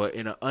able to, but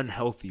in an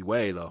unhealthy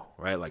way, though,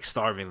 right? Like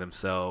starving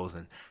themselves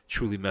and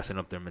truly messing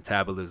up their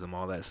metabolism,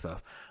 all that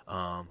stuff.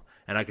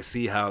 And I can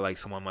see how like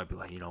someone might be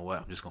like, you know what,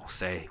 I'm just gonna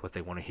say what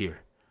they want to hear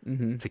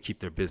to keep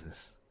their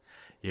business,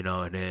 you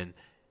know. And then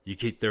you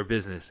keep their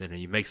business, and then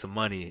you make some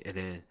money, and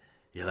then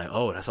you're like,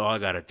 oh, that's all I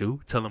gotta do?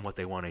 Tell them what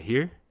they want to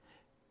hear,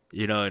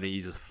 you know. And then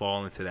you just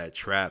fall into that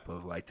trap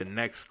of like the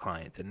next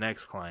client.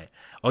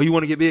 Oh, you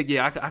want to get big?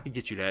 Yeah, I could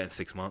get you that in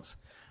 6 months.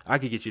 I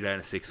could get you that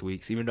in 6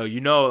 weeks, even though, you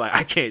know, like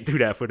I can't do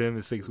that for them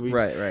in 6 weeks.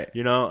 Right.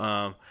 You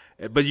know,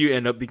 but you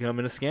end up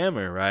becoming a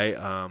scammer,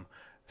 right?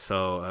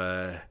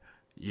 So,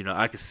 you know,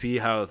 I can see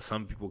how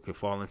some people could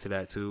fall into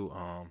that too.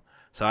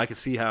 So I can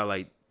see how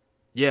like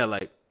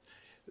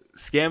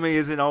scamming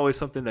isn't always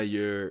something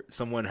that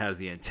someone has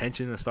the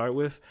intention to start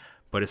with,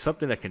 but it's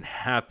something that can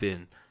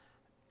happen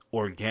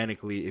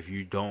organically if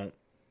you don't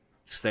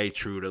stay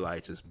true to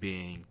like just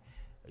being,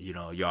 you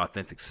know, your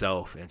authentic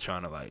self and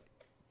trying to like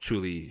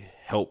truly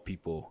help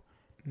people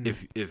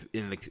if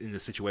in the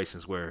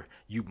situations where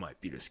you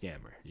might be the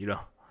scammer, you know.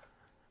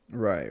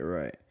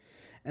 Right.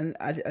 And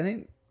I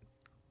think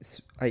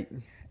I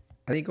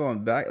think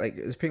going back, like,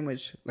 it's pretty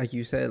much like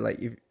you said, like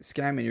if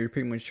scamming, you're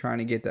pretty much trying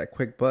to get that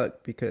quick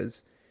buck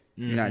because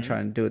you're not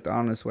trying to do it the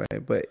honest way.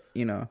 But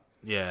you know,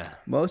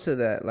 most of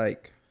that,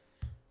 like,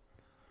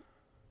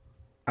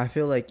 I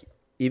feel like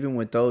even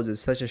with those,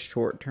 it's such a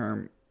short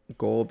term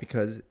goal,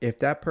 because if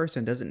that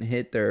person doesn't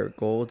hit their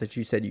goal that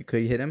you said you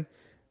could hit them,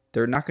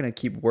 they're not going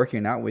to keep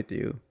working out with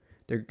you.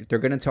 They're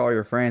going to tell all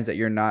your friends that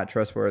you're not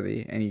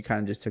trustworthy and you kind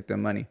of just took their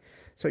money.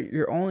 So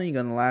you're only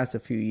going to last a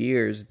few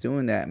years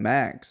doing that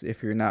max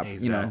if you're not,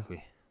 you know,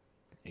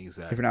 if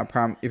you're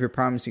not if you're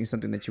promising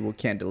something that you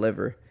can't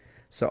deliver.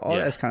 So all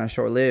that's kind of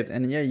short lived.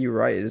 And yeah, you're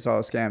right. It's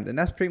all scammed. And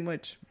that's pretty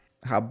much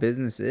how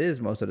business is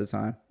most of the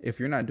time. If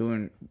you're not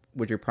doing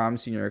what you're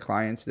promising your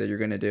clients that you're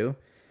going to do,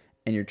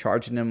 and you're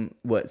charging them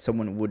what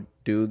someone would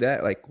do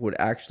that, like, would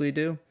actually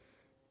do,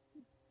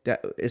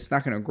 that it's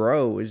not going to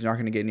grow. You're not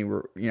going to get any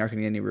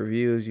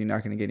reviews. You're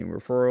not going to get any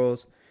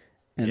referrals.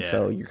 And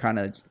so you're kind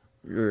of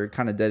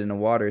dead in the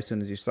water as soon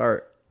as you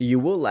start. You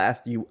will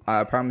last.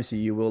 I promise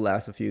you will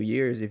last a few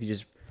years if you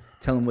just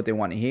tell them what they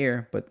want to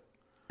hear, but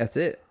that's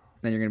it.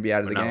 Then you're going to be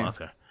out of the game.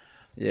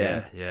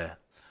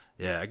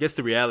 Yeah. I guess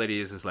the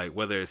reality is like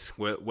whether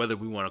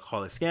we want to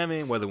call it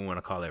scamming, whether we want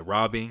to call it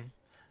robbing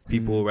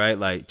people, right?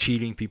 Like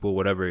cheating people,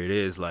 whatever it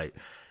is. Like,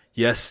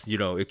 yes, you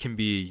know, it can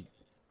be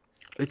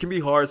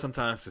hard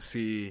sometimes to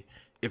see,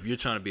 if you're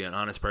trying to be an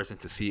honest person,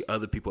 to see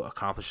other people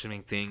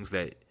accomplishing things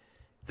that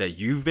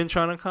you've been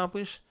trying to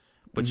accomplish,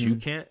 but you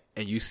can't,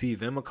 and you see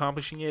them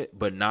accomplishing it,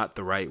 but not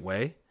the right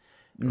way,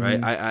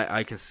 right?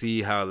 I can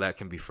see how that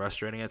can be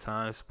frustrating at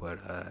times, but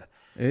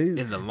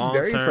in the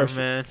long term,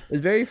 man, it's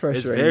very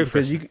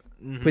frustrating.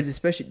 Because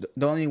especially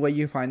the only way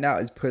you find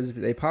out is because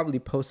they probably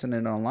posting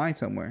it online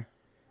somewhere.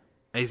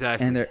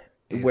 Exactly. And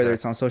whether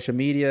it's on social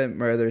media,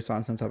 whether it's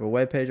on some type of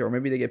webpage, or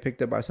maybe they get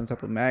picked up by some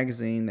type of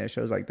magazine that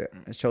shows like that.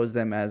 It shows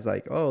them as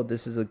like, oh,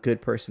 this is a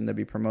good person to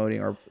be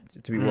promoting or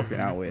to be working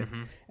out with.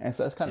 And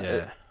so it's kind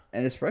of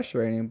and it's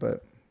frustrating,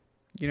 but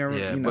you never.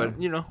 Yeah, you know.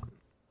 But you know,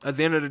 at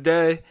the end of the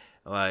day,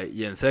 like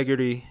your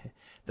integrity,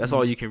 that's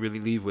all you can really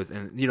leave with.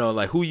 And you know,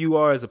 like who you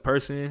are as a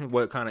person,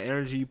 what kind of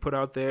energy you put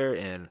out there,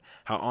 and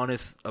how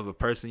honest of a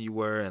person you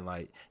were. And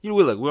like, you know,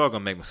 we're all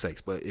gonna make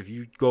mistakes, but if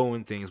you go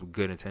in things with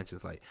good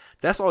intentions, like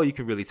that's all you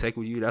can really take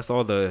with you. That's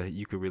all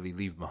you can really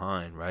leave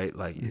behind, right?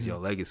 Like is your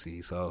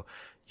legacy. So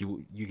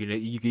you can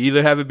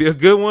either have it be a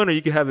good one or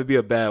you can have it be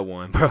a bad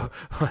one, bro.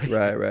 Like,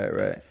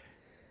 right.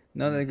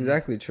 No, that's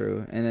exactly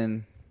true.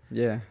 And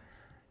then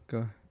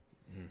go.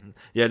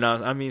 Yeah,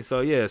 no, I mean, so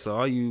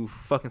all you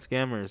fucking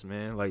scammers,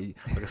 man, like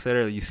I said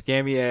earlier, you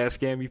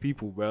scammy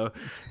people, bro.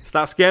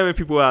 Stop scamming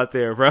people out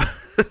there, bro.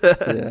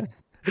 Yeah.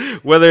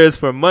 Whether it's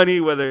for money,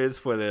 whether it's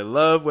for their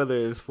love, whether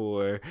it's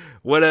for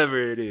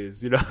whatever it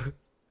is, you know.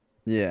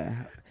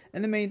 Yeah,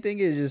 and the main thing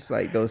is just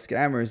like those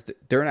scammers,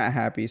 they're not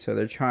happy, so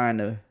they're trying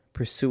to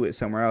pursue it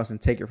somewhere else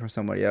and take it from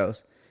somebody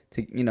else,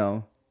 to, you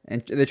know,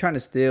 and they're trying to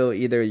steal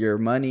either your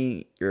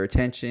money, your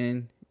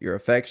attention, your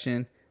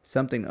affection,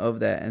 something of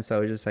that. And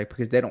so it's just like,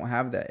 because they don't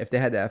have that. If they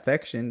had that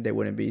affection, they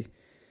wouldn't be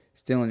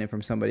stealing it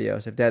from somebody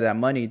else. If they had that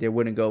money, they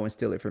wouldn't go and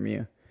steal it from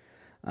you.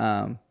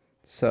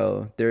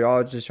 So they're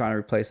all just trying to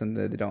replace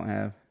something that they don't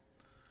have.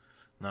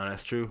 No,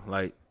 that's true.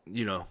 Like,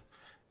 you know,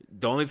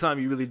 the only time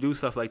you really do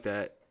stuff like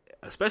that,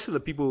 especially the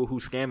people who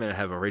scam and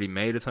have already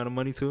made a ton of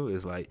money too,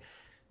 is like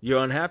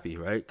you're unhappy,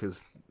 right?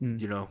 Because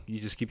you know, you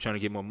just keep trying to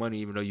get more money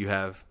even though you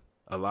have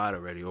a lot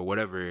already or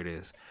whatever it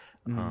is.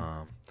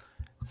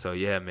 So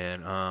yeah,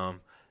 man.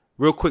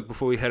 Real quick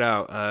before we head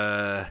out,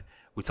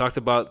 we talked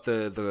about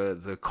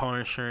the car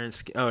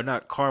insurance,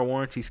 not car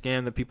warranty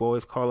scam that people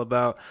always call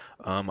about.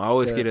 I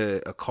always get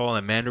a call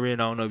in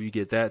Mandarin. I don't know if you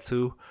get that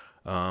too.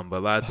 But a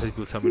lot of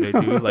people tell me they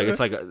do. Like it's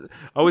like I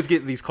always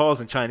get these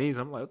calls in Chinese.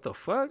 I'm like, what the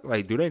fuck?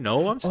 Like, do they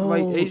know I'm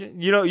like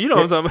Asian? You know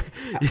what I'm talking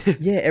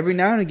about. Yeah, every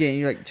now and again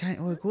you're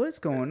like, what's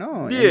going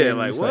on? Yeah,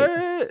 like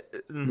what?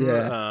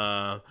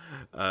 Yeah.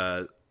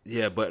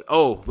 Yeah, but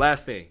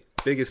last thing,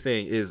 biggest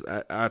thing is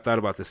I thought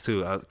about this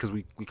too because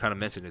we kind of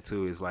mentioned it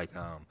too. Is like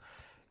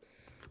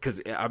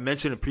because I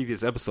mentioned in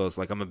previous episodes,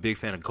 like I'm a big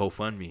fan of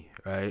GoFundMe,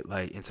 right?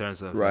 Like in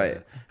terms of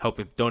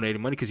helping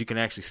donating money because you can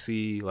actually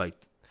see like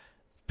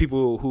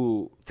people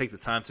who take the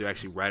time to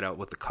actually write out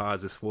what the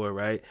cause is for,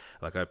 right?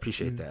 Like I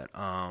appreciate that.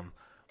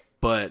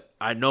 But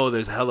I know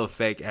there's hella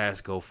fake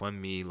ass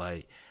GoFundMe,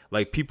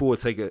 like people would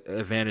take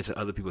advantage of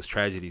other people's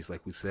tragedies,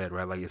 like we said,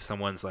 right? Like if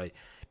someone's like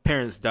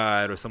parents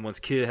died or someone's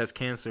kid has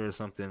cancer or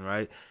something,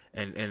 right?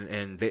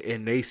 And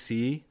they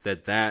see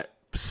that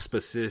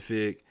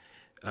specific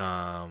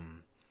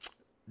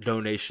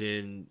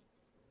donation,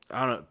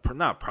 I don't know,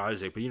 not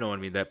project, but you know what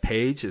I mean, that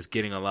page is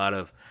getting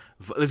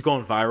it's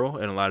going viral,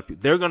 and a lot of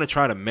people, they're going to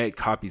try to make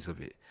copies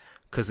of it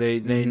because they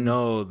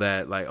know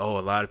that like, a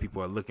lot of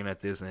people are looking at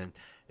this and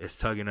it's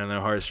tugging on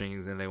their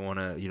heartstrings and they want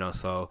to,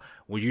 so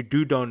when you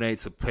do donate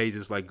to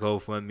pages like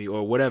GoFundMe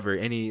or whatever,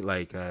 any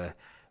like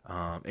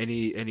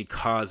any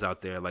cause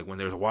out there, like when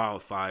there's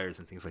wildfires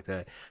and things like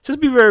that, just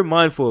be very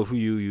mindful of who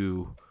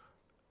you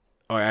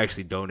are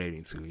actually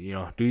donating to.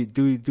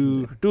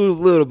 Do a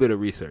little bit of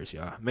research,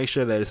 y'all. Make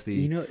sure that it's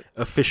the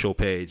official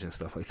page and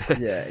stuff like that.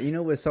 Yeah,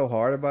 what's so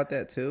hard about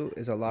that too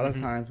is a lot of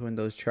times when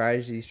those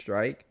tragedies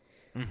strike,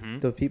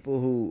 the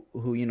people who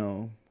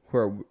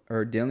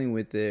are dealing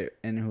with it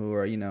and who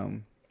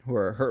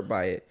are hurt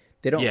by it,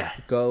 they don't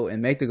go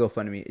and make the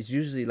GoFundMe. It's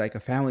usually like a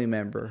family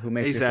member who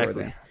makes it for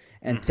them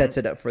and sets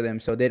it up for them,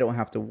 so they don't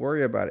have to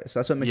worry about it. So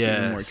that's what makes it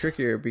even more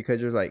trickier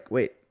because you're like,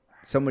 wait,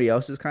 somebody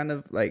else is kind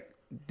of like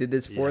did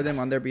this for them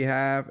on their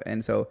behalf,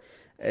 and so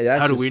that's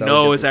how do we know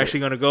difficult. It's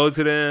actually going to go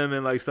to them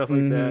and like stuff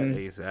like that?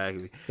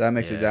 Exactly. So that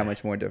makes it that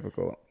much more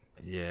difficult.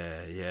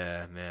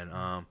 Yeah,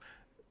 man.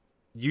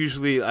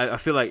 Usually, I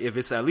feel like if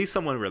it's at least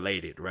someone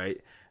related, right?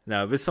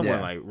 Now, if it's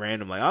someone like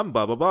random, like I'm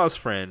blah blah blah's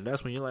friend,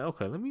 that's when you're like,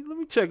 okay, let me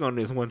check on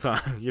this one time,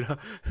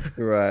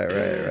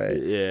 Right.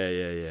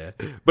 Yeah.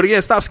 But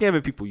again, stop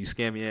scamming people. You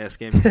scammy ass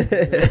scamming.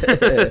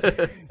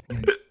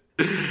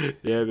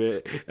 Yeah,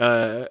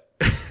 man.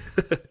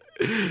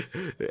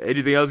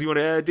 Anything else you want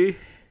to add, D?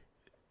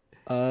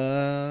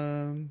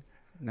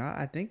 No,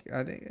 I think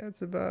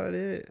that's about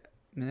it,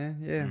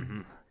 man. Yeah.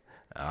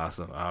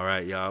 Awesome. All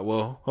right, y'all.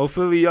 Well,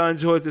 hopefully y'all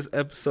enjoyed this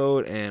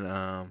episode,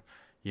 and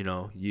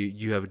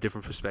you have a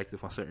different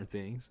perspective on certain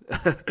things,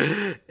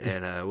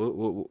 and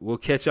we'll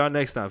catch y'all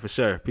next time for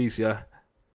sure. Peace, y'all.